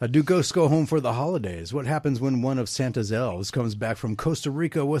there. Do ghosts go home for the holidays? What happens when one of Santa's elves comes back from Costa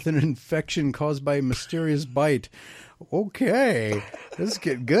Rica with an infection caused by a mysterious bite? Okay, this is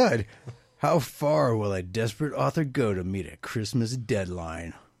getting good. How far will a desperate author go to meet a Christmas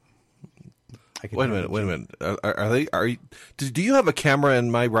deadline? Wait a minute. Do you have a camera in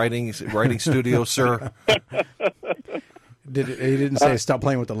my writing studio, sir? He didn't say stop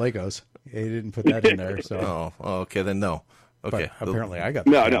playing with the Legos. He didn't put that in there. So. Oh, okay, then no. Okay. But apparently I got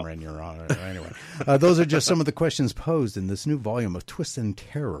the camera in your honor. Anyway, those are just some of the questions posed in this new volume of Twist and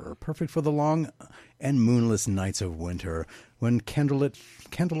Terror, perfect for the long and moonless nights of winter, when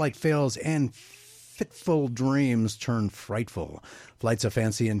candlelight fails and fitful dreams turn frightful. Flights of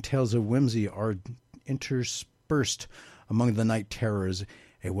fancy and tales of whimsy are interspersed among the night terrors.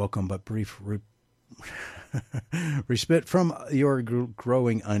 A welcome but brief respite from your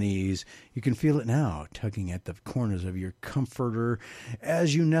growing unease. You can feel it now, tugging at the corners of your comforter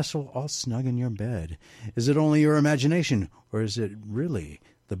as you nestle all snug in your bed. Is it only your imagination, or is it really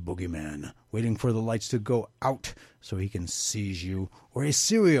the boogeyman waiting for the lights to go out so he can seize you, or a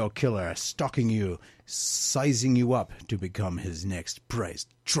serial killer stalking you, sizing you up to become his next prized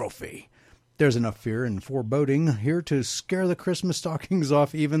trophy? There's enough fear and foreboding here to scare the Christmas stockings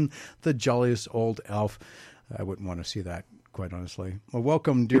off even the jolliest old elf. I wouldn't want to see that, quite honestly. Well,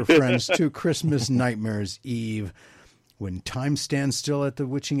 welcome, dear friends, to Christmas Nightmares Eve, when time stands still at the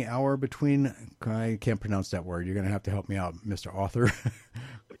witching hour between... I can't pronounce that word. You're going to have to help me out, Mr. Author.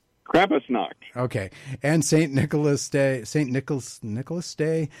 Krampusnacht. Okay. And St. Nicholas Day,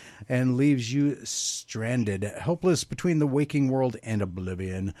 and leaves you stranded, helpless between the waking world and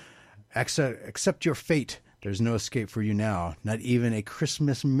oblivion. Accept your fate. There's no escape for you now. Not even a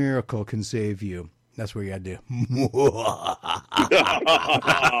Christmas miracle can save you. That's what you got to do.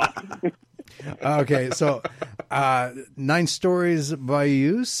 Okay, so 9 stories by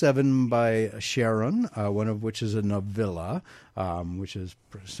you, 7 by Sharon, one of which is a novella, which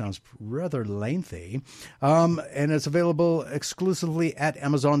sounds rather lengthy. And it's available exclusively at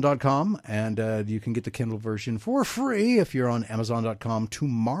Amazon.com, and you can get the Kindle version for free if you're on Amazon.com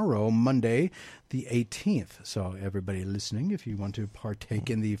tomorrow, Monday, the 18th. So everybody listening, if you want to partake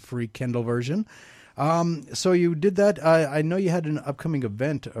in the free Kindle version. So you did that. I know you had an upcoming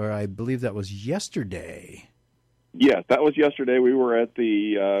event, or I believe that was yesterday. Yes, that was yesterday. We were at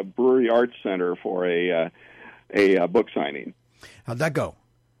the Brewery Arts Center for a book signing. How'd that go?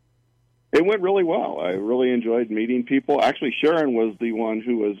 It went really well. I really enjoyed meeting people. Actually, Sharon was the one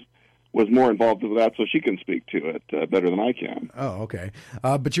who was more involved with that, so she can speak to it better than I can. Oh, okay.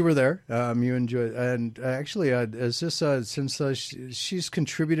 But you were there. You enjoyed, and actually, is this since she's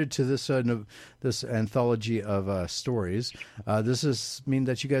contributed to this this anthology of stories? Does this mean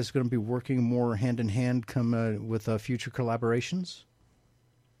that you guys are going to be working more hand in hand, come with future collaborations?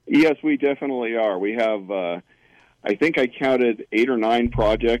 Yes, we definitely are. We have. I think I counted 8 or 9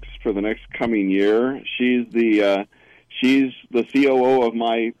 projects for the next coming year. She's the COO of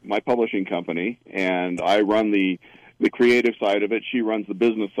my publishing company, and I run the creative side of it. She runs the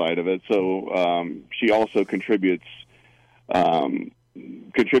business side of it. So she also contributes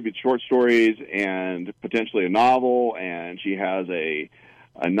short stories and potentially a novel, and she has a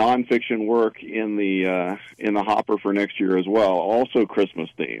nonfiction work in the hopper for next year as well, also Christmas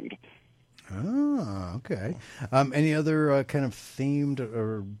themed. Oh, okay. Any other kind of themed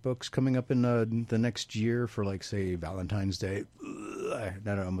or books coming up in the next year for, like, say, Valentine's Day?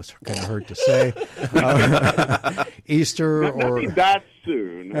 That almost kind of hurt to say. Easter or nothing that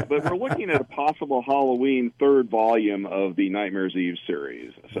soon, but we're looking at a possible Halloween 3rd volume of the Nightmares Eve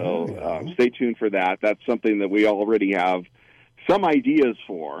series. So stay tuned for that. That's something that we already have some ideas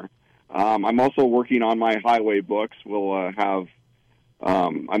for. I'm also working on my highway books. We'll have.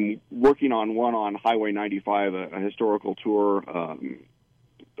 I'm working on one on Highway 95, a historical tour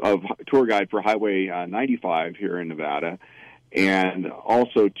guide for Highway 95 here in Nevada, and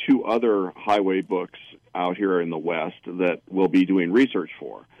also 2 other highway books out here in the West that we'll be doing research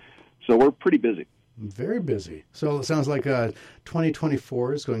for. So we're pretty busy. Very busy. So it sounds like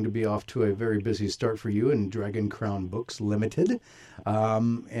 2024 is going to be off to a very busy start for you in Dragon Crown Books Limited.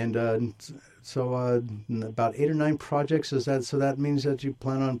 So about 8 or 9 projects, is that? So that means that you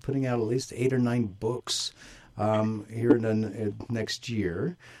plan on putting out at least 8 or 9 books here in the next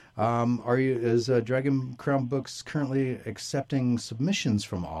year. Is Dragon Crown Books currently accepting submissions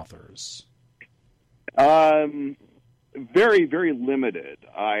from authors? Very, very limited.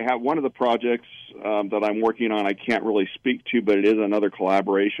 I have one of the projects that I'm working on I can't really speak to, but it is another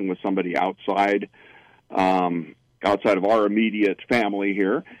collaboration with somebody outside of our immediate family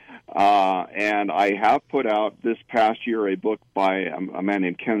here. And I have put out this past year a book by a man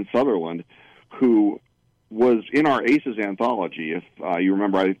named Ken Sutherland, who was in our ACES anthology. If you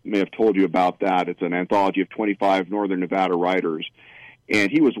remember, I may have told you about that. It's an anthology of 25 Northern Nevada writers. And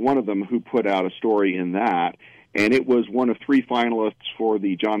he was one of them who put out a story in that. And it was one of 3 finalists for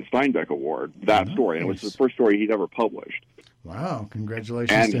the John Steinbeck Award, that story. And it was the first story he'd ever published. Wow,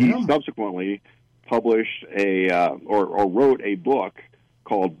 congratulations and to him. him. He subsequently published or wrote a book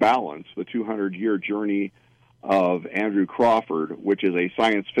called Balance, the 200-year journey of Andrew Crawford, which is a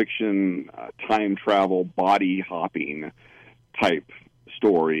science fiction time travel body hopping type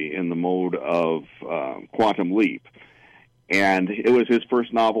story in the mode of Quantum Leap. And it was his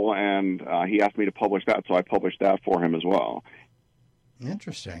first novel, and he asked me to publish that, so I published that for him as well.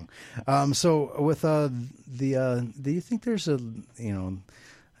 Interesting. So with do you think there's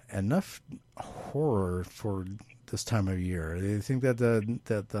enough horror for this time of year? Do you think that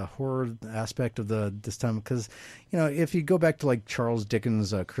the horror aspect of this time, because if you go back to like Charles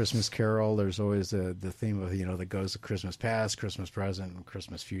Dickens' Christmas Carol, there's always the theme of that goes to Christmas past, Christmas present,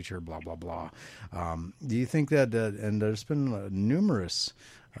 Christmas future, blah blah blah. Do you think that and there's been numerous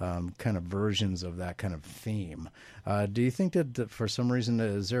kind of versions of that kind of theme. Do you think that for some reason,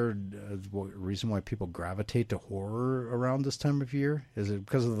 is there a reason why people gravitate to horror around this time of year? Is it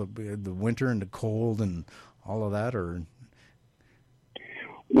because of the winter and the cold and all of that, or?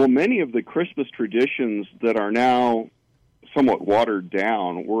 Well, many of the Christmas traditions that are now somewhat watered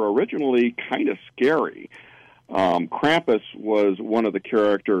down were originally kind of scary. Krampus was one of the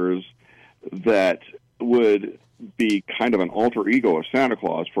characters that would be kind of an alter ego of Santa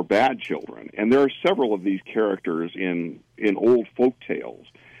Claus for bad children. And there are several of these characters in old folk tales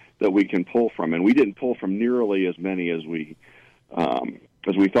that we can pull from, and we didn't pull from nearly as many as we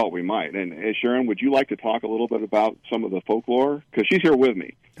thought we might. And Sharon, would you like to talk a little bit about some of the folklore? Because she's here with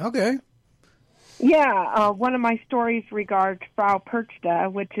me. Okay. One of my stories regards Frau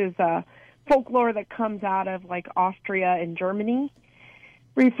Perchta, which is folklore that comes out of like Austria and Germany,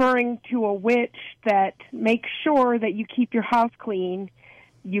 referring to a witch that makes sure that you keep your house clean,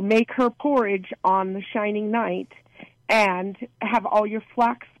 you make her porridge on the shining night, and have all your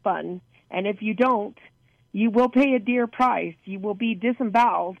flax spun. And if you don't, you will pay a dear price. You will be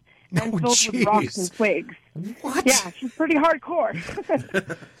disemboweled and filled with rocks and twigs. What? Yeah, she's pretty hardcore.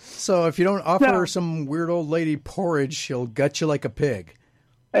 So if you don't offer her some weird old lady porridge, she'll gut you like a pig.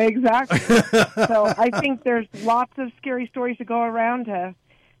 Exactly. So I think there's lots of scary stories to go around to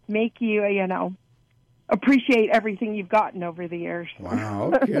make you, appreciate everything you've gotten over the years.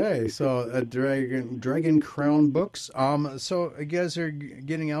 Wow. Okay. So Dragon Crown Books. So you guys are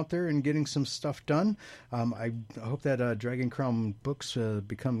getting out there and getting some stuff done. I hope that Dragon Crown Books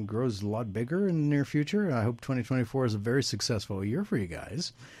grows a lot bigger in the near future. I hope 2024 is a very successful year for you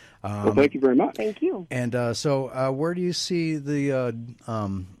guys. Well, thank you very much. Thank you. And so where do you see the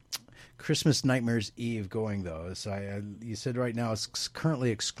Christmas Nightmares Eve going, though? So you said right now it's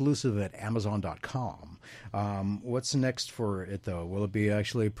currently exclusive at Amazon.com. What's next for it, though? Will it be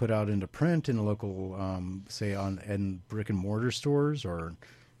actually put out into print in a local, in brick and mortar stores, or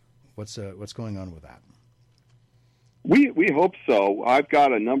what's going on with that? We hope so. I've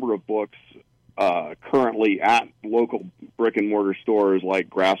got a number of books currently at local brick and mortar stores like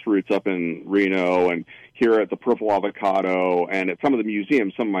Grassroots up in Reno and here at the Purple Avocado, and at some of the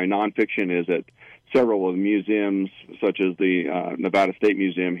museums. Some of my nonfiction is at several of the museums, such as the Nevada State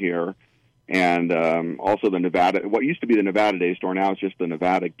Museum here, and also the what used to be the Nevada Day Store. Now it's just the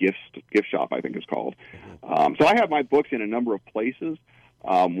Nevada Gift Shop, I think it's called. So I have my books in a number of places.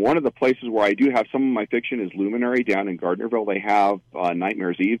 One of the places where I do have some of my fiction is Luminary down in Gardnerville. They have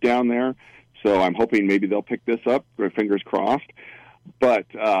Nightmares Eve down there. So I'm hoping maybe they'll pick this up, fingers crossed. But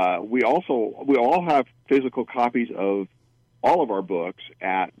we all have physical copies of all of our books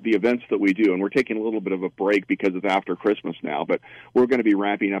at the events that we do, and we're taking a little bit of a break because it's after Christmas now, but we're going to be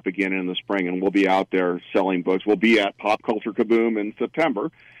ramping up again in the spring, and we'll be out there selling books. We'll be at Pop Culture Kaboom in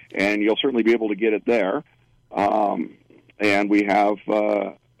September, and you'll certainly be able to get it there. And we have...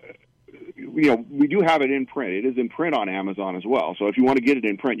 we do have it in print. It is in print on Amazon as well. So if you want to get it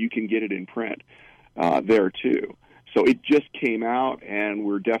in print, you can get it in print there too. So it just came out, and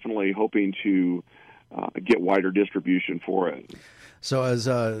we're definitely hoping to get wider distribution for it. So as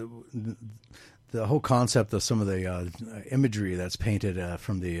the whole concept of some of the imagery that's painted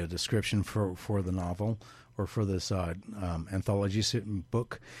from the description for the novel or for this anthology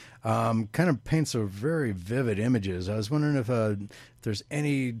book kind of paints a very vivid images. I was wondering if there's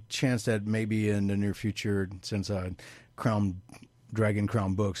any chance that maybe in the near future, since Dragon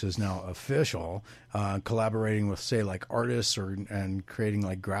Crown Books is now official, collaborating with, say, like artists and creating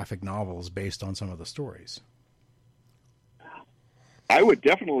like graphic novels based on some of the stories. I would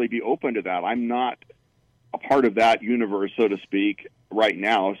definitely be open to that. I'm not a part of that universe, so to speak, right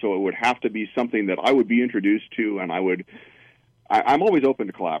now, so it would have to be something that I would be introduced to, and I'm always open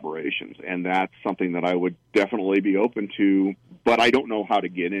to collaborations, and that's something that I would definitely be open to, but I don't know how to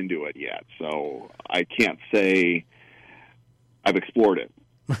get into it yet, so I can't say I've explored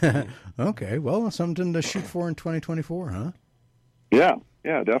it. Okay, well, something to shoot for in 2024, huh? Yeah,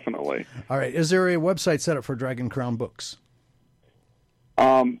 definitely. All right, is there a website set up for Dragon Crown Books?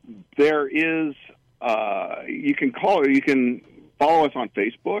 There is. You can follow us on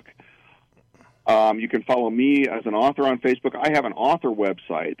Facebook. You can follow me as an author on Facebook. I have an author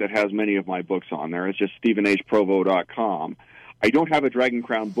website that has many of my books on there. It's just StephenHProvo.com. I don't have a Dragon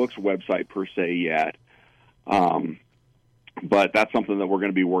Crown Books website per se yet, but that's something that we're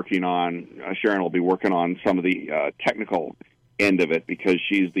going to be working on. Sharon will be working on some of the technical end of it because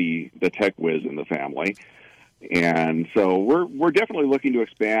she's the tech whiz in the family. And so we're definitely looking to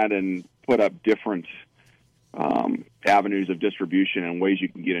expand and put up different avenues of distribution and ways you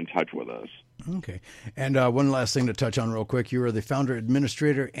can get in touch with us. Okay. And one last thing to touch on real quick. You are the founder,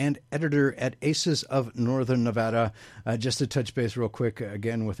 administrator, and editor at Aces of Northern Nevada. Just to touch base real quick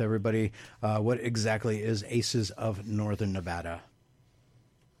again with everybody, what exactly is Aces of Northern Nevada?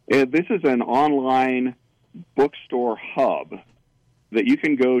 This is an online bookstore hub that you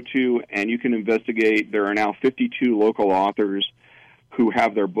can go to and you can investigate. There are now 52 local authors who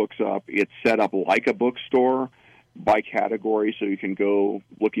have their books up. It's set up like a bookstore by category, so you can go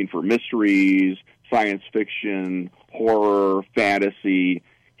looking for mysteries, science fiction, horror, fantasy,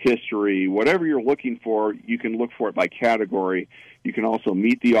 history, whatever you're looking for, you can look for it by category. You can also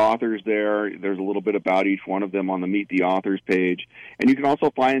meet the authors there. There's a little bit about each one of them on the Meet the Authors page. And you can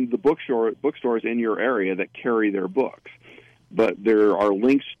also find the bookstores in your area that carry their books. But there are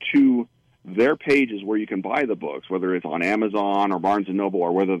links to their page is where you can buy the books, whether it's on Amazon or Barnes & Noble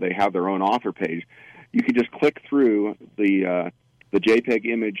or whether they have their own author page. You can just click through the JPEG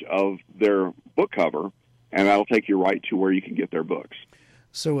image of their book cover, and that'll take you right to where you can get their books.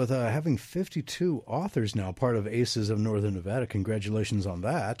 So with having 52 authors now part of Aces of Northern Nevada, congratulations on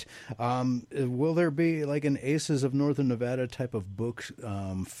that. Will there be like an Aces of Northern Nevada type of book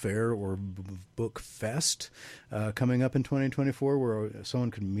fair or book fest coming up in 2024 where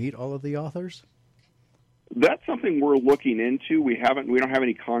someone can meet all of the authors? That's something we're looking into. We don't have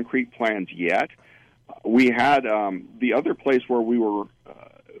any concrete plans yet. We had the other place where we were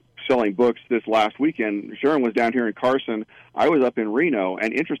selling books this last weekend. Sharon was down here in Carson. I was up in Reno,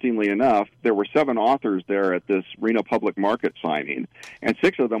 and interestingly enough, there were 7 authors there at this Reno Public Market signing, and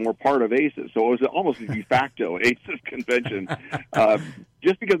 6 of them were part of ACES. So it was almost a de facto ACES convention,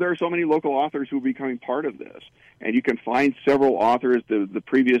 just because there are so many local authors who are becoming part of this. And you can find several authors. The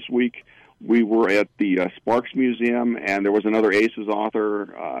previous week, we were at the Sparks Museum, and there was another ACES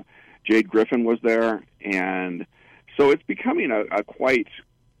author. Jade Griffin was there, and so it's becoming a quite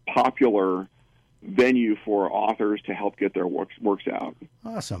popular venue for authors to help get their works out.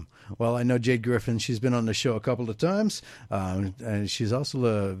 Awesome. Well, I know Jade Griffin. She's been on the show a couple of times, and she's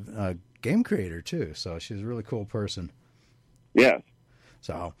also a game creator, too, so she's a really cool person. Yes.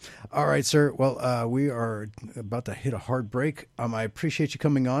 So, all right, sir. Well, we are about to hit a hard break. I appreciate you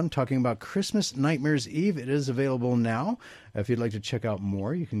coming on, talking about Christmas Nightmares Eve. It is available now. If you'd like to check out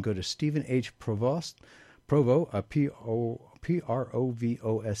more, you can go to Stephen H. Provost,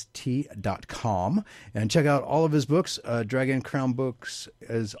 Provost.com, and check out all of his books. Dragon Crown Books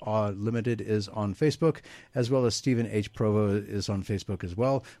is Limited is on Facebook, as well as Stephen H. Provo is on Facebook as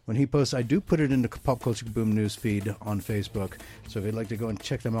well. When he posts, I do put it in the Pop Culture Boom news feed on Facebook. So if you'd like to go and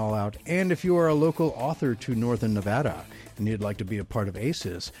check them all out, and if you are a local author to Northern Nevada and you'd like to be a part of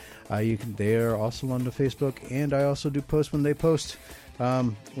ACES, they are also on the Facebook, and I also do post when they post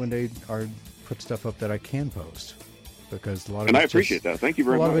when they are put stuff up that I can post. Because a lot of and I appreciate that. Thank you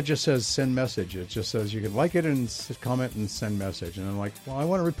very much. A lot of it just says send message. It just says you can like it and comment and send message. And I'm like, well, I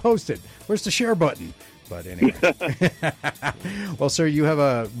want to repost it. Where's the share button? But anyway. Well, sir, you have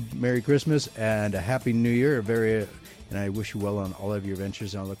a Merry Christmas and a Happy New Year. And I wish you well on all of your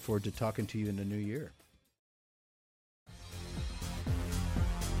ventures. And I look forward to talking to you in the new year.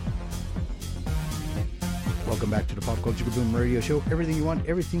 Welcome back to the Pop Culture Boom Radio Show. Everything you want,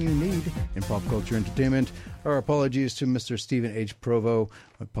 everything you need in pop culture entertainment. Our apologies to Mr. Stephen H. Provo.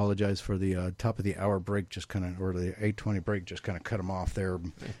 I apologize for the top of the hour break, or the 8:20 break, just kind of cut him off there.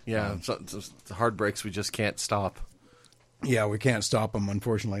 Yeah, so hard breaks we just can't stop. Yeah, we can't stop them,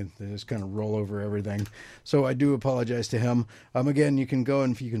 unfortunately. They just kind of roll over everything. So I do apologize to him. Again, you can go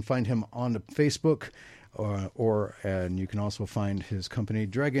and you can find him on the Facebook, and you can also find his company,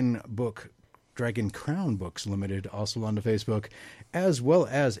 Dragon Crown Books Limited, also on the Facebook, as well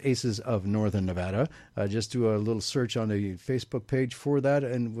as Aces of Northern Nevada. Just do a little search on the Facebook page for that,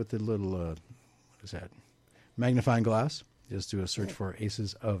 and with the little, what is that, magnifying glass. Just do a search for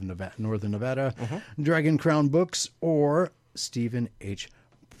Aces of Northern Nevada, Dragon Crown Books, or Stephen H.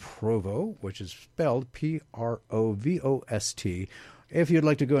 Provo, which is spelled Provost. If you'd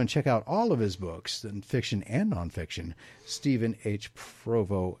like to go and check out all of his books, in fiction and nonfiction,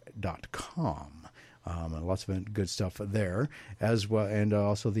 StephenHProvo.com. Lots of good stuff there as well, and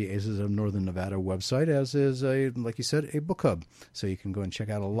also the Aces of Northern Nevada website, as is, like you said, a book hub. So you can go and check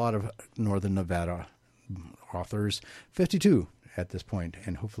out a lot of Northern Nevada authors, 52 at this point,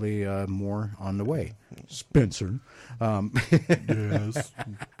 and hopefully more on the way. Spencer. Yes.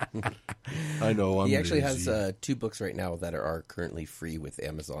 I know. He actually has 2 books right now that are currently free with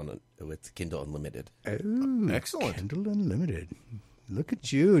Amazon, with Kindle Unlimited. Oh, excellent. Kindle Unlimited. Look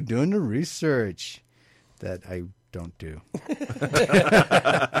at you doing the research that I don't do.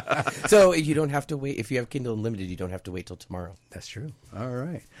 So you don't have to wait. If you have Kindle Unlimited, you don't have to wait till tomorrow. That's true. All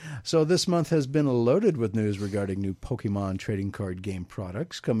right. So this month has been loaded with news regarding new Pokemon trading card game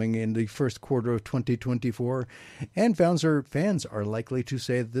products coming in the first quarter of 2024. And fans are likely to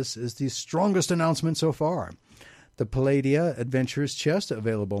say this is the strongest announcement so far. The Palladia Adventures Chest,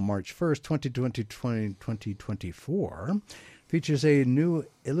 available March 1st, 2024, features a new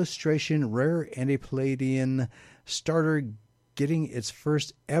illustration rare and a Palladian starter getting its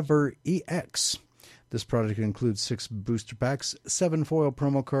first ever EX. This product includes 6 booster packs, 7 foil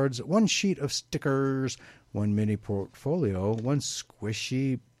promo cards, 1 sheet of stickers, 1 mini portfolio, 1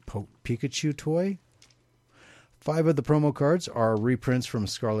 squishy Pikachu toy. 5 of the promo cards are reprints from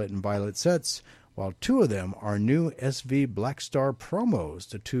Scarlet and Violet sets, while 2 of them are new SV Black Star promos.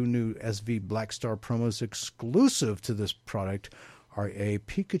 The 2 new SV Black Star promos exclusive to this product are a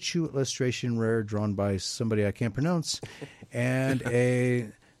Pikachu illustration rare drawn by somebody I can't pronounce, and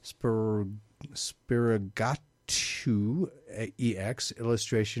a Spirigatu EX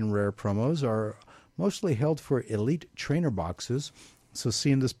illustration rare promos are mostly held for elite trainer boxes. So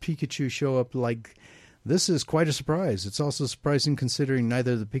seeing this Pikachu show up like this is quite a surprise. It's also surprising considering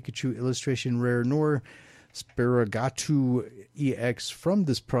neither the Pikachu illustration rare nor Spirigatu EX from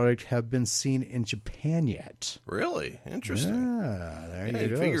this product have been seen in Japan yet. Really? Interesting. Yeah, there you I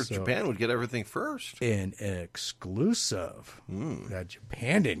go. figured So, Japan would get everything first. an exclusive that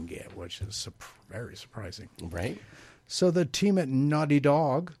Japan didn't get, which is very surprising. Right? So the team at Naughty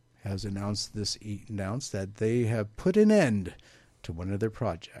Dog has announced that they have put an end to one of their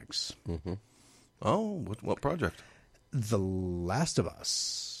projects. Oh, what project? The Last of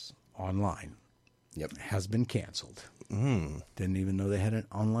Us Online has been canceled. Didn't even know they had an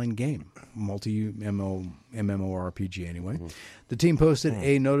online game, MMORPG anyway. The team posted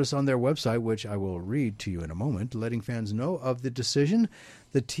a notice on their website, which I will read to you in a moment, letting fans know of the decision.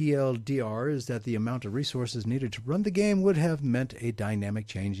 The TLDR is that the amount of resources needed to run the game would have meant a dynamic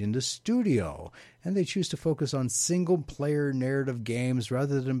change in the studio, and they choose to focus on single-player narrative games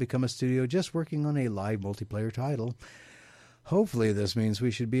rather than become a studio just working on a live multiplayer title. Hopefully this means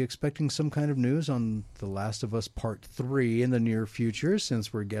we should be expecting some kind of news on The Last of Us Part 3 in the near future,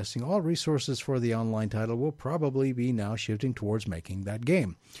 since we're guessing all resources for the online title will probably be now shifting towards making that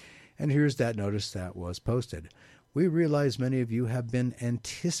game. And here's that notice that was posted. We realize many of you have been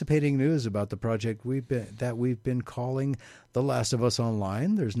anticipating news about the project we've been calling The Last of Us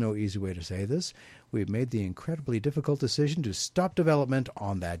Online. There's no easy way to say this. We've made the incredibly difficult decision to stop development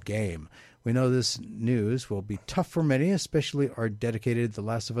on that game. We know this news will be tough for many, especially our dedicated The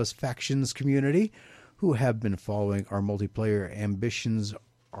Last of Us factions community, who have been following our multiplayer ambitions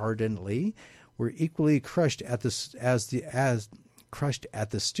ardently. We're equally crushed at the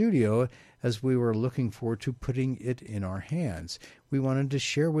studio as we were looking forward to putting it in our hands. We wanted to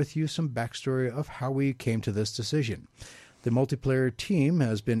share with you some backstory of how we came to this decision. The multiplayer team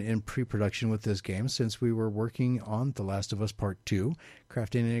has been in pre-production with this game since we were working on The Last of Us Part 2,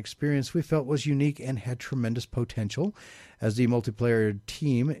 crafting an experience we felt was unique and had tremendous potential. As the multiplayer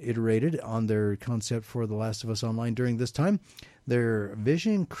team iterated on their concept for The Last of Us Online during this time, their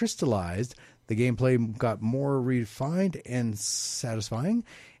vision crystallized, the gameplay got more refined and satisfying,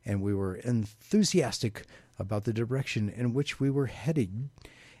 and we were enthusiastic about the direction in which we were heading.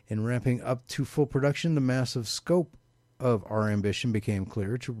 In ramping up to full production, the massive scope of our ambition became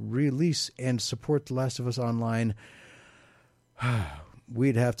clear. To release and support The Last of Us Online,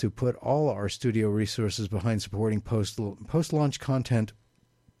 we'd have to put all our studio resources behind supporting post-launch content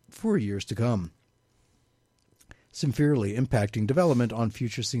for years to come, severely impacting development on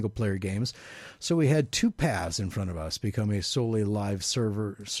future single-player games. So we had two paths in front of us: become a solely live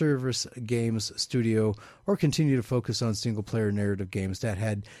service games studio, or continue to focus on single-player narrative games that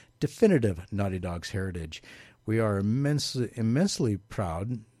had definitive Naughty Dog's heritage. We are immensely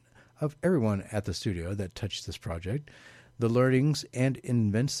proud of everyone at the studio that touched this project. The learnings and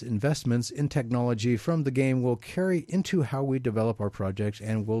investments in technology from the game will carry into how we develop our projects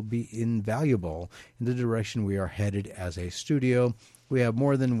and will be invaluable in the direction we are headed as a studio. We have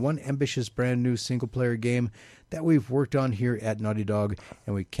more than one ambitious brand new single-player game that we've worked on here at Naughty Dog,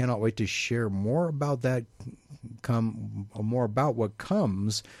 and we cannot wait to share more about what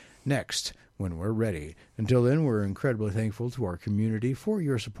comes next when we're ready. Until then, we're incredibly thankful to our community for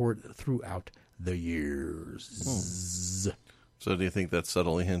your support throughout the years. So do you think that's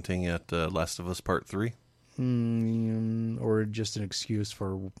subtly hinting at Last of Us Part 3? Or just an excuse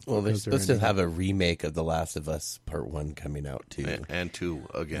for... Well, they're supposed to have a remake of The Last of Us Part 1 coming out, too. And 2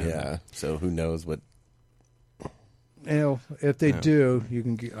 again. Yeah, so who knows what... If they do,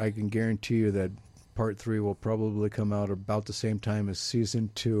 I can guarantee you that Part 3 will probably come out about the same time as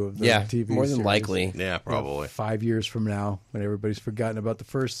Season 2 of the TV more than series. likely. Yeah, probably. 5 years from now, when everybody's forgotten about the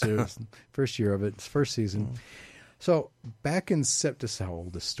first year of it, first season. So, back in September... This is how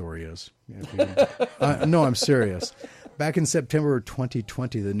old this story is. No, I'm serious. Back in September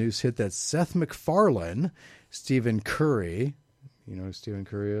 2020, the news hit that Seth MacFarlane, Stephen Curry... You know who Stephen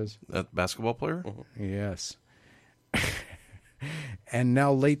Curry is? That basketball player? Yes. And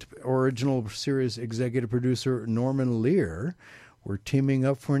now late original series executive producer Norman Lear were teaming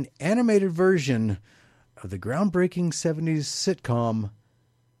up for an animated version of the groundbreaking 70s sitcom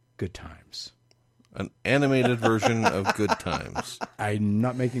Good Times. An animated version of Good Times. I'm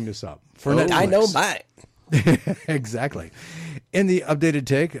not making this up. For Netflix. I know mine. Exactly. In the updated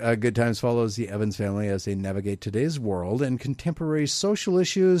take, Good Times follows the Evans family as they navigate today's world and contemporary social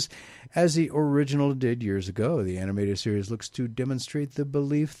issues as the original did years ago. The animated series looks to demonstrate the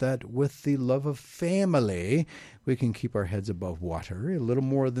belief that with the love of family, we can keep our heads above water. A little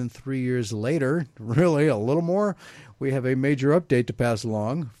more than 3 years later, really a little more, we have a major update to pass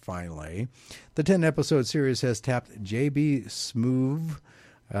along, finally. The 10-episode series has tapped J.B. Smoove,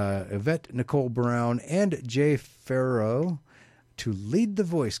 Yvette Nicole Brown, and Jay Farrow to lead the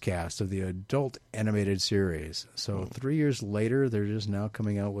voice cast of the adult animated series. So 3 years later, they're just now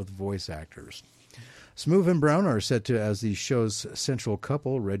coming out with voice actors. Smoove and Brown are set to as the show's central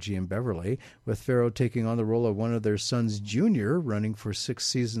couple, Reggie and Beverly, with Farrow taking on the role of one of their sons, Junior, running for 6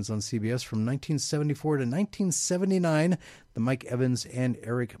 seasons on CBS from 1974 to 1979. The Mike Evans and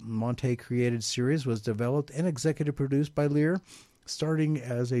Eric Monte created series was developed and executive produced by Lear, starting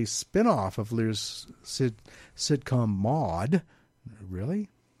as a spin-off of Lear's sitcom Maude. Really?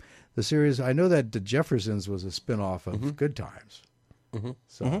 The series, I know that The Jeffersons was a spin-off of Good Times.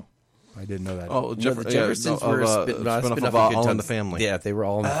 So I didn't know that. Oh, The Jeffersons were a spin-off of Good All in Times. the Family. Yeah, they were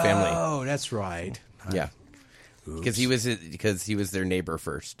all in the family. Oh, that's right. Yeah, because he was their neighbor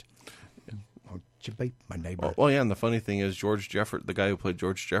first. You bite my neighbor. Well, yeah, and the funny thing is the guy who played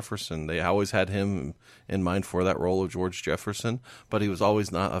George Jefferson, they always had him in mind for that role of George Jefferson, but he was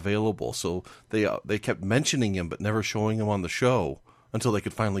always not available. So they kept mentioning him, but never showing him on the show until they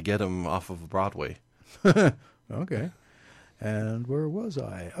could finally get him off of Broadway. Okay. And where was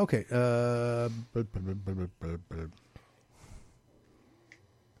I? Okay.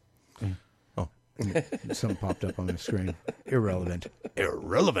 Something popped up on the screen. Irrelevant.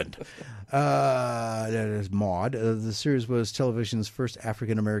 That is Maude. The series was television's first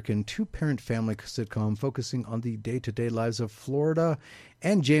African-American two-parent family sitcom focusing on the day-to-day lives of Florida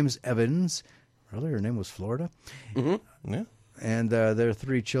and James Evans. Really, her name was Florida? Mm-hmm. Yeah. And their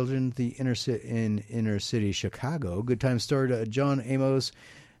 3 children, in inner city Chicago. Good Times starred John Amos,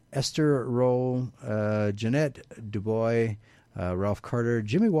 Esther Roll, Jeanette Dubois, Ralph Carter,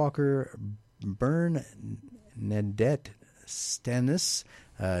 Jimmy Walker, Bernadette Stennis,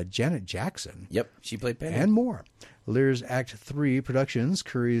 Janet Jackson. Yep, she played Penny. And more. Lear's Act 3 Productions,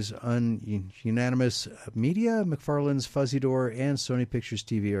 Curry's Unanimous Media, McFarlane's Fuzzy Door, and Sony Pictures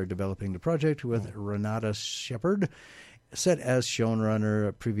TV are developing the project with Renata Shepard. Set as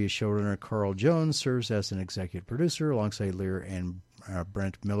showrunner, previous showrunner Carl Jones serves as an executive producer alongside Lear and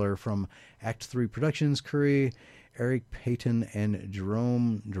Brent Miller from Act 3 Productions, Curry, Eric Payton, and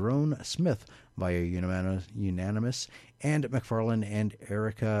Jerome Smith via Unanimous, and McFarlane and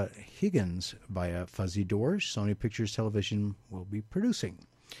Erica Higgins via Fuzzy Doors. Sony Pictures Television will be producing.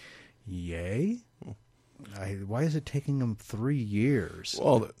 Yay. Why is it taking them 3 years?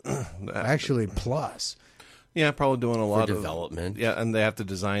 Well, actually, plus. Yeah, probably doing a lot of development. Yeah, and they have to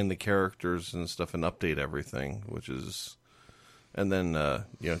design the characters and stuff and update everything, which is, and then got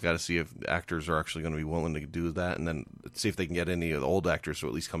to see if actors are actually going to be willing to do that, and then see if they can get any of the old actors to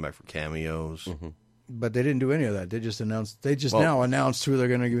at least come back for cameos. Mm-hmm. But they didn't do any of that. They just announced. They just now announced who they're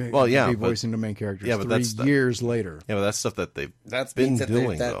going to be voicing the main characters. Yeah, but 3 years later. Yeah, but that's stuff that they've been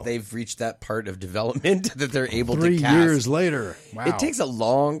doing. They've reached that part of development that they're able to 3 cast. years later. Wow. It takes a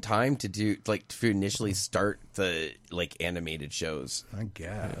long time to do to initially start the animated shows. I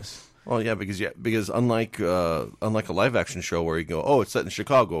guess. Well, yeah, because unlike a live action show where you go, oh, it's set in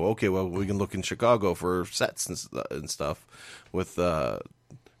Chicago. Okay, well, we can look in Chicago for sets and stuff.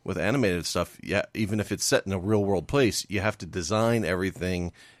 With animated stuff, yeah, even if it's set in a real world place, you have to design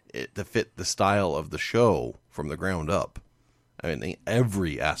everything to fit the style of the show from the ground up. I mean,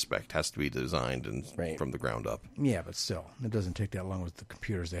 every aspect has to be designed from the ground up. Yeah, but still, it doesn't take that long with the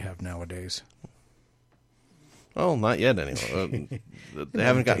computers they have nowadays. Oh, not yet, anyway. They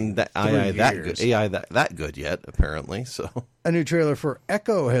haven't gotten that AI that good yet, apparently. So, a new trailer for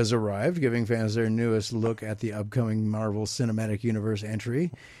Echo has arrived, giving fans their newest look at the upcoming Marvel Cinematic Universe entry.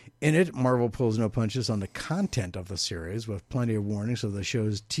 In it, Marvel pulls no punches on the content of the series, with plenty of warnings of the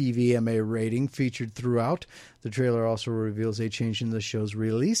show's TVMA rating featured throughout. The trailer also reveals a change in the show's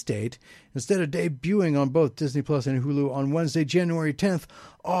release date. Instead of debuting on both Disney Plus and Hulu on Wednesday, January 10th,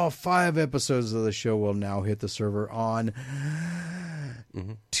 all 5 episodes of the show will now hit the server on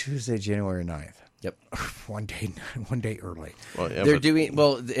Tuesday, January 9th. Yep, one day early. Well, yeah, they're doing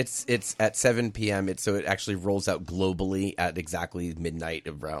it's at 7 p.m. So it actually rolls out globally at exactly midnight,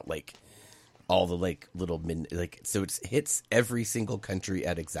 around all the little so it hits every single country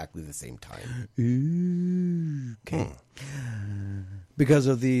at exactly the same time. Okay. Because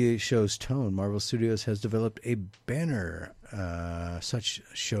of the show's tone, Marvel Studios has developed a banner such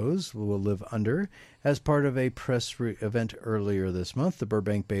shows will live under. As part of a press event earlier this month, the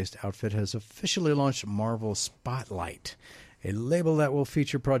Burbank-based outfit has officially launched Marvel Spotlight, a label that will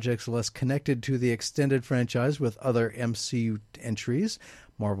feature projects less connected to the extended franchise with other MCU entries.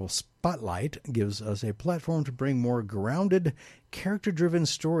 Marvel Spotlight gives us a platform to bring more grounded, character-driven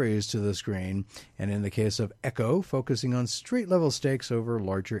stories to the screen, and in the case of Echo, focusing on street-level stakes over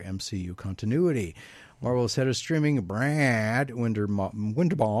larger MCU continuity. Marvel's head of streaming, Brad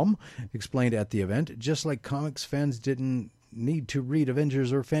Winderbaum, explained at the event, just like comics fans didn't need to read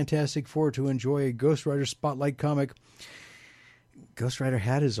Avengers or Fantastic Four to enjoy a Ghost Rider Spotlight comic, Ghost Rider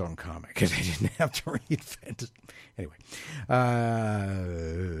had his own comic, and they didn't have to read fantasy. Anyway,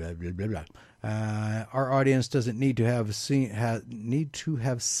 our audience doesn't need to have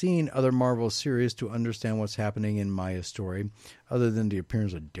seen other Marvel series to understand what's happening in Maya's story, other than the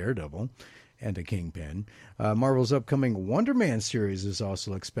appearance of Daredevil and a Kingpin. Marvel's upcoming Wonder Man series is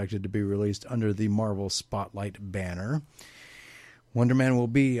also expected to be released under the Marvel Spotlight banner. Wonder Man will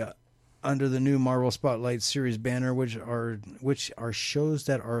be under the new Marvel Spotlight series banner, which are shows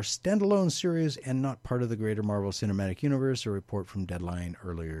that are standalone series and not part of the greater Marvel Cinematic Universe. A report from Deadline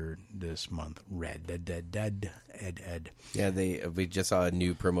earlier this month. Yeah, we just saw a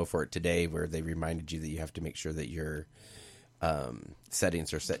new promo for it today where they reminded you that you have to make sure that your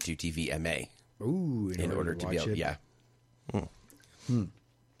settings are set to TVMA. Ooh, in order to be able, yeah.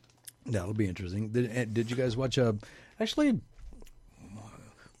 That'll be interesting. Did you guys watch actually?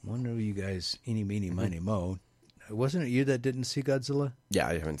 One of you guys, eeny, meeny, miny, mo. Wasn't it you that didn't see Godzilla? Yeah,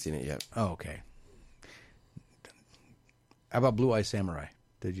 I haven't seen it yet. Oh, okay. How about Blue Eye Samurai?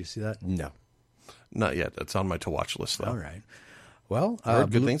 Did you see that? No. Not yet. It's on my to-watch list, though. All right. Well, I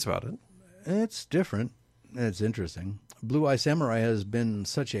heard good things about it. It's different. It's interesting. Blue Eye Samurai has been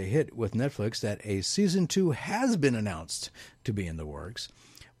such a hit with Netflix that a Season 2 has been announced to be in the works.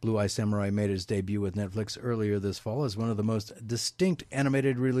 Blue Eye Samurai made its debut with Netflix earlier this fall as one of the most distinct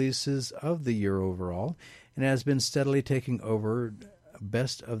animated releases of the year overall, and has been steadily taking over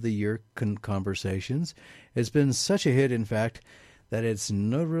best of the year conversations. It's been such a hit, in fact, that it's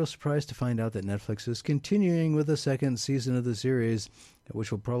no real surprise to find out that Netflix is continuing with the second season of the series,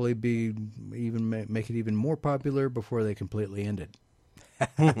 which will probably be make it even more popular before they completely end it.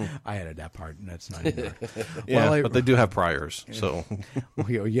 I added that part, and that's not anymore. Yeah, but they do have priors, so.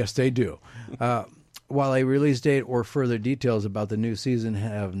 Yes, they do. While a release date or further details about the new season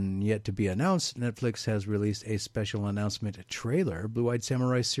have yet to be announced, Netflix has released a special announcement trailer. Blue-Eyed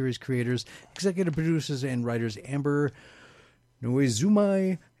Samurai series creators, executive producers, and writers Amber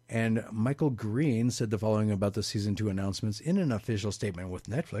Noizumai and Michael Green said the following about the Season 2 announcements in an official statement with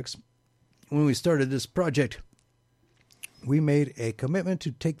Netflix. When we started this project, we made a commitment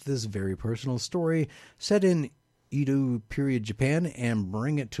to take this very personal story set in Edo period Japan and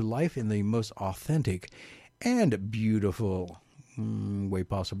bring it to life in the most authentic and beautiful way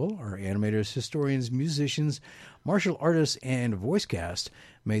possible. Our animators, historians, musicians, martial artists, and voice cast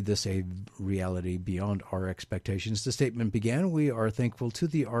made this a reality beyond our expectations. The statement began, "We are thankful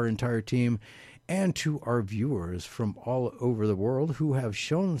to our entire team and to our viewers from all over the world who have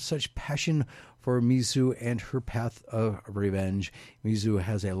shown such passion for Mizu and her path of revenge. Mizu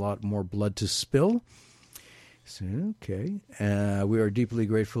has a lot more blood to spill." Okay. We are deeply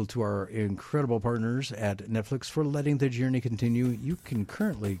grateful to our incredible partners at Netflix for letting the journey continue. You can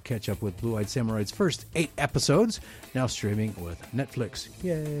currently catch up with Blue-Eyed Samurai's first 8 episodes, now streaming with Netflix.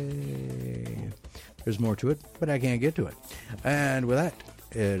 Yay! There's more to it, but I can't get to it. And with that,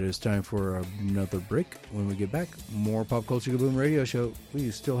 it is time for another break. When we get back, more Pop Culture Kaboom Radio Show.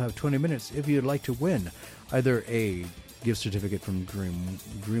 We still have 20 minutes if you'd like to win either a gift certificate from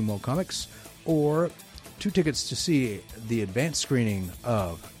Greenwell Comics or 2 tickets to see the advanced screening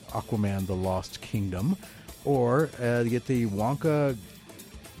of Aquaman The Lost Kingdom, or get the Wonka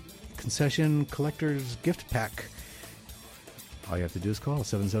Concession Collector's Gift Pack. All you have to do is call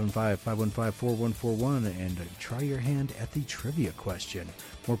 775-515-4141 and try your hand at the trivia question.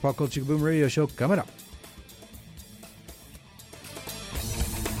 More Pop Culture Kaboom Radio Show coming up.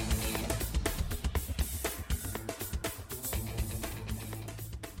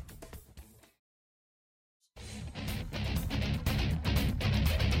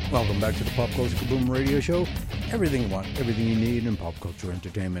 Welcome back to the Pop Culture Kaboom Radio Show. Everything you want, everything you need in pop culture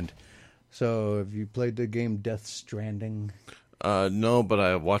entertainment. So, have you played the game Death Stranding? No, but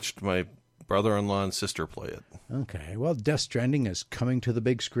I watched my brother-in-law and sister play it. Okay, well, Death Stranding is coming to the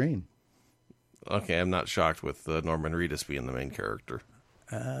big screen. Okay, I'm not shocked with Norman Reedus being the main character.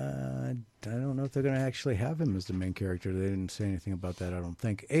 I don't know if they're going to actually have him as the main character. They didn't say anything about that, I don't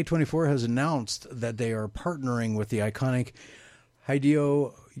think. A24 has announced that they are partnering with the iconic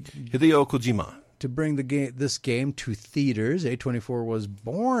Hideo Kojima to bring this game to theaters. A24 was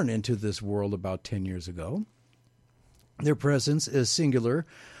born into this world about 10 years ago. Their presence is singular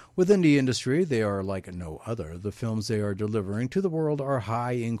within the industry. They are like no other. The films they are delivering to the world are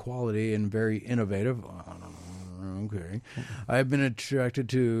high in quality and very innovative. Okay. I've been attracted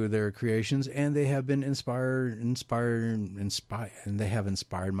to their creations, and they have been inspired, and they have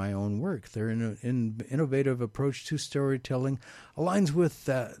inspired my own work. Their innovative approach to storytelling aligns with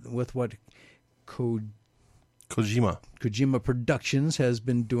what Kojima Productions has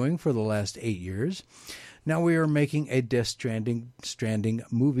been doing for the last 8 years. Now we are making a Death Stranding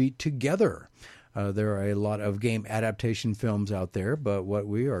movie together. There are a lot of game adaptation films out there, but what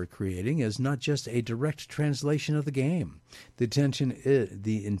we are creating is not just a direct translation of the game. The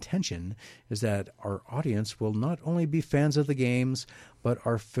intention is that our audience will not only be fans of the games, but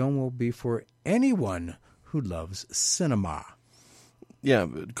our film will be for anyone who loves cinema. Yeah,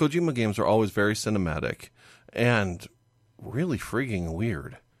 Kojima games are always very cinematic and really freaking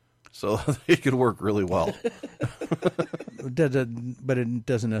weird. So they could work really well. But it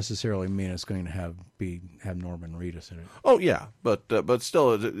doesn't necessarily mean it's going to have Norman Reedus in it. Oh yeah, but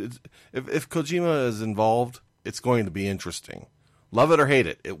still, if Kojima is involved, it's going to be interesting. Love it or hate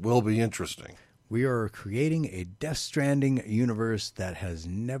it, it will be interesting. We are creating a Death Stranding universe that has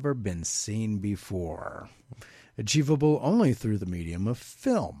never been seen before, achievable only through the medium of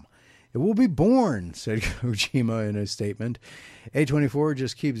film. It will be born, said Kojima in a statement. A24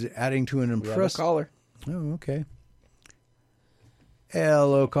 just keeps adding to an impressive caller. Oh, okay.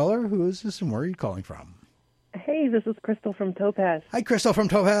 Hello, caller. Who is this and where are you calling from? Hey, this is Crystal from Topaz. Hi, Crystal from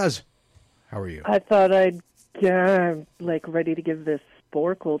Topaz. How are you? I thought I'd ready to give this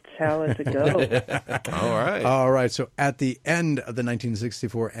Sporkle challenge a go. All right. So at the end of the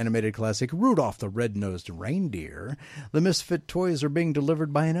 1964 animated classic Rudolph the Red-Nosed Reindeer, the misfit toys are being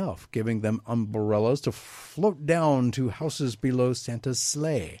delivered by an elf, giving them umbrellas to float down to houses below Santa's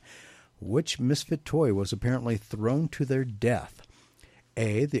sleigh. Which misfit toy was apparently thrown to their death?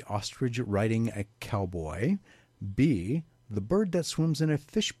 A, the ostrich riding a cowboy. B, the bird that swims in a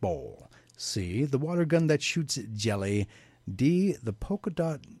fishbowl. C, the water gun that shoots jelly. D, the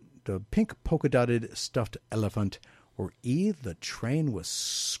pink polka-dotted stuffed elephant. Or E, the train with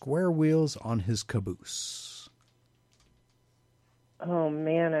square wheels on his caboose. Oh,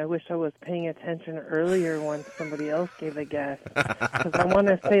 man, I wish I was paying attention earlier when somebody else gave a guess. Because I want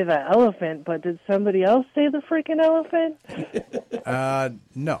to say the elephant, but did somebody else say the freaking elephant?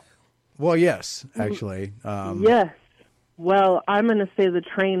 No. Well, yes, actually. Yes. Well, I'm going to say the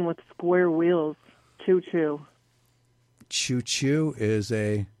train with square wheels. Choo-choo. Choo-choo is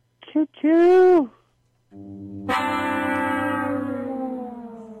a... Choo-choo!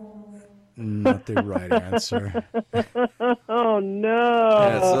 Not the right answer. Oh, no.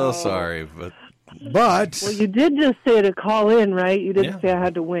 Yeah, so sorry, but... Well, you did just say to call in, right? You didn't say I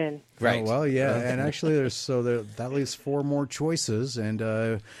had to win. Right. Oh, well, yeah, and actually, that leaves 4 more choices, and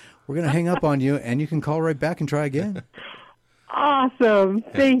we're going to hang up on you, and you can call right back and try again. Awesome.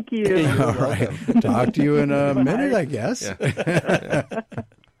 Thank you. All right. Talk to you in a minute, I guess. Yeah.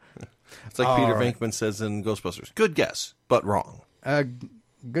 It's like Peter Venkman says in Ghostbusters. Good guess, but wrong.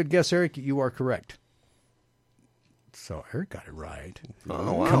 Good guess, Eric. You are correct. So Eric got it right.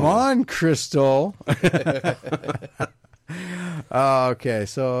 Oh, wow. Come on, Crystal. Okay,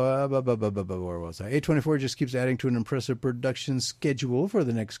 so where was I? A24 just keeps adding to an impressive production schedule for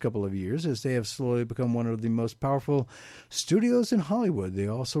the next couple of years as they have slowly become one of the most powerful studios in Hollywood. They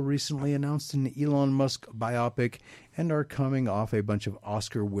also recently announced an Elon Musk biopic and are coming off a bunch of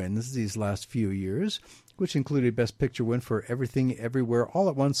Oscar wins these last few years, which included Best Picture win for Everything Everywhere All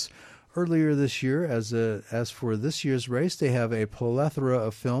at Once earlier this year. As for this year's race, they have a plethora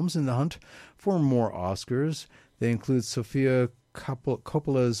of films in the hunt for more Oscars. They include Sofia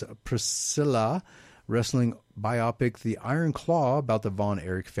Coppola's Priscilla, wrestling biopic The Iron Claw about the Von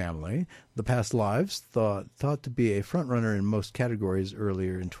Erich family. The Past Lives, thought to be a frontrunner in most categories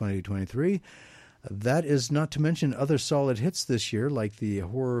earlier in 2023. That is not to mention other solid hits this year, like the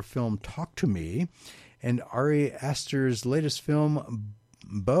horror film Talk to Me, and Ari Aster's latest film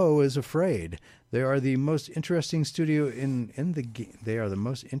Beau is Afraid. They are the most interesting studio They are the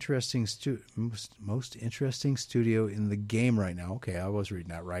most interesting studio in the game right now. Okay, I was reading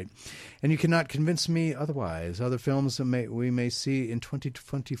that right, and you cannot convince me otherwise. Other films we may see in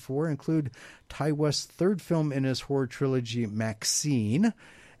 2024 include Ty West's third film in his horror trilogy Maxine,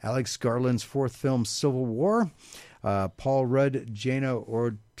 Alex Garland's fourth film Civil War, Paul Rudd, Jana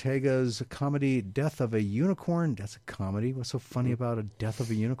Ortega's comedy Death of a Unicorn. That's a comedy. What's so funny about a Death of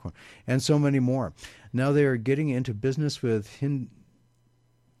a Unicorn? And so many more. Now they are getting into business with Hideo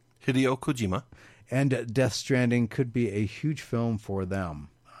Kojima. And Death Stranding could be a huge film for them.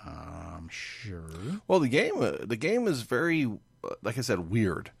 I'm sure. Well, the game is very, like I said,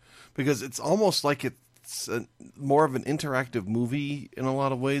 weird. Because it's almost like it's more of an interactive movie in a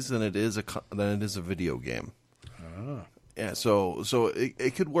lot of ways than it is a video game. Yeah, so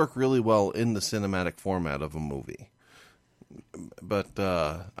it could work really well in the cinematic format of a movie. But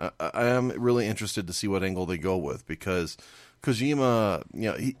I am really interested to see what angle they go with, because Kojima,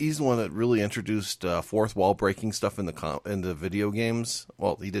 he's the one that really introduced fourth wall breaking stuff in the video games.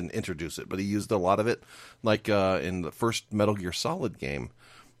 Well, he didn't introduce it, but he used a lot of it. Like in the first Metal Gear Solid game,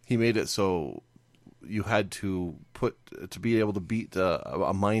 he made it so you had to be able to beat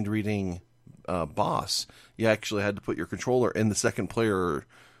a mind reading boss. You actually had to put your controller in the second player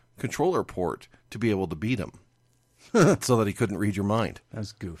controller port to be able to beat him, so that he couldn't read your mind.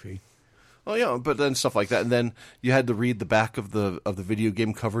 That's goofy. Oh yeah, but then stuff like that, and then you had to read the back of the video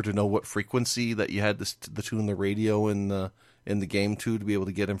game cover to know what frequency that you had to tune the radio in the game to be able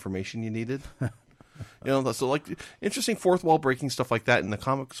to get information you needed. So like interesting fourth wall breaking stuff like that in the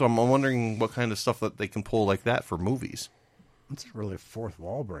comic. So I'm wondering what kind of stuff that they can pull like that for movies. It's really fourth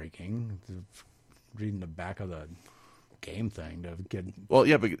wall breaking. Reading the back of the game thing to get. Well,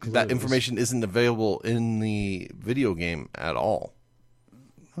 yeah, but that information isn't available in the video game at all.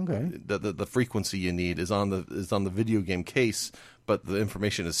 Okay. The frequency you need is on the video game case, but the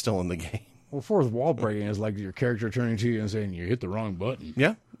information is still in the game. Well, fourth wall breaking is like your character turning to you and saying you hit the wrong button.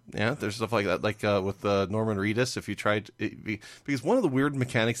 Yeah. There's stuff like that, like with Norman Reedus. If you tried, because one of the weird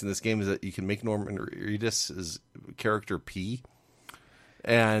mechanics in this game is that you can make Norman Reedus' character pee.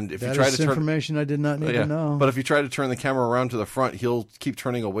 And if you try to turn information I did not need to know. But if you try to turn the camera around to the front, he'll keep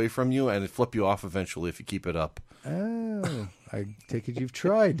turning away from you and flip you off eventually if you keep it up. Oh, I take it you've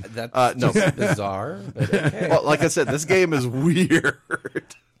tried. That's no. bizarre. But okay. Well, like I said, this game is weird.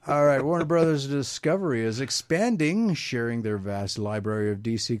 All right, Warner Brothers Discovery is expanding, sharing their vast library of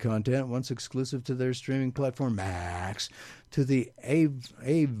DC content, once exclusive to their streaming platform Max, to the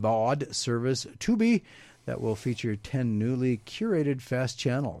AVOD service Tubi, that will feature 10 newly curated fast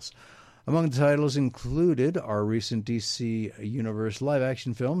channels. Among the titles included are recent DC Universe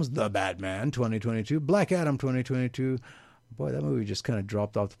live-action films, The Batman 2022, Black Adam 2022. Boy, that movie just kind of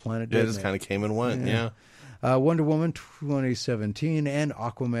dropped off the planet, didn't it? It just kind of came and went, yeah. Wonder Woman 2017 and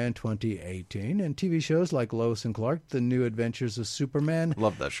Aquaman 2018, and TV shows like Lois and Clark, The New Adventures of Superman.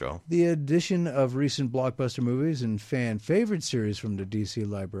 Love that show. The addition of recent blockbuster movies and fan-favorite series from the DC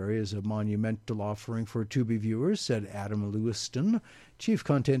library is a monumental offering for Tubi viewers, said Adam Lewiston, Chief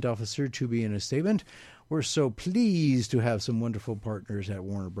Content Officer, Tubi, in a statement. We're so pleased to have some wonderful partners at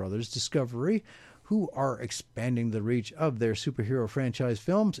Warner Brothers Discovery who are expanding the reach of their superhero franchise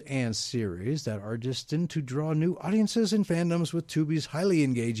films and series that are destined to draw new audiences and fandoms with Tubi's highly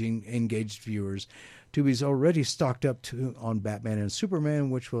engaged viewers. Tubi's already stocked up on Batman and Superman,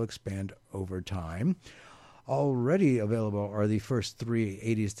 which will expand over time. Already available are the first 3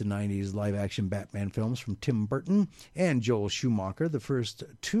 80s to 90s live-action Batman films from Tim Burton and Joel Schumacher, the first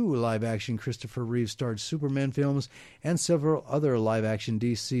 2 live-action Christopher Reeve-starred Superman films, and several other live-action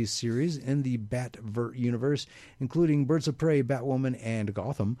DC series in the Batvert universe, including Birds of Prey, Batwoman, and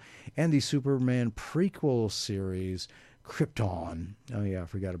Gotham, and the Superman prequel series, Krypton. Oh, yeah, I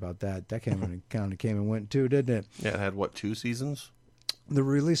forgot about that. That kind of came and went, too, didn't it? Yeah, it had, 2 seasons? The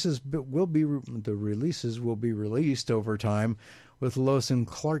releases will be released over time, with Lois and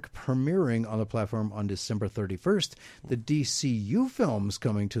Clark premiering on the platform on December 31st. The DCU films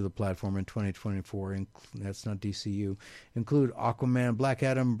coming to the platform in 2024, that's not DCU, include Aquaman, Black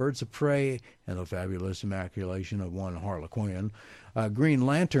Adam, Birds of Prey, and the Fabulous Immaculation of One Harley Quinn, Green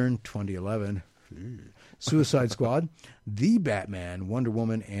Lantern 2011, Suicide Squad, The Batman, Wonder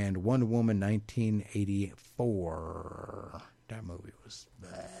Woman, and Wonder Woman 1984. That movie was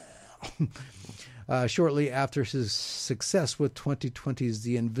bad. Shortly after his success with 2020's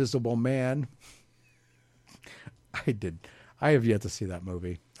The Invisible Man, I have yet to see that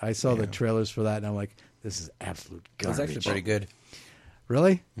movie. I saw the trailers for that, and I'm like, this is absolute garbage. It's actually pretty good.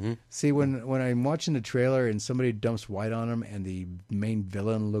 Really? Mm-hmm. See, when I'm watching the trailer and somebody dumps white on him and the main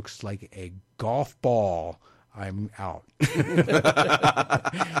villain looks like a golf ball, I'm out.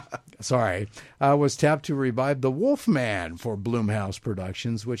 Sorry. Was tapped to revive The Wolfman for Blumhouse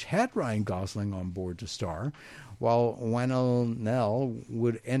Productions, which had Ryan Gosling on board to star. While Winona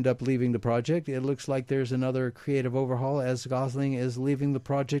would end up leaving the project, it looks like there's another creative overhaul as Gosling is leaving the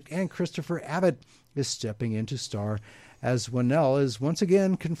project and Christopher Abbott is stepping in to star, as Winnell is once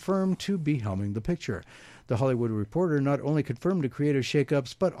again confirmed to be helming the picture. The Hollywood Reporter not only confirmed the creative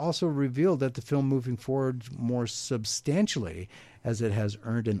shakeups, but also revealed that the film moving forward more substantially, as it has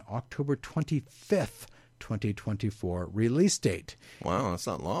earned an October 25th, 2024 release date. Wow, that's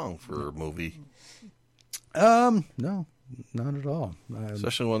not long for a movie. No, not at all.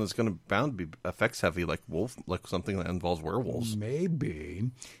 Especially one that's going to bound to be effects heavy, like something that involves werewolves. Maybe,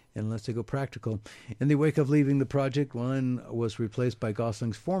 unless they go practical. In the wake of leaving the project, Willen was replaced by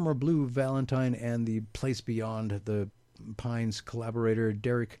Gosling's former Blue Valentine and the Place Beyond the Pines collaborator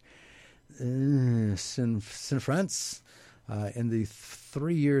Derek Cianfrance. In the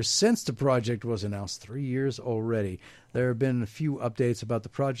 3 years since the project was announced, 3 years already, there have been a few updates about the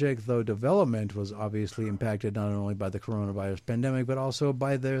project, though development was obviously impacted not only by the coronavirus pandemic, but also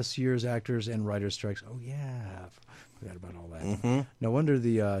by this year's actors and writers' strikes. Oh, yeah. Forgot about all that. Mm-hmm. No wonder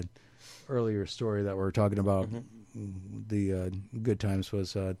the earlier story that we're talking about, the Good Times,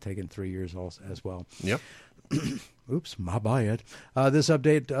 was taken 3 years also, as well. Yep. Oops, my bad. This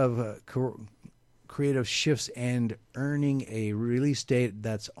update of creative shifts and earning a release date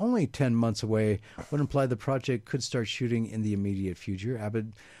that's only 10 months away would imply the project could start shooting in the immediate future. Abbott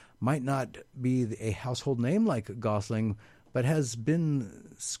might not be a household name like Gosling, but has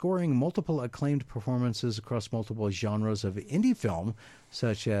been scoring multiple acclaimed performances across multiple genres of indie film,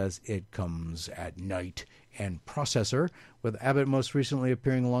 such as It Comes at Night and Processor, with Abbott most recently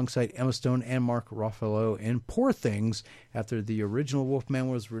appearing alongside Emma Stone and Mark Ruffalo in Poor Things after the original Wolfman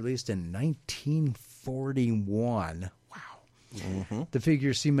was released in 1941. Wow. Mm-hmm. The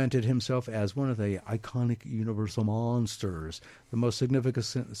figure cemented himself as one of the iconic Universal monsters. The most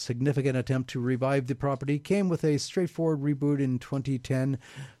significant attempt to revive the property came with a straightforward reboot in 2010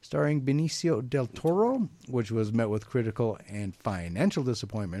 starring Benicio del Toro, which was met with critical and financial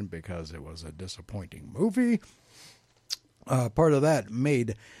disappointment because it was a disappointing movie. Part of that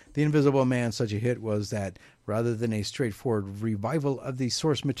made The Invisible Man such a hit was that rather than a straightforward revival of the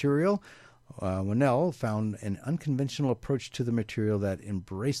source material, Winnell found an unconventional approach to the material that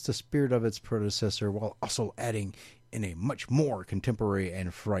embraced the spirit of its predecessor while also adding in a much more contemporary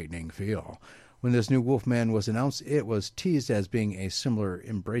and frightening feel. When this new Wolfman was announced, it was teased as being a similar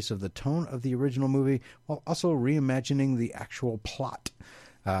embrace of the tone of the original movie while also reimagining the actual plot.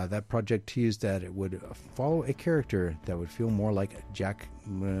 That project teased that it would follow a character that would feel more like Jack...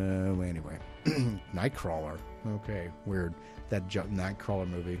 anyway. Nightcrawler. Okay, weird. That Nightcrawler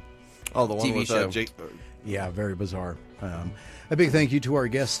movie. Oh, the one TV with show. Jake. Yeah, very bizarre. A big thank you to our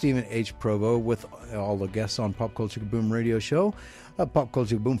guest, Stephen H. Provost, with all the guests on Pop Culture Kaboom Radio Show. Pop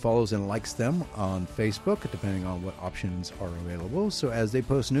Culture Kaboom follows and likes them on Facebook, depending on what options are available. So as they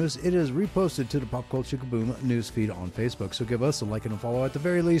post news, it is reposted to the Pop Culture Kaboom news feed on Facebook. So give us a like and a follow at the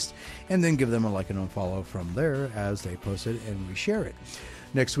very least, and then give them a like and a follow from there as they post it and we share it.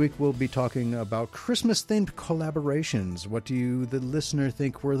 Next week, we'll be talking about Christmas-themed collaborations. What do you, the listener,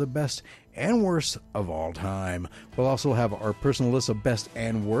 think were the best and worst of all time? We'll also have our personal list of best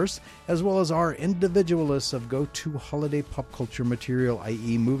and worst, as well as our individual lists of go-to holiday pop culture material,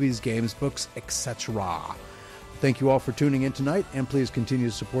 i.e. movies, games, books, etc. Thank you all for tuning in tonight, and please continue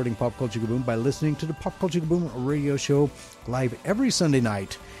supporting Pop Culture Kaboom by listening to the Pop Culture Kaboom radio show live every Sunday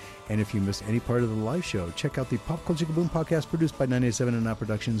night. And if you missed any part of the live show, check out the Pop Culture Kaboom podcast produced by 987 and Now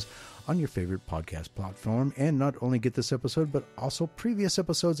Productions on your favorite podcast platform. And not only get this episode, but also previous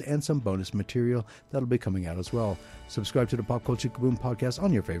episodes and some bonus material that'll be coming out as well. Subscribe to the Pop Culture Kaboom podcast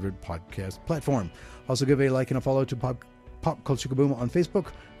on your favorite podcast platform. Also give a like and a follow to Pop Culture Kaboom on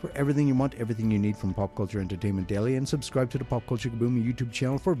Facebook for everything you want, everything you need from Pop Culture Entertainment Daily. And subscribe to the Pop Culture Kaboom YouTube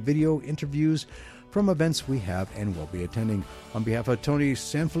channel for video interviews from events we have and will be attending. On behalf of Tony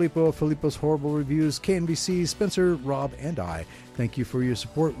Sanfilippo, Filippo's Horrible Reviews, KNBC, Spencer, Rob, and I, thank you for your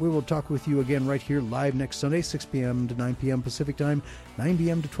support. We will talk with you again right here live next Sunday, 6 p.m. to 9 p.m. Pacific Time, 9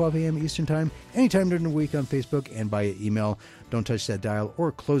 p.m. to 12 a.m. Eastern Time, anytime during the week on Facebook and by email. Don't touch that dial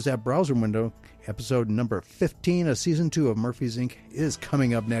or close that browser window. Episode number 15 of Season 2 of Murphy's Inc. is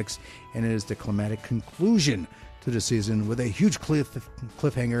coming up next, and it is the climatic conclusion to the season with a huge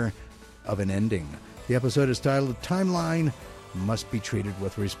cliffhanger of an ending. The episode is titled Timeline Must Be Treated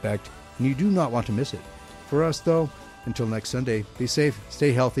with Respect, and you do not want to miss it. For us, though, until next Sunday, be safe,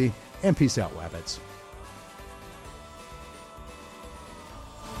 stay healthy, and peace out, Wabbits.